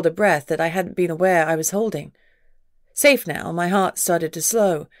expelled a breath that I hadn't been aware I was holding. Safe now, my heart started to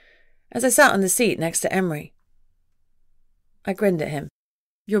slow, as I sat on the seat next to Emory. I grinned at him.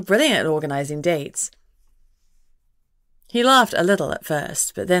 "You're brilliant at organising dates." He laughed a little at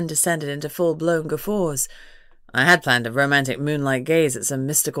first, but then descended into full-blown guffaws. I had planned a romantic moonlight gaze at some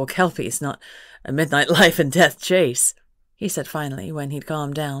mystical Kelpies, not a midnight life-and-death chase, he said finally, when he'd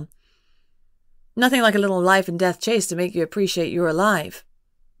calmed down. Nothing like a little life-and-death chase to make you appreciate you're alive.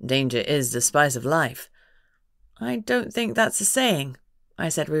 Danger is the spice of life. I don't think that's a saying, I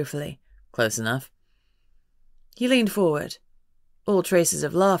said ruefully. Close enough. He leaned forward. All traces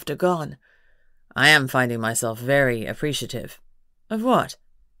of laughter gone. I am finding myself very appreciative. Of what?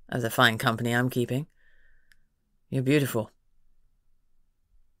 Of the fine company I'm keeping. You're beautiful.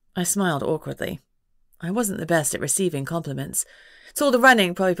 I smiled awkwardly. I wasn't the best at receiving compliments. It's all the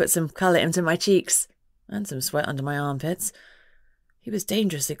running probably put some colour into my cheeks, and some sweat under my armpits. He was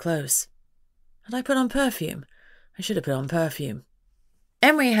dangerously close. Had I put on perfume? I should have put on perfume.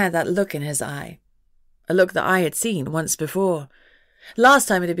 Emory had that look in his eye. A look that I had seen once before. Last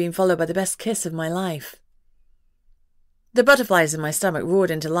time it had been followed by the best kiss of my life. The butterflies in my stomach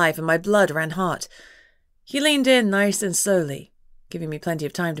roared into life and my blood ran hot. He leaned in nice and slowly, giving me plenty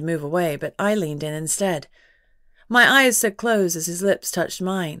of time to move away, but I leaned in instead. My eyes stood closed as his lips touched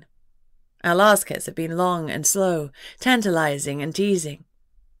mine. Our last kiss had been long and slow, tantalizing and teasing.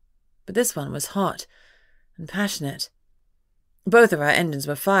 But this one was hot and passionate. Both of our engines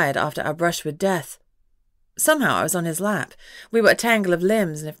were fired after our brush with death. Somehow I was on his lap. We were a tangle of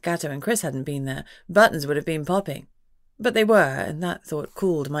limbs, and if Gatto and Chris hadn't been there, buttons would have been popping. But they were, and that thought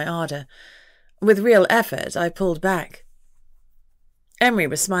cooled my ardour. With real effort, I pulled back. Emory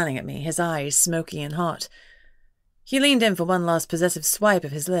was smiling at me, his eyes smoky and hot. He leaned in for one last possessive swipe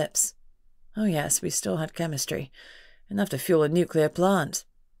of his lips. Oh yes, we still had chemistry. Enough to fuel a nuclear plant.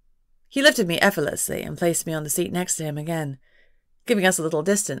 He lifted me effortlessly and placed me on the seat next to him again, giving us a little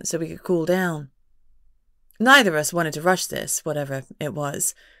distance so we could cool down. Neither of us wanted to rush this, whatever it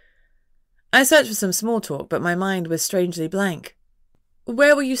was. I searched for some small talk, but my mind was strangely blank.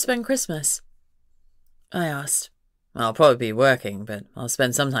 "Where will you spend Christmas?" I asked. "I'll probably be working, but I'll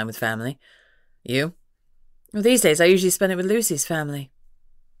spend some time with family. You?" "Well, these days I usually spend it with Lucy's family."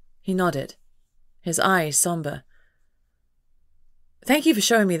 He nodded, his eyes somber. "Thank you for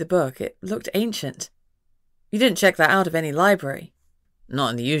showing me the book. It looked ancient. You didn't check that out of any library."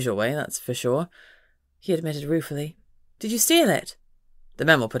 "Not in the usual way, that's for sure," he admitted ruefully. "Did you steal it?" "The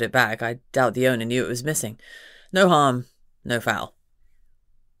men will put it back. I doubt the owner knew it was missing. No harm, no foul."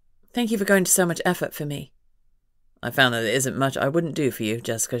 "Thank you for going to so much effort for me." "I found that there isn't much I wouldn't do for you,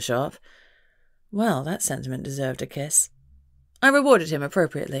 Jessica Sharp." Well, that sentiment deserved a kiss. I rewarded him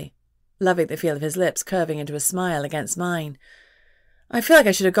appropriately, loving the feel of his lips curving into a smile against mine. "I feel like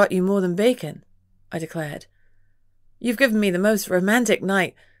I should have got you more than bacon," I declared. "You've given me the most romantic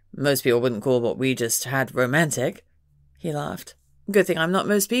night—" "Most people wouldn't call what we just had romantic," he laughed. "Good thing I'm not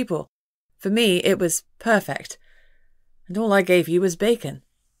most people. For me, it was perfect. And all I gave you was bacon.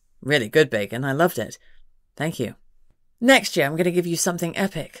 Really good bacon. I loved it. Thank you. Next year I'm going to give you something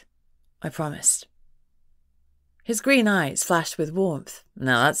epic," I promised. His green eyes flashed with warmth.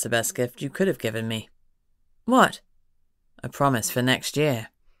 "Now that's the best gift you could have given me." "What?" "A promise for next year,"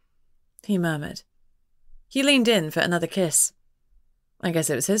 he murmured. He leaned in for another kiss. I guess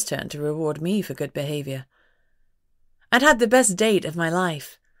it was his turn to reward me for good behavior. I'd had the best date of my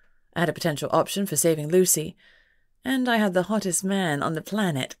life. I had a potential option for saving Lucy, and I had the hottest man on the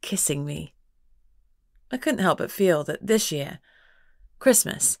planet kissing me. I couldn't help but feel that this year,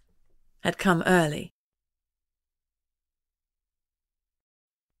 Christmas, had come early.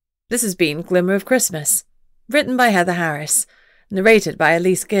 This has been Glimmer of Christmas, written by Heather Harris, narrated by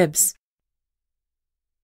Elise Gibbs.